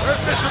owner.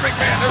 There's Mr.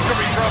 McMahon. There's going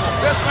to be trouble.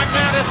 Vince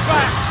McMahon is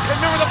back.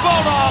 Remember the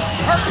Bulldog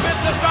hurt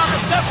Vince's daughter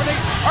Stephanie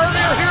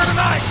earlier here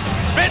tonight.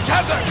 Vince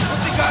has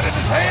what's he got in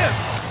his hand?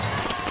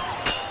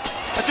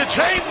 That's a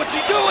chain. What's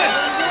he doing?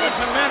 Vince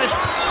McMahon is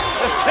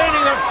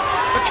chaining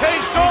the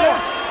cage door.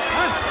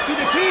 To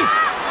the key.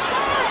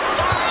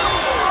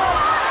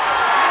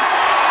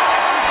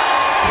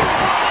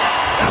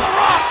 And The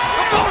Rock.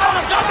 The Bulldog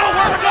has got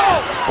nowhere to go.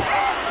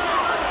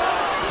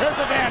 Here's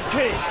the damn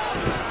key.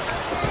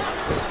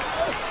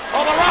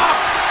 Oh, The Rock.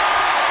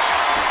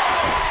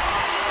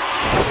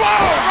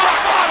 Whoa! Rock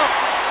bottom.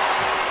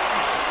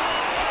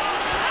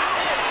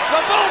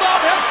 The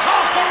Bulldog has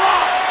cost The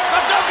Rock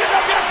the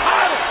WWF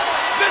title.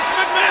 Vince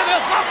McMahon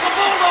has locked the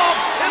Bulldog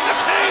in the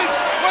cage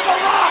with The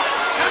Rock.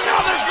 And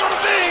now there's going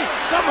to be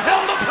some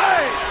hell to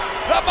pay.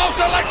 The most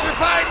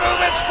electrifying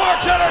move in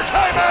sports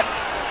entertainment.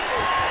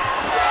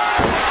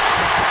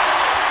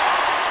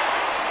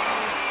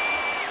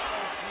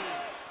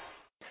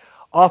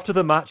 After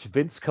the match,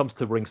 Vince comes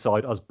to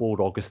ringside as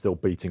Bulldog is still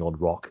beating on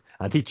Rock,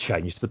 and he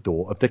changed the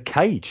door of the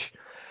cage.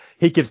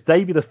 He gives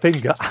Davey the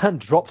finger and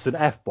drops an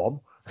F-bomb.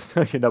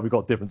 So, we've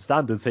got different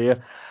standards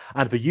here.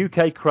 And the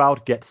UK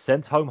crowd gets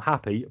sent home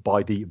happy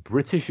by the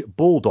British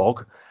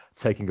Bulldog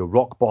taking a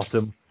rock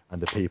bottom and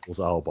the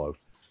people's elbow.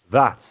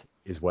 That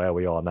is where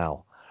we are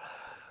now.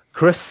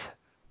 Chris,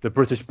 the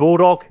British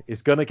Bulldog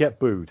is going to get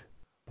booed,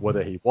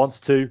 whether he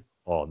wants to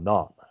or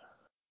not.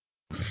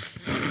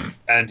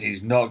 And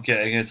he's not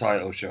getting a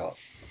title shot.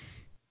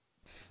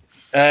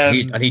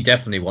 And he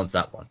definitely wants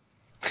that one.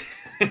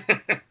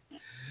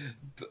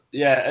 But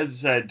yeah, as I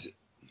said,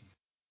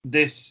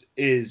 this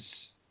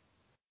is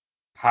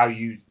how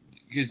you...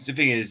 Because the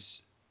thing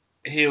is,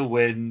 heel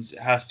wins,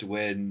 has to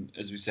win,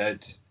 as we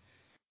said.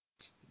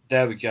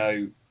 There we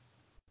go.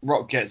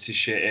 Rock gets his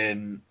shit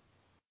in.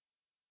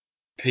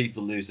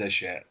 People lose their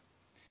shit.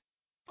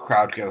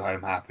 Crowd go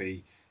home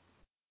happy.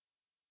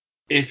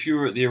 If you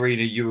were at the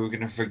arena, you were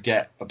going to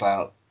forget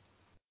about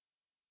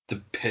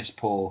the piss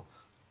poor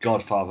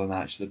Godfather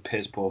match, the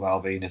piss poor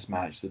Val Venis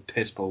match, the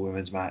piss poor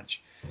women's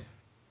match,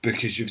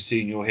 because you've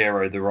seen your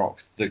hero, The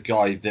Rock, the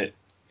guy that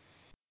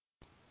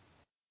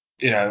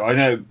I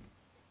know it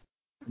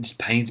just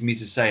pains me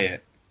to say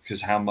it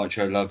because how much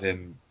I love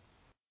him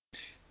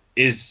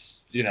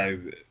is,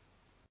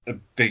 a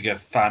bigger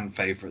fan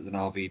favourite than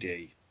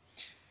RVD.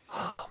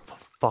 Oh, for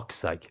fuck's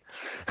sake.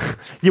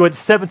 You went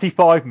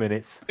 75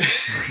 minutes.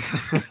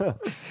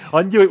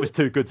 I knew it was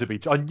too good to be.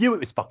 I knew it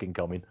was fucking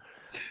coming.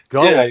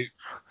 Go on.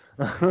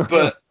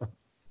 But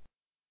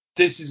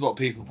this is what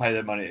people pay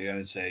their money to go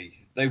and see.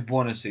 They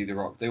want to see The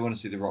Rock. They want to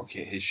see The Rock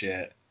hit his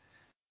shit.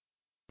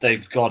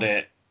 They've got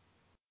it.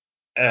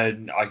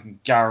 And I can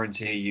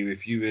guarantee you,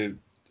 if you were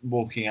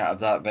walking out of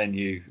that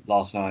venue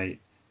last night,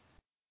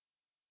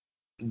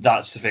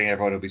 that's the thing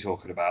everyone will be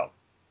talking about.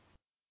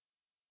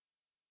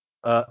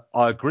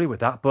 I agree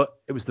with that, but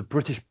it was the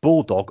British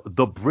Bulldog.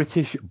 The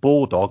British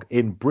Bulldog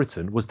in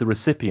Britain was the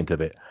recipient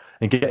of it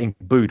and getting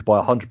booed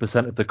by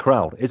 100% of the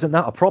crowd. Isn't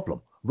that a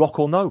problem? Rock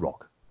or no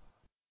Rock?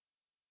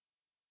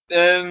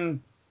 But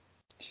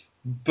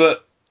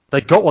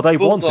they got what they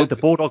wanted, the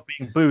Bulldog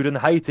being booed and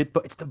hated,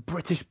 but it's the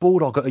British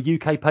Bulldog at a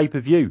UK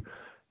pay-per-view.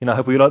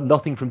 Have we learned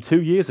nothing from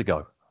 2 years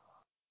ago?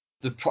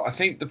 I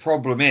think the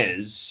problem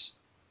is,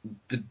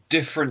 the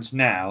difference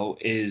now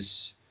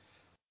is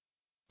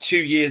 2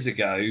 years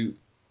ago,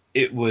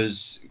 it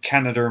was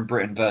Canada and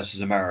Britain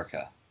versus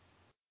America.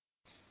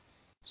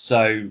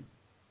 So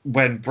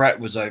when Brett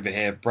was over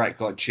here, Brett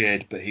got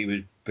cheered, but he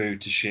was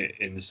booed to shit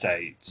in the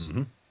States.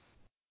 Mm-hmm.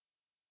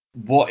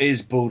 What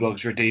is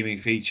Bulldog's redeeming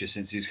feature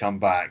since he's come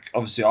back?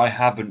 Obviously, I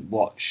haven't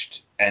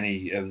watched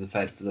any of the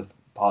Fed for the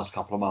past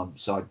couple of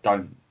months, so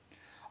I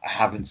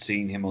haven't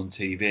seen him on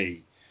TV.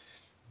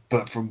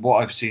 But from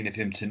what I've seen of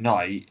him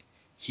tonight,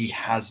 he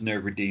has no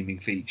redeeming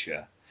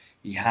feature.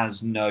 He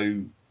has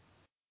no,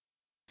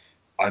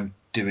 I'm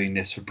doing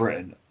this for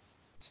Britain.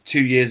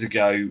 2 years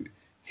ago,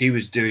 he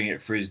was doing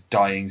it for his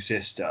dying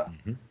sister.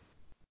 Mm-hmm.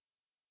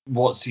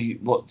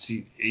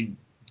 He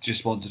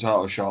just wants a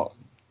title shot.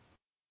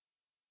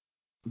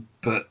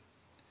 But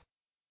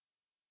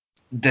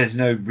there's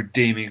no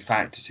redeeming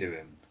factor to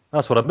him.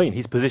 That's what I mean.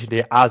 He's positioned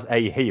here as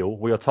a heel.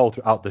 We are told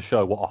throughout the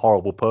show what a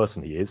horrible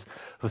person he is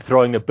for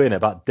throwing a bin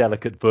about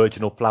delicate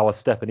virginal flower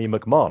Stephanie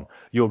McMahon.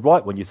 You're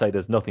right when you say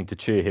there's nothing to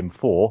cheer him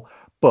for,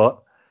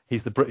 but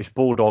he's the British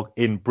Bulldog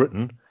in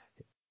Britain.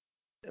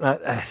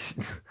 That's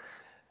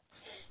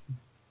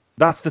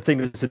the thing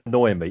that's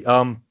annoying me.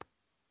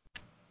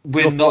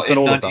 We're not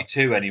in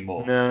 92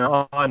 anymore.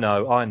 No, I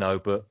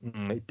know, but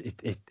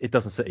it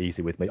doesn't sit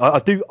easy with me. I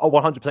do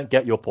 100%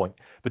 get your point.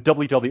 But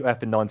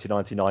WWF in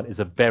 1999 is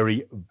a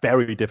very,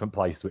 very different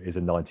place to it is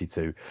in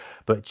 92.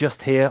 But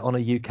just here on a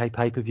UK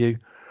pay-per-view.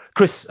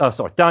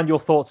 Dan, your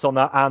thoughts on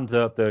that and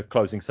the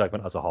closing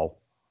segment as a whole?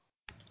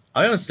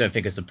 I honestly don't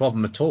think it's a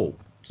problem at all.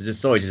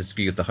 Sorry to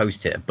disagree with the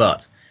host here,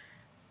 but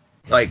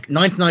like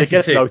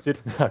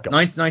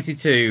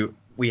 1992,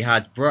 we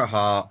had Bret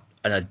Hart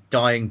and a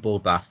dying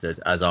bald bastard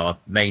as our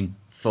main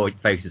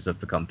faces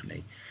of the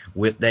company.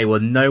 They were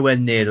nowhere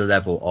near the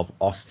level of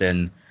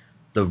Austin,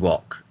 The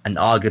Rock, and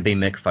arguably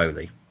Mick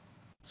Foley.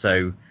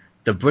 So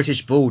the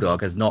British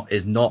Bulldog is not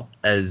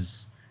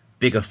as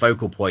big a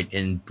focal point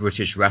in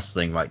British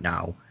wrestling right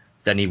now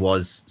than he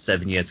was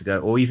 7 years ago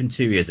or even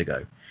 2 years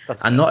ago.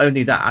 And not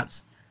only that,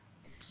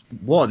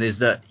 one is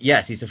that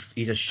yes,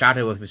 he's a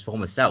shadow of his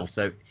former self.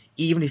 So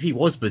even if he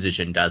was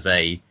positioned as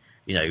a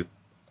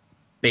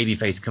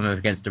babyface coming up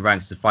against the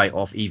ranks to fight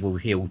off evil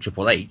heel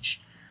Triple H,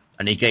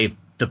 and he gave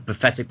the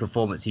pathetic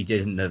performance he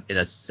did in a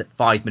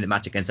 5-minute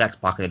match against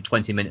X-Pac in a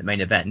 20-minute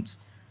main event,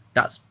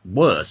 that's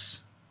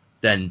worse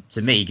than,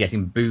 to me,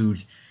 getting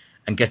booed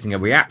and getting a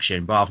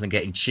reaction rather than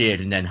getting cheered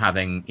and then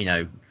having,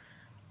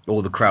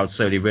 all the crowd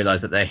slowly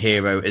realise that their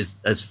hero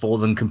has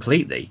fallen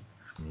completely.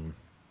 Mm.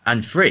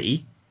 And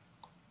three,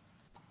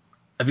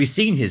 have you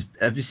seen his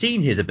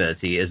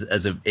ability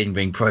as an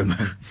in-ring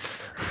promo?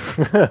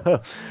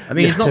 I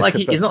mean, it's not like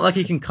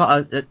he can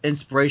cut an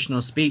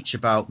inspirational speech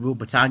about Rule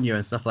Britannia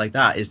and stuff like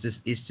that. It's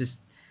just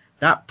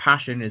that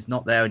passion is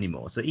not there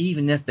anymore. So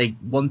even if they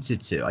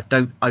wanted to,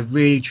 I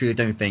really truly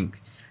don't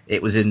think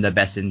it was in their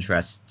best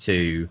interest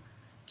to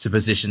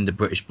position the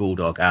British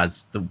Bulldog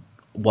as the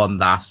one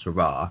last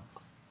hurrah,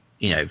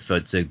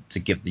 to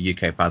give the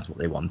UK fans what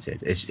they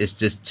wanted. It's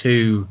just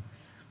too,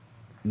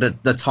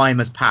 the time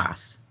has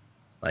passed.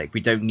 Like,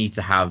 we don't need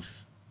to have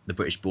the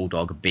British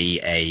Bulldog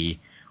be a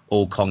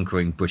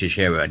all-conquering British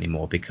hero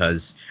anymore,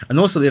 because, and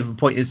also the other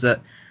point is that,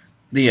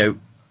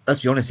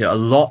 let's be honest here, a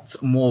lot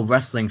more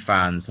wrestling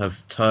fans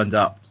have turned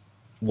up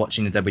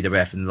watching the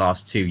WWF in the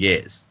last 2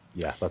 years.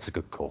 Yeah, that's a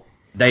good call.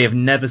 They have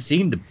never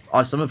seen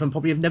some of them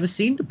probably have never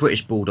seen the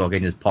British Bulldog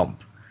in his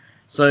pomp.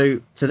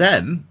 So to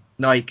them,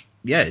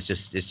 it's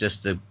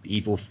just a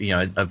evil,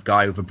 a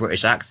guy with a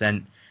British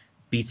accent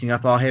beating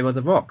up our hero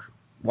The Rock.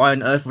 Why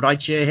on earth would I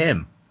cheer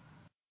him?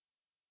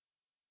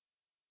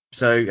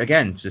 So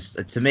again,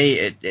 just to me,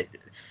 it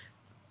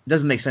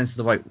doesn't make sense.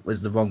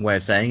 Was the wrong way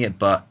of saying it,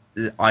 but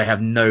I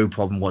have no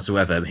problem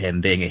whatsoever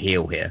him being a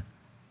heel here.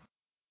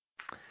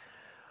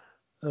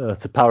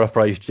 To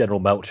paraphrase General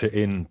Melcher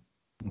in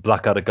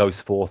Blackadder Goes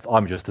Forth,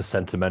 I'm just a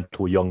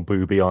sentimental young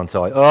booby, aren't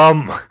I?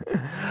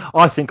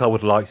 I think I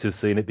would like to have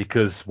seen it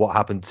because what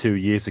happened 2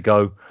 years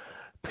ago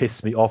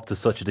pissed me off to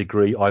such a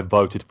degree. I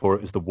voted for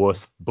it as the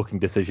worst booking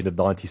decision of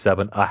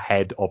 97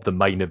 ahead of the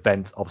main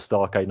event of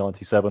Starrcade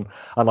 97.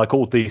 And like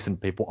all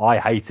decent people, I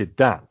hated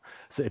Dan.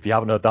 So if you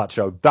haven't heard that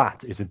show,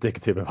 that is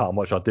indicative of how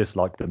much I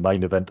disliked the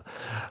main event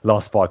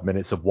last 5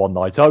 minutes of One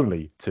Night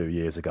Only 2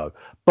 years ago.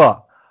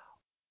 But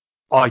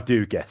I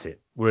do get it.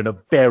 We're in a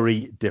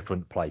very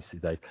different place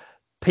today.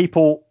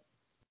 People,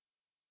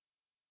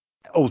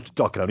 I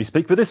can only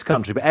speak for this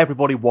country, but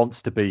everybody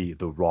wants to be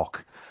The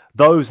Rock.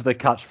 Those are the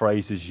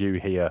catchphrases you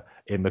hear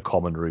in the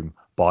common room,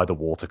 by the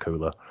water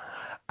cooler,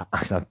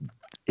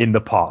 in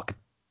the park,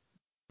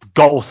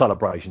 goal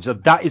celebrations. So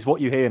that is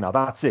what you hear now.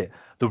 That's it.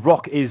 The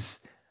Rock is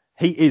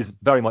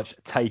very much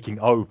taking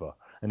over.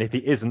 And if he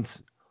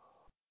isn't,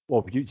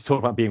 well, you talked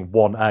about being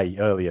 1A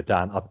earlier,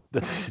 Dan.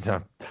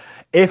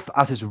 If,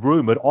 as is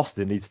rumoured,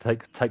 Austin needs to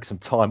take some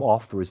time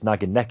off for his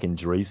nagging neck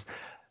injuries,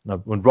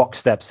 when Rock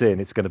steps in,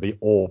 it's going to be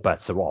all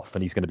bets are off,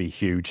 and he's going to be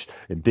huge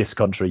in this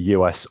country,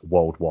 US,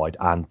 worldwide,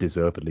 and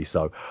deservedly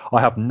so.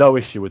 I have no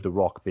issue with The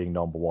Rock being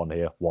number one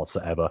here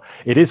whatsoever.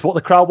 It is what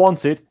the crowd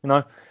wanted,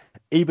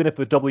 even if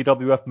the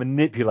WWF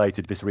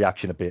manipulated this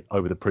reaction a bit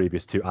over the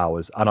previous 2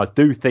 hours, and I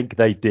do think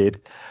they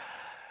did.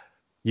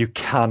 You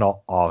cannot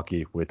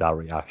argue with that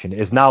reaction. It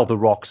is now The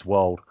Rock's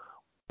world.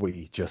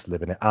 We just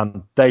live in it.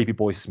 And Davey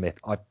Boy Smith,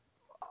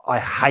 I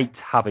hate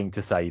having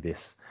to say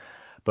this,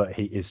 but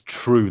he is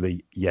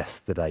truly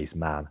yesterday's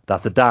man.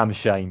 That's a damn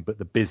shame, but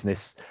the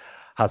business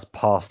has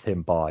passed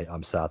him by,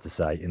 I'm sad to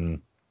say.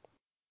 And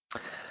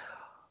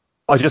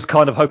I just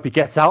kind of hope he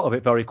gets out of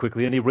it very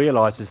quickly and he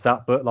realises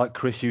that. But like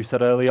Chris, you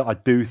said earlier, I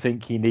do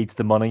think he needs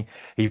the money.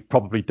 He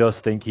probably does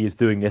think he is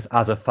doing this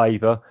as a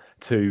favour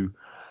to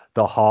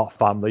the Hart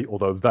family,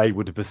 although they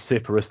would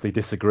vociferously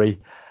disagree.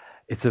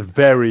 It's a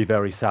very,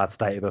 very sad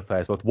state of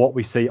affairs, both what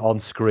we see on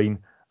screen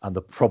and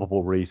the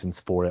probable reasons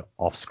for it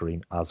off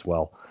screen as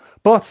well.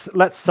 But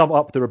let's sum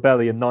up the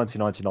Rebellion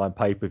 1999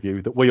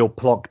 pay-per-view that we all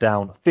plonked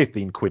down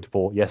 15 quid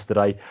for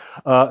yesterday.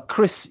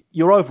 Chris,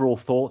 your overall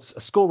thoughts, a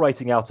score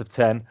rating out of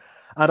 10.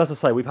 And as I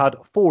say, we've had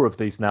 4 of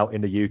these now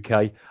in the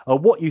UK.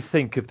 What you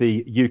think of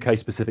the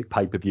UK-specific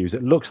pay-per-views?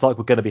 It looks like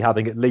we're going to be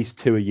having at least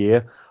 2 a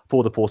year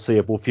for the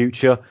foreseeable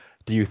future.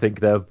 Do you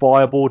think they're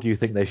viable? Do you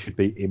think they should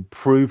be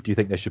improved? Do you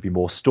think there should be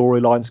more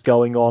storylines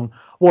going on?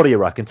 What do you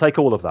reckon? Take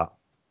all of that.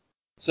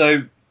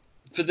 So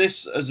for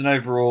this as an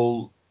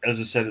overall, as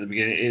I said at the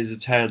beginning, it is a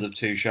tale of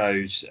 2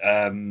 shows.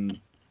 Half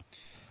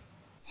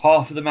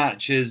of the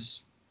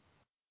matches,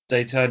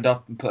 they turned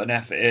up and put an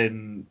effort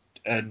in,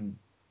 and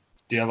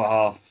the other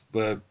half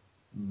were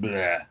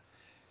bleh.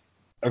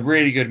 A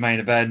really good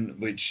main event,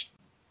 which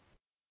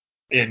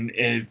in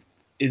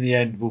the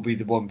end will be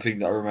the one thing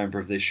that I remember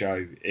of this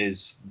show,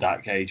 is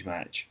that cage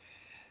match.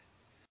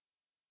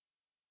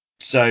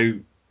 So,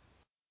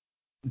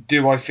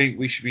 do I think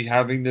we should be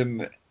having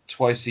them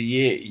twice a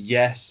year?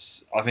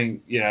 Yes. I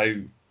think,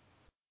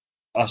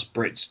 us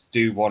Brits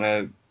do want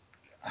to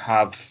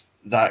have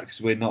that because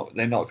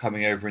they're not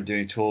coming over and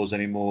doing tours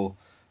anymore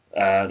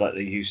like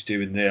they used to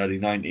in the early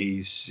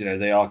 90s.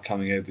 They are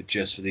coming over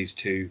just for these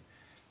 2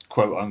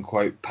 quote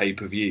unquote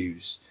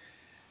pay-per-views.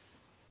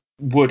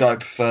 Would I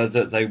prefer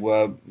that they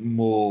were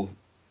more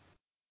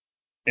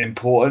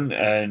important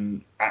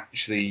and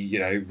actually,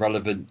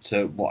 relevant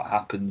to what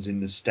happens in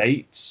the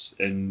States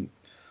and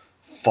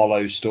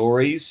follow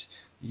stories?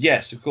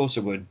 Yes, of course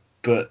I would.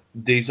 But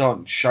these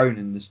aren't shown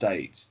in the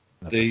States.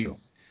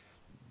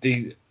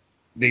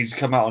 These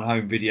come out on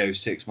home video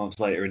 6 months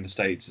later in the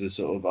States as a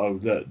sort of, oh,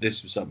 look,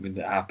 this was something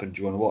that happened.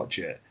 Do you want to watch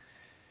it?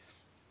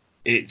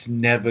 It's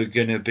never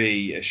going to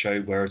be a show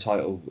where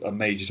a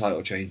major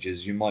title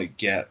changes. You might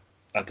get,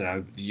 I don't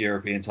know, the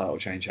European title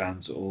change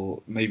hands,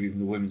 or maybe even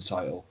the women's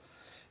title.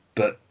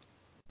 But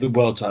the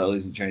world title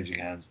isn't changing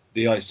hands.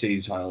 The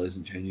IC title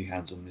isn't changing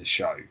hands on this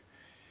show.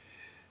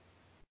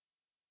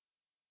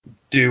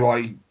 Do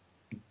I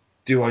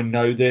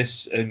know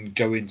this and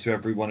go into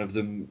every one of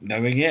them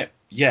knowing it?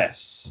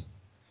 Yes.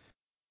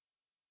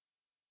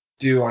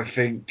 Do I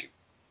think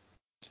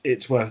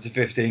it's worth the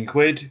 15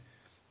 quid?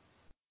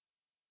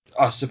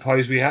 I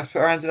suppose we have to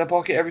put our hands in our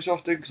pocket every so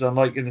often, because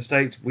unlike in the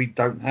States, we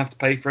don't have to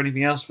pay for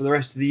anything else for the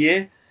rest of the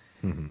year.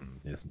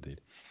 Yes,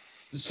 indeed.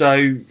 So,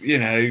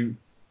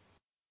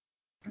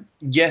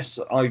 yes,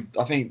 I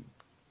think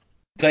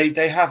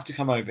they have to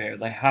come over here.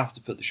 They have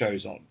to put the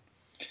shows on.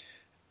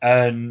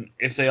 And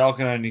if they are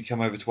going to only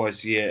come over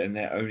twice a year and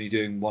they're only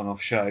doing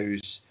one-off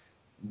shows,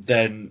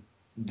 then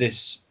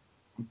this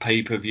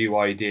pay-per-view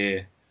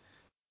idea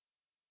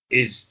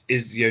is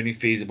the only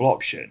feasible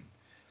option.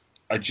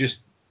 I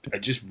just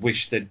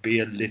wish there'd be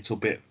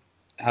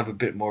have a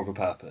bit more of a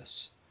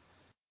purpose.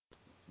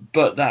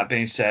 But that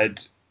being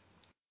said,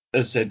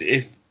 as I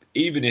said,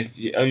 even if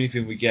the only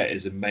thing we get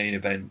is a main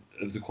event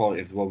of the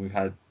quality of the one we've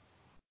had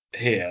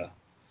here,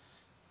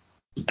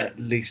 at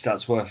least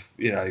that's worth,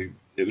 it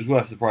was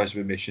worth the price of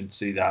admission to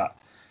see that.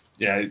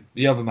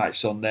 The other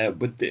matches on there,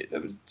 there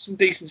was some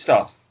decent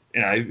stuff.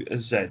 As I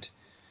said,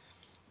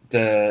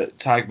 the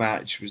tag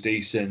match was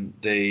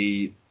decent.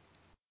 The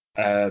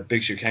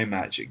Big Show Kane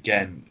match,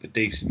 again, a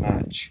decent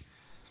match.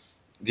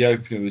 The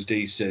opener was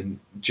decent.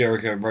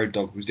 Jericho and Road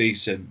Dogg was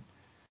decent.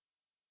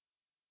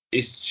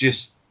 It's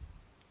just,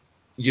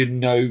 you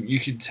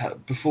can tell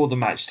before the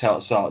match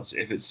starts,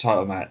 if it's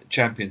title match,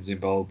 champions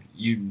involved,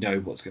 you know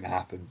what's going to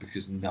happen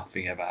because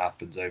nothing ever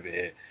happens over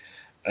here.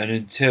 And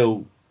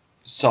until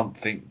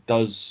something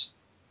does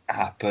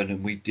happen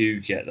and we do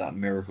get that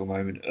miracle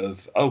moment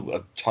of,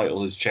 a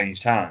title has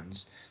changed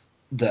hands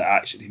that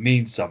actually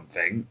means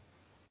something,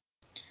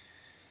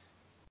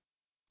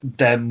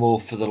 they're more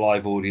for the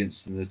live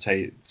audience than the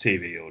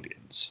TV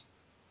audience.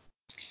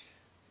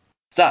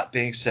 That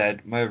being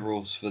said, my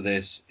overalls for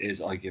this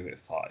is I give it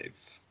 5.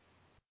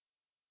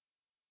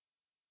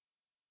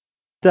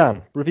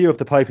 Dan, review of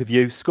the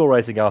pay-per-view, score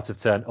rating out of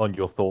 10 on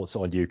your thoughts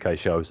on UK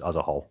shows as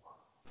a whole.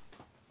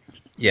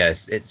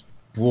 Yes, it's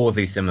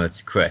broadly similar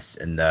to Chris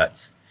in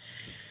that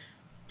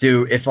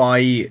if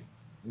I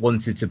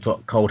wanted to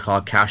put cold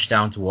hard cash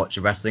down to watch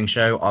a wrestling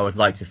show, I would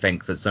like to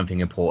think that something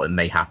important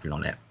may happen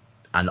on it.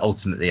 And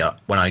ultimately,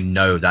 when I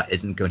know that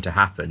isn't going to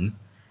happen,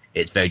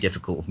 it's very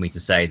difficult for me to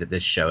say that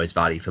this show is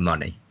value for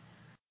money.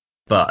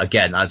 But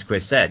again, as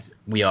Chris said,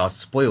 we are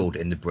spoiled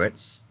in the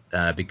Brits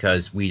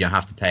because we don't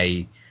have to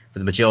pay for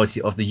the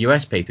majority of the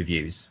US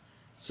pay-per-views,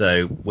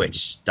 which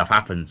stuff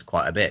happens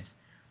quite a bit.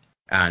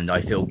 And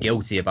I feel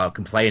guilty about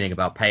complaining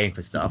about paying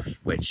for stuff,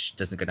 which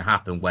isn't going to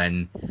happen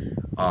when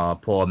our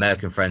poor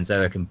American friends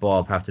Eric and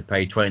Bob have to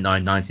pay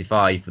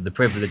 $29.95 for the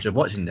privilege of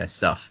watching this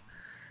stuff.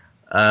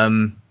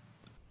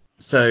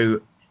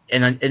 So,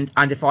 and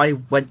if I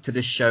went to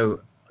this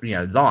show,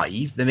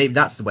 live, then maybe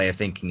that's the way of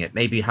thinking it.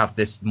 Maybe have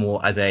this more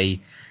as an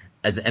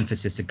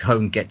emphasis to go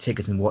and get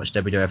tickets and watch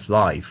WWF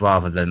live,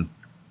 rather than,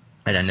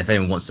 and then if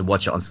anyone wants to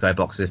watch it on Sky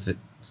Box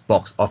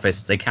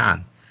Office, they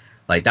can.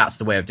 Like, that's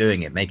the way of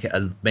doing it. Make it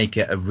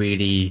a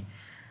really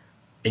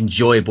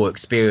enjoyable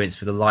experience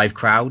for the live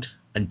crowd,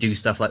 and do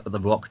stuff like what The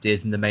Rock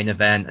did in the main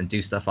event, and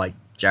do stuff like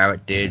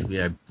Jarrett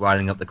did,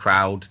 riling up the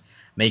crowd.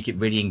 Make it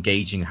really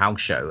engaging house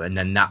show, and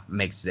then that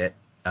makes it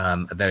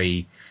a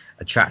very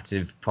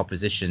attractive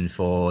proposition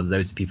for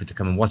loads of people to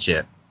come and watch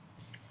it.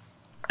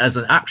 As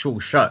an actual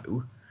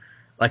show,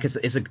 like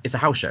it's a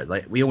house show,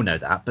 like we all know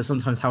that, but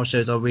sometimes house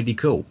shows are really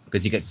cool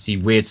because you get to see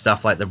weird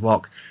stuff like The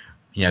Rock,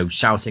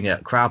 shouting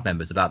at crowd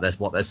members about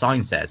what their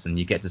sign says, and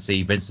you get to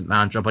see Vincent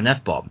McMahon drop an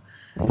F-bomb,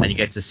 and you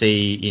get to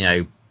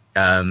see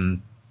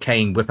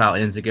Kane whip out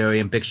an enziguri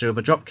and Big Show with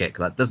a drop kick.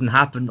 That doesn't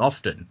happen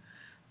often.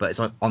 But it's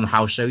like on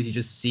house shows, you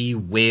just see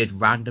weird,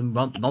 random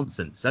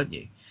nonsense, don't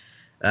you?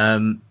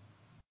 And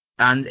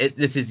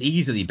this is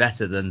easily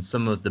better than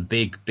some of the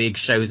big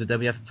shows that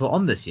WWF have put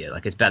on this year.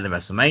 Like, it's better than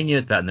WrestleMania,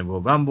 it's better than Royal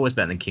Rumble, it's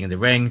better than King of the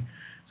Ring.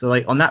 So,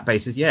 like, on that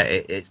basis, yeah,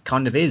 it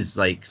kind of is.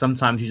 Like,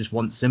 sometimes you just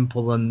want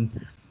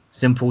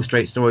simple,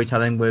 straight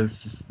storytelling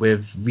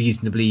with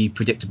reasonably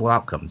predictable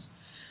outcomes.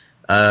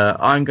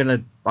 I'm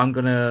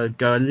gonna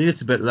go a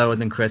little bit lower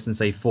than Chris and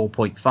say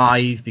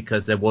 4.5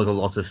 because there was a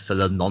lot of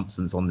filler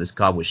nonsense on this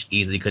card which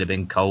easily could have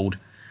been cold,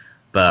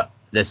 but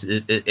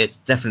it's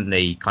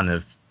definitely kind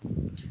of,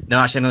 no,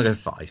 actually I'm gonna go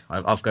 5.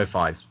 I'll go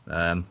 5.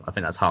 I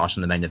think that's harsh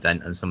on the main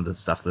event and some of the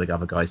stuff that the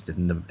other guys did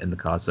in the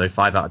card, so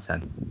 5 out of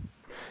 10.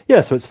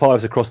 Yeah, so it's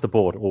 5s across the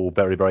board, all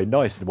very, very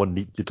nice in one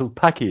neat little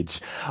package.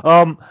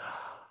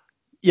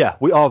 Yeah,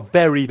 we are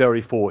very,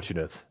 very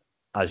fortunate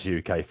as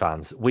UK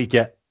fans. We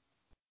get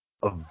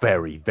a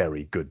very,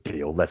 very good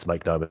deal. Let's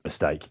make no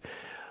mistake.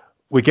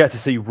 We get to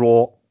see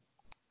Raw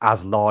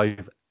as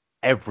live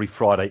every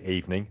Friday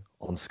evening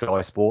on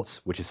Sky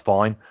Sports, which is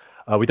fine.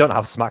 We don't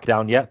have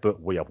SmackDown yet,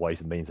 but we have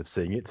ways and means of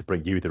seeing it to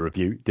bring you the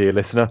review, dear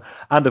listener.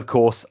 And of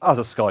course, as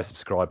a Sky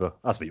subscriber,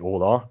 as we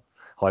all are,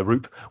 hi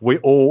Roop, we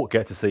all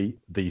get to see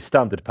the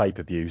standard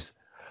pay-per-views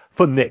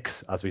for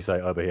nix, as we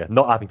say over here,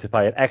 not having to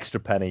pay an extra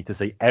penny to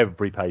see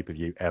every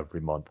pay-per-view every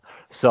month.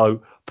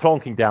 So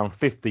plonking down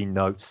 15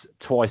 notes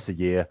twice a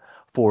year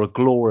for a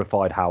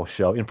glorified house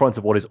show in front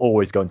of what is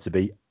always going to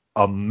be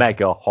a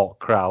mega hot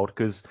crowd,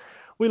 because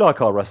we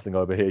like our wrestling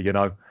over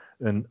here,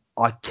 and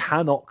I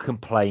cannot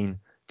complain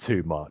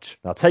too much.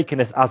 Now, taking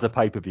this as a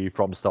pay-per-view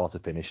from start to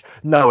finish,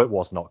 no, it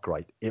was not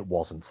great. It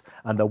wasn't.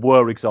 And there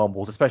were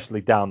examples,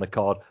 especially down the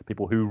card,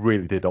 people who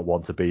really did not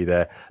want to be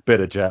there. Bit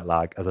of jet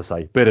lag, as I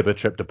say, bit of a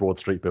trip to Broad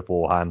Street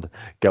beforehand,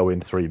 go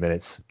in 3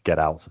 minutes, get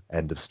out,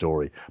 end of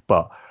story.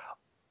 But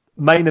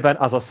main event,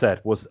 as I said,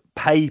 was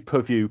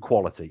pay-per-view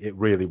quality. It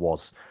really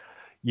was.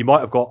 You might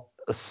have got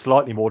a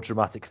slightly more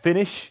dramatic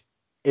finish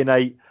in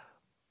a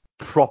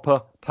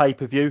proper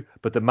pay-per-view,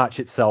 but the match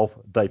itself,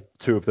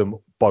 two of them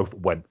both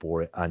went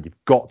for it, and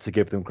you've got to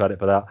give them credit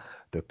for that.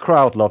 The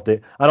crowd loved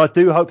it, and I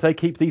do hope they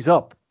keep these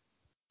up.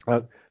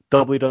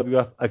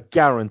 WWF are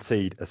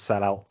guaranteed a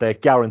sellout. They're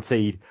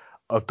guaranteed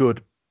a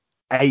good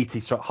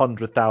 80 to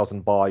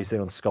 100,000 buys in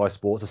on Sky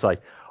Sports. I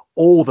say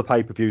all the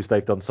pay-per-views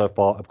they've done so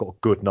far have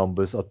got good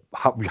numbers.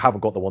 We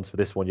haven't got the ones for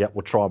this one yet.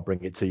 We'll try and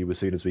bring it to you as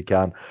soon as we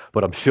can,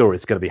 but I'm sure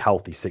it's going to be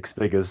healthy 6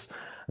 figures,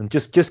 and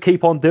just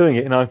keep on doing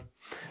it,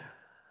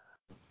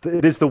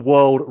 It is the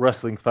World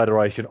Wrestling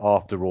Federation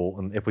after all,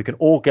 and if we can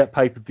all get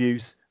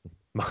pay-per-views,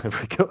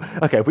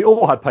 Okay, if we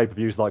all had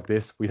pay-per-views like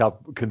this, we'd have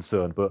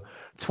concern. But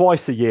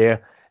twice a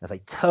year, as they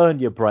turn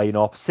your brain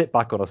off, sit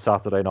back on a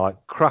Saturday night,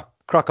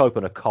 crack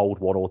open a cold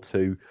one or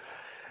two.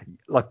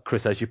 Like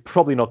Chris says, you're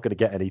probably not going to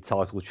get any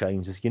title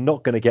changes. You're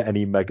not going to get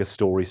any mega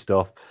story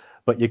stuff,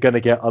 but you're going to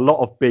get a lot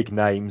of big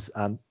names,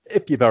 and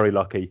if you're very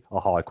lucky, a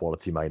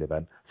high-quality main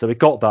event. So we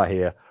got that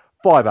here,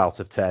 5 out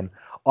of 10.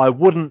 I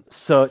wouldn't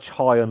search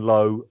high and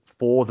low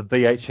for the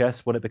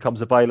VHS when it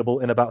becomes available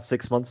in about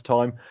 6 months'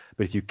 time.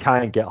 But if you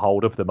can get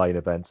hold of the main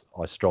event,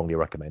 I strongly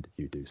recommend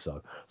you do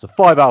so. So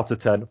 5 out of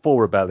 10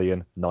 for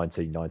Rebellion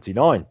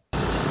 1999.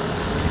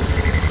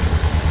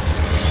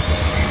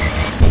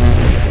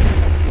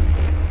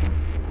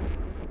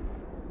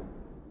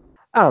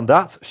 And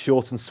that,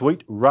 short and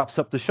sweet, wraps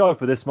up the show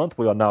for this month.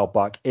 We are now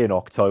back in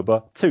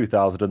October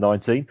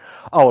 2019.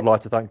 I would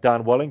like to thank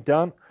Dan Welling.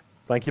 Dan,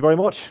 thank you very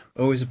much.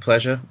 Always a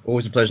pleasure.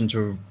 Always a pleasure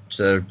to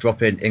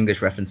drop in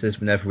English references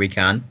whenever we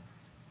can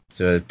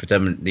to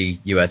predominantly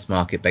US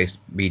market-based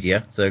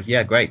media. So,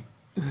 yeah, great.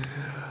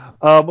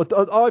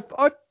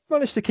 I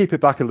managed to keep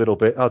it back a little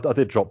bit. I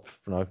did drop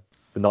the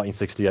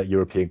 1968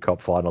 European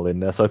Cup final in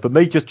there. So for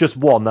me, just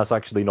one, that's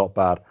actually not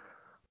bad.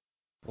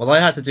 Well,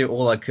 I had to do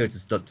all I could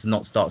to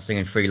not start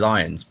singing Three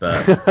Lions,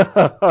 but...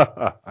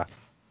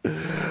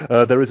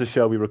 There is a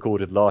show we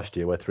recorded last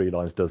year where Three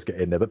Lions does get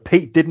in there, but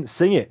Pete didn't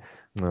sing it.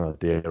 Oh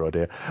dear, oh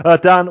dear.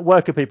 Dan,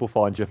 where can people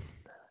find you?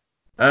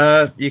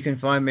 You can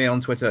find me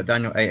on Twitter at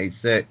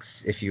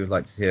Daniel886 if you would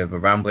like to hear the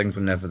ramblings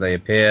whenever they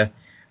appear.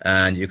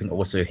 And you can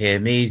also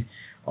hear me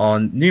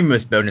on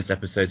numerous bonus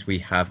episodes we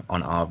have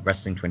on our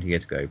Wrestling 20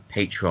 Years Ago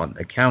Patreon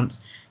account,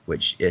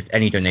 which if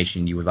any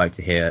donation you would like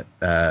to hear,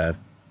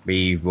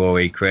 me,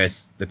 Rory,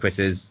 Chris, the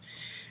Chris's,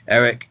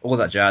 Eric, all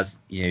that jazz,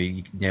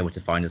 you know where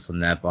to find us on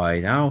there by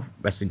now.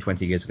 Wrestling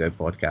 20 Years Ago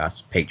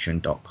podcast,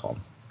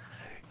 patreon.com.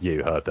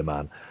 You heard the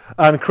man.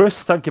 And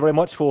Chris, thank you very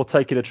much for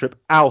taking a trip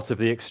out of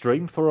the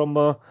extreme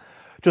for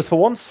just for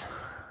once.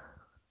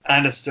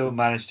 And I still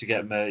managed to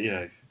get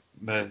my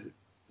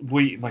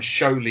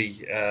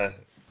Sholey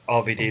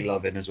RVD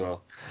love in as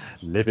well.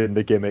 Living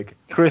the gimmick.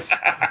 Chris,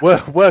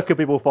 where can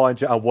people find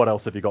you, and what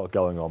else have you got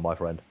going on, my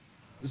friend?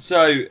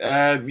 So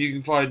you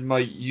can find my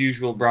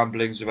usual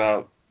ramblings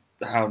about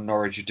how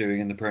Norwich are doing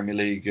in the Premier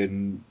League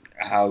and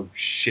how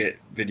shit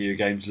video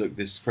games look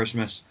this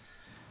Christmas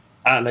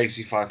at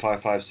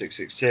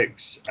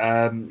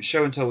Lacey555666.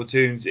 Show and Tell with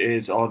Tunes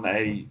is on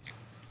a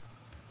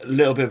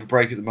little bit of a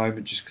break at the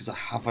moment just because I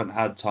haven't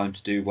had time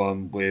to do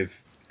one with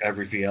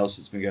everything else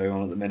that's been going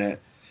on at the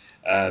minute.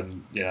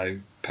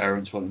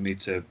 Parents wanted me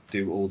to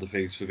do all the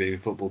things for being a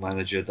football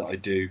manager that I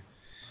do.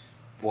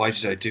 Why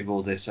did I do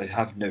all this? I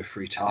have no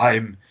free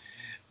time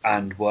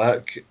and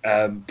work.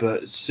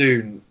 But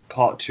soon,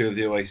 part 2 of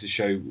the Oasis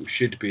show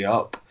should be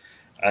up.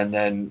 And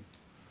then,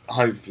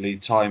 hopefully,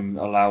 time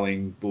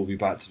allowing, we'll be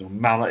back to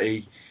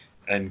normality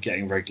and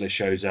getting regular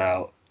shows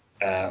out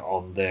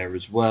on there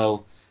as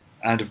well.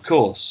 And, of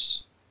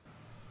course,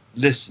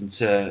 listen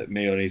to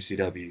me on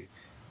ECW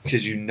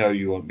because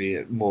you want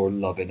me more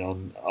loving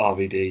on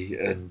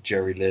RVD and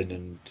Jerry Lynn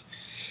and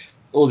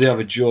all the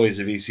other joys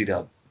of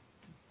ECW.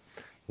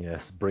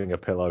 Yes, bring a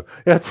pillow.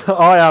 Yes,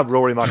 I am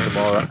Rory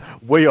McNamara.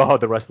 We are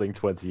the Wrestling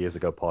 20 Years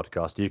Ago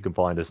podcast. You can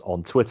find us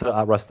on Twitter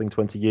at Wrestling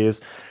 20 Years.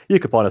 You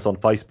can find us on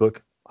Facebook.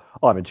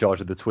 I'm in charge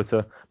of the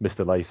Twitter.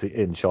 Mr. Lacey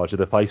in charge of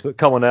the Facebook.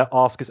 Come on there,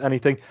 ask us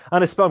anything.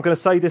 And I'm going to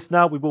say this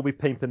now. We will be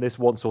pimping this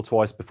once or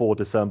twice before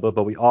December,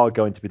 but we are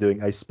going to be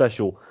doing a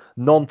special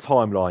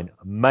non-timeline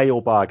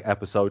mailbag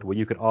episode where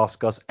you can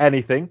ask us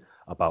anything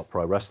about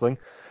pro wrestling.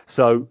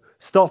 So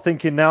start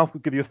thinking now.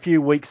 We'll give you a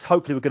few weeks.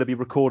 Hopefully we're going to be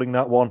recording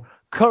that one.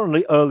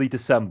 Currently, early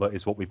December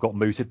is what we've got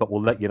mooted, but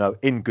we'll let you know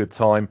in good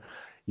time.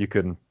 You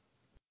can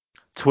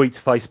tweet,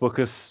 Facebook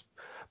us,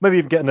 maybe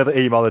even get another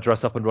email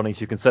address up and running so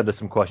you can send us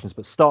some questions.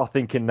 But start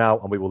thinking now,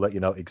 and we will let you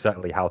know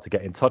exactly how to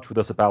get in touch with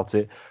us about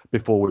it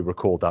before we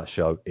record that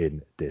show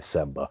in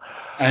December.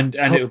 And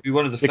it'll be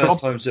one of the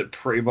first times that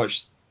pretty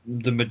much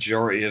the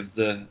majority of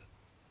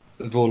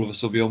all of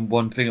us will be on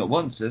one thing at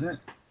once, isn't it?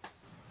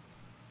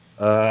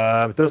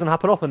 It doesn't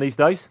happen often these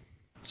days.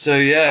 So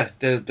yeah,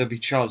 there'll be a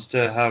chance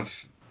to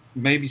have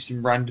maybe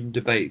some random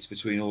debates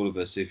between all of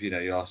us if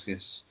you're asking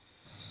us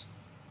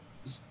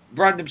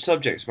random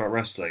subjects about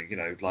wrestling,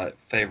 like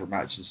favourite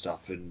match and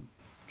stuff, and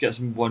get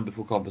some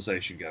wonderful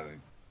conversation going.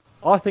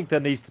 I think there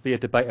needs to be a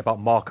debate about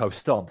Marco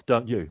Stunt,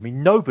 don't you? I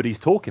mean, nobody's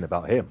talking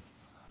about him.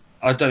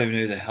 I don't even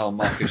know who the hell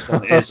Marco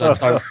Stunt is.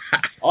 I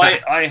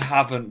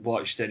haven't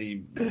watched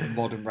any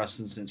modern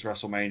wrestling since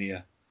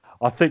WrestleMania.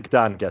 I think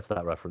Dan gets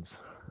that reference.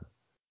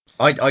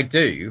 I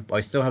do, but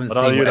I still haven't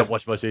seen. No, you don't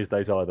watch much these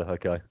days either.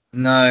 Okay.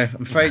 No,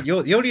 I'm afraid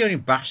you're the only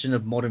bastion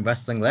of modern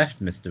wrestling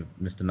left, Mr.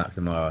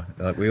 McNamara.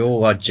 Like we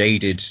all are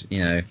jaded,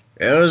 It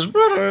was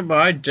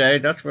my day.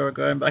 That's where we're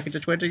going back into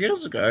 20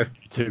 years ago.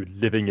 To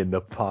living in the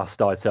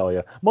past, I tell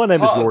you. My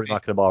name is Rory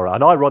McNamara,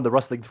 and I run the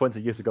Wrestling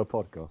 20 Years Ago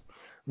podcast.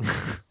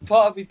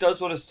 Part of me does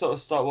want to sort of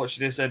start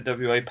watching this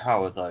NWA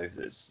Power though.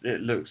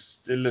 It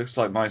looks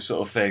like my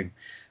sort of thing.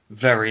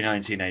 Very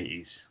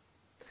 1980s.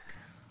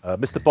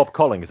 Mr. Bob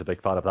Colling is a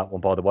big fan of that one,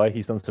 by the way.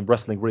 He's done some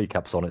wrestling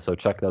recaps on it, so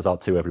check those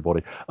out too,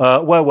 everybody.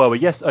 Where were we?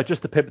 Yes,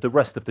 just to pimp the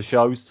rest of the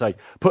shows, say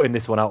putting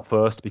this one out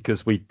first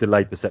because we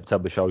delayed the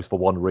September shows for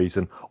one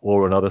reason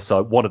or another,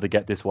 so wanted to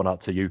get this one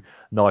out to you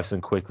nice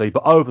and quickly.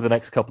 But over the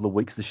next couple of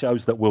weeks, the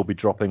shows that will be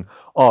dropping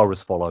are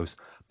as follows.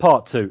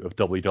 Part 2 of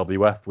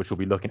WWF, which will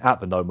be looking at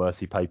the No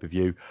Mercy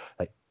pay-per-view,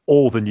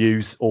 all the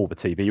news, all the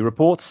TV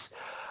reports.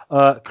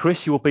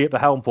 Chris, you will be at the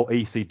helm for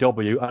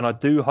ECW, and I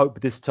do hope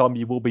this time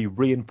you will be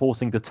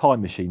reinforcing the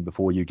time machine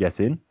before you get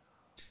in.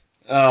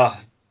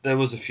 There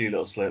was a few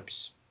little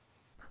slips.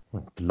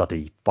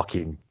 Bloody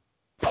fucking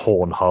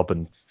Pornhub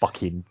and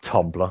fucking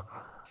Tumblr.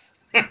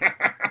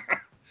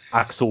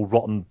 Axel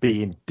Rotten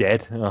being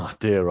dead. Oh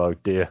dear, oh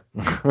dear.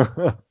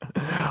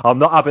 I'm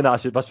not having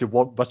that. That's your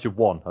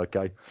one,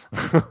 okay?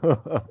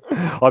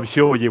 I'm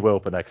sure you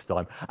will for next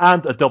time.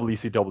 And a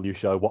WCW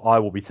show where I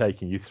will be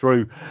taking you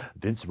through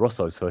Vince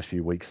Russo's first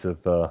few weeks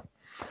of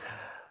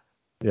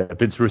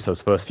Vince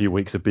Russo's first few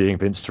weeks of being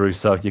Vince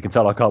Russo. You can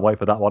tell I can't wait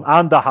for that one.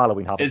 And the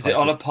Halloween Havoc. Is it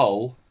on a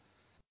poll?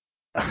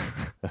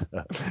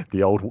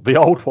 The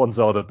old ones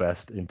are the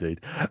best indeed.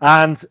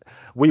 And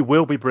we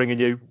will be bringing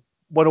you,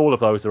 when all of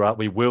those are out,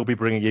 we will be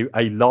bringing you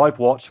a live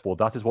watch, for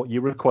that is what you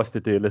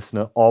requested, dear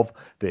listener, of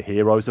the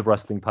Heroes of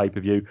Wrestling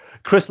pay-per-view.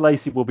 Chris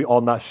Lacey will be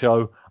on that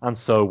show, and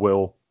so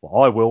will,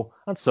 I will,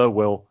 and so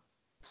will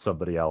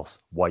somebody else.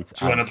 Wait.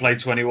 Do you want to play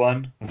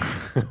 21?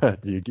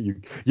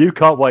 You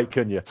can't wait,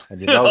 can you? And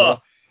you know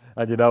what?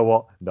 And you know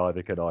what?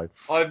 Neither can I.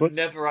 I've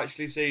never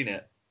actually seen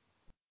it.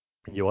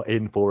 You are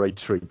in for a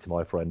treat,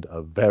 my friend.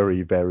 A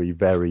very, very,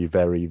 very,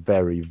 very,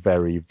 very,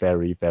 very,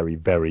 very, very,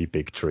 very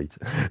big treat.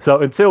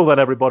 So until then,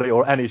 everybody,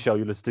 or any show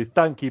you listen to,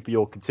 thank you for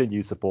your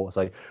continued support.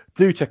 So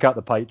do check out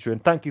the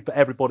Patreon. Thank you for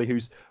everybody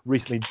who's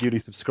recently newly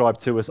subscribed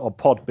to us on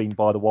Podbean,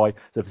 by the way.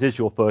 So if this is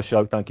your first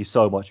show, thank you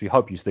so much. We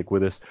hope you stick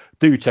with us.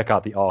 Do check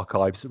out the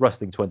archives,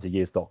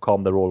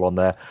 wrestling20years.com. They're all on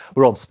there.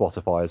 We're on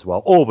Spotify as well.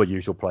 All the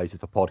usual places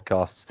for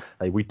podcasts.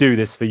 Hey, we do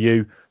this for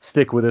you.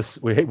 Stick with us.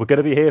 We're going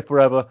to be here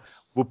forever.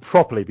 We'll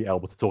probably be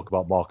able to talk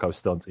about Marco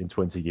Stunt in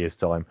 20 years'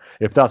 time.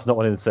 If that's not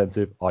an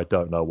incentive, I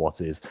don't know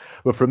what is.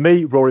 But from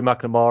me, Rory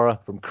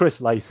McNamara, from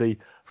Chris Lacey,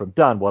 from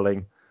Dan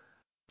Welling,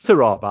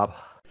 Sirah Bab.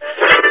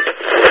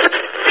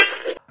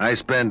 I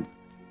spent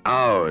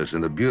hours in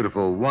the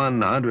beautiful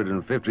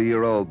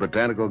 150-year-old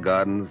botanical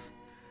gardens,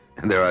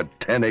 and there are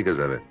 10 acres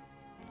of it.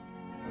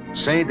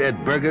 St.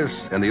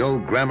 Edburgus and the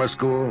old grammar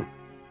school,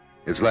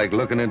 it's like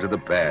looking into the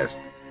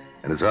past,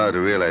 and it's hard to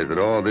realize that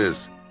all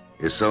this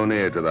is so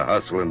near to the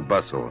hustle and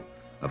bustle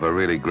of a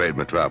really great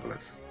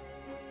metropolis.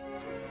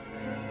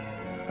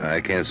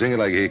 I can't sing it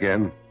like he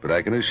can, but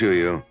I can assure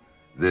you,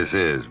 this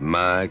is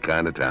my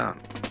kind of town.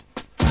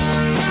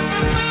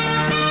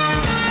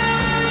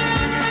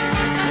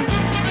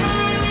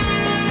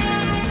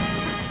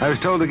 I was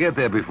told to get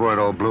there before it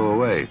all blew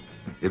away.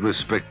 It was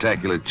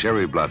spectacular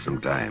cherry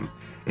blossom time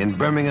in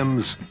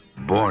Birmingham's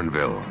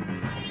Bourneville.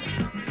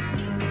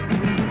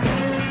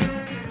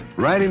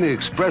 Riding the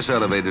express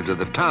elevator to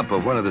the top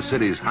of one of the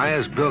city's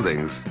highest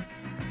buildings,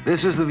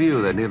 this is the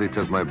view that nearly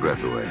took my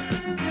breath away.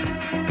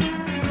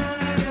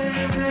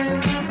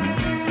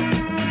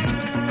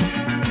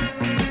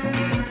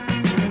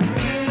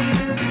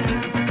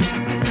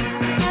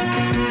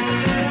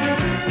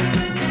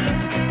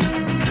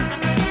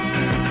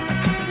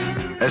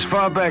 As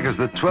far back as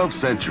the 12th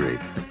century,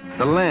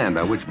 the land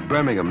on which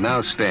Birmingham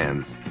now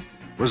stands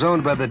was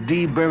owned by the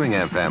D.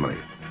 Birmingham family,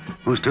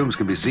 whose tombs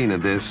can be seen in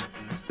this,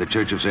 the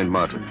Church of St.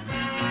 Martin.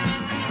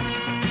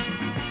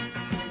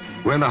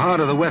 We're in the heart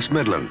of the West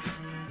Midlands.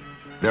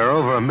 There are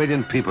over 1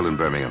 million people in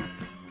Birmingham.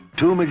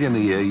 2 million a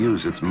year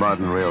use its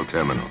modern rail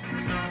terminal.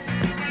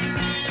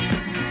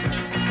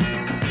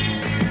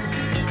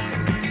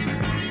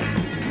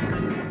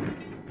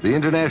 The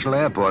international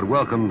airport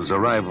welcomes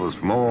arrivals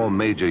from all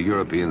major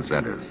European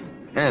centers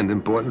and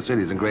important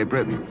cities in Great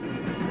Britain.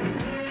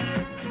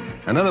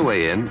 Another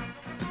way in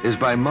is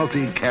by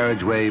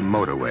multi-carriageway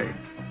motorway.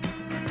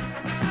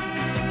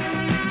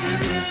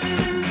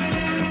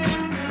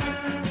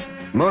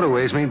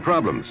 Motorways mean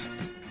problems.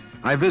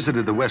 I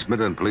visited the West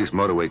Midland Police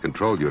Motorway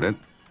Control Unit,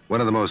 one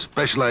of the most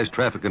specialized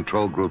traffic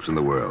control groups in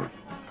the world.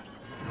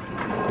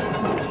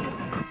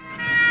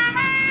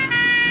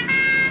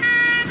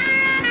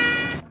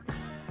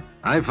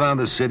 I found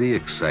the city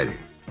exciting.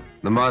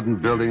 The modern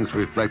buildings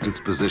reflect its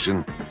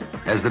position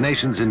as the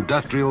nation's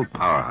industrial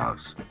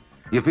powerhouse.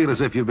 You feel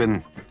as if you've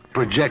been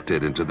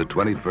projected into the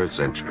 21st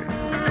century.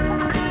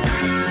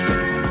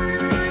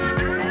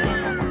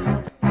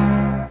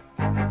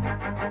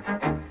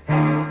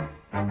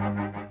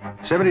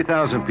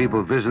 $70,000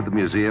 people visit the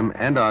museum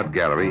and art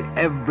gallery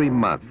every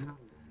month.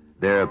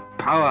 They're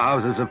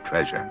powerhouses of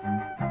treasure.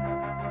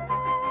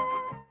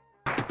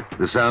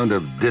 The sound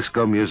of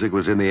disco music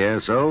was in the air,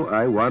 so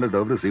I wandered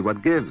over to see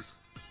what gives.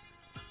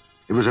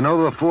 It was an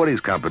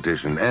over-40s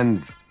competition,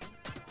 and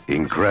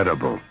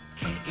incredible.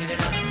 Can't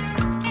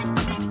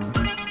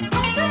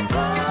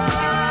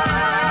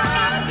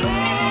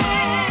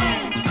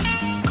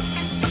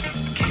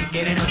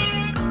get enough.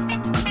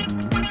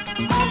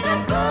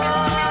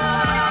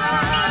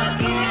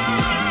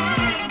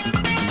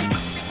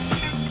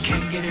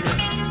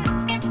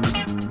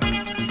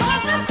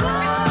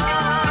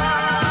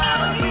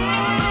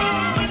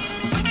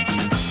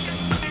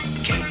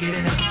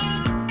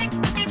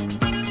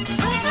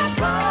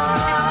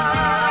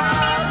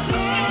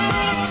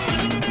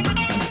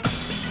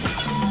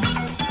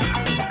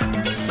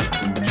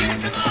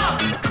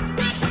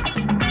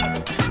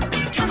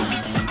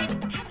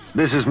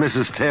 This is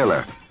Mrs.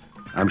 Taylor.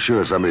 I'm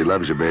sure somebody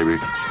loves you, baby.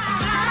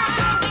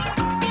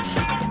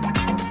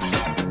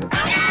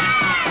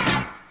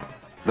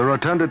 The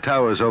Rotunda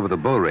towers over the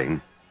bull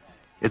ring.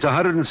 It's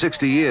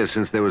 160 years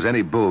since there was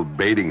any bull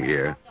baiting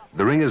here.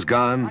 The ring is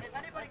gone.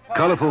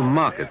 Colorful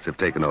markets have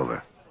taken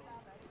over.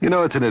 You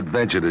know, it's an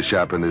adventure to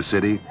shop in this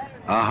city.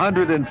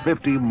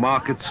 150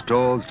 market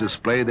stalls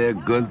display their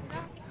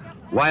goods,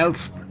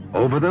 whilst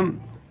over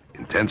them,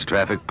 intense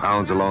traffic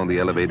pounds along the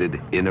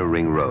elevated inner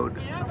ring road.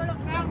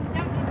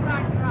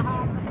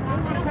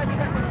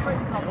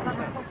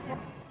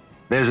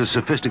 There's a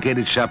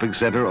sophisticated shopping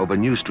center over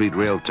New Street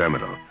Rail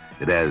Terminal.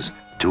 It has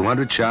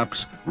 200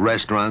 shops,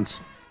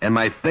 restaurants, and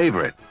my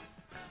favorite,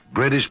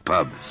 British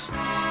pubs.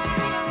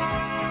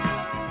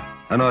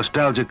 A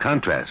nostalgic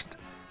contrast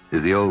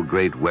is the old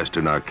Great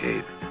Western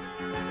Arcade.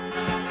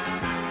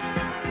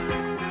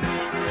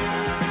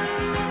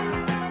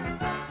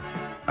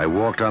 I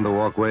walked on the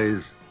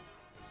walkways,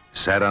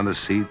 sat on the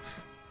seats,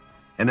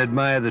 and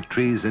admired the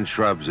trees and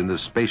shrubs in the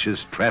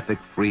spacious,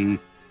 traffic-free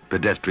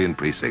pedestrian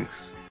precincts.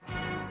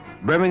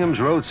 Birmingham's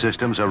road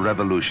systems are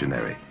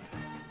revolutionary.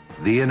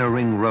 The Inner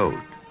Ring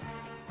Road,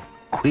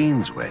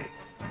 Queensway,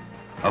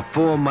 a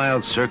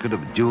 4-mile circuit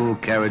of dual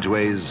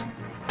carriageways,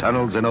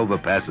 tunnels, and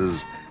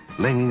overpasses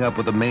linking up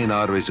with the main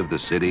arteries of the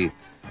city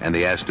and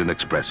the Aston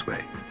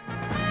Expressway.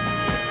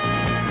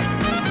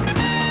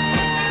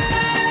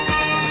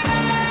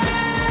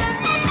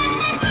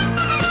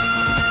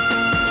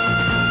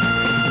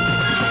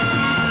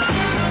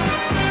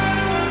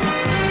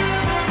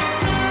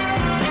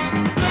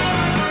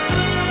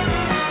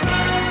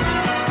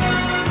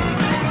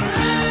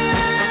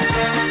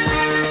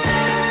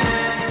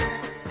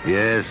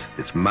 Yes,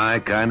 it's my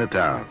kind of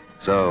town.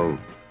 So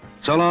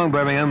long,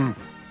 Birmingham.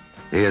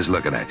 Here's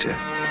looking at you.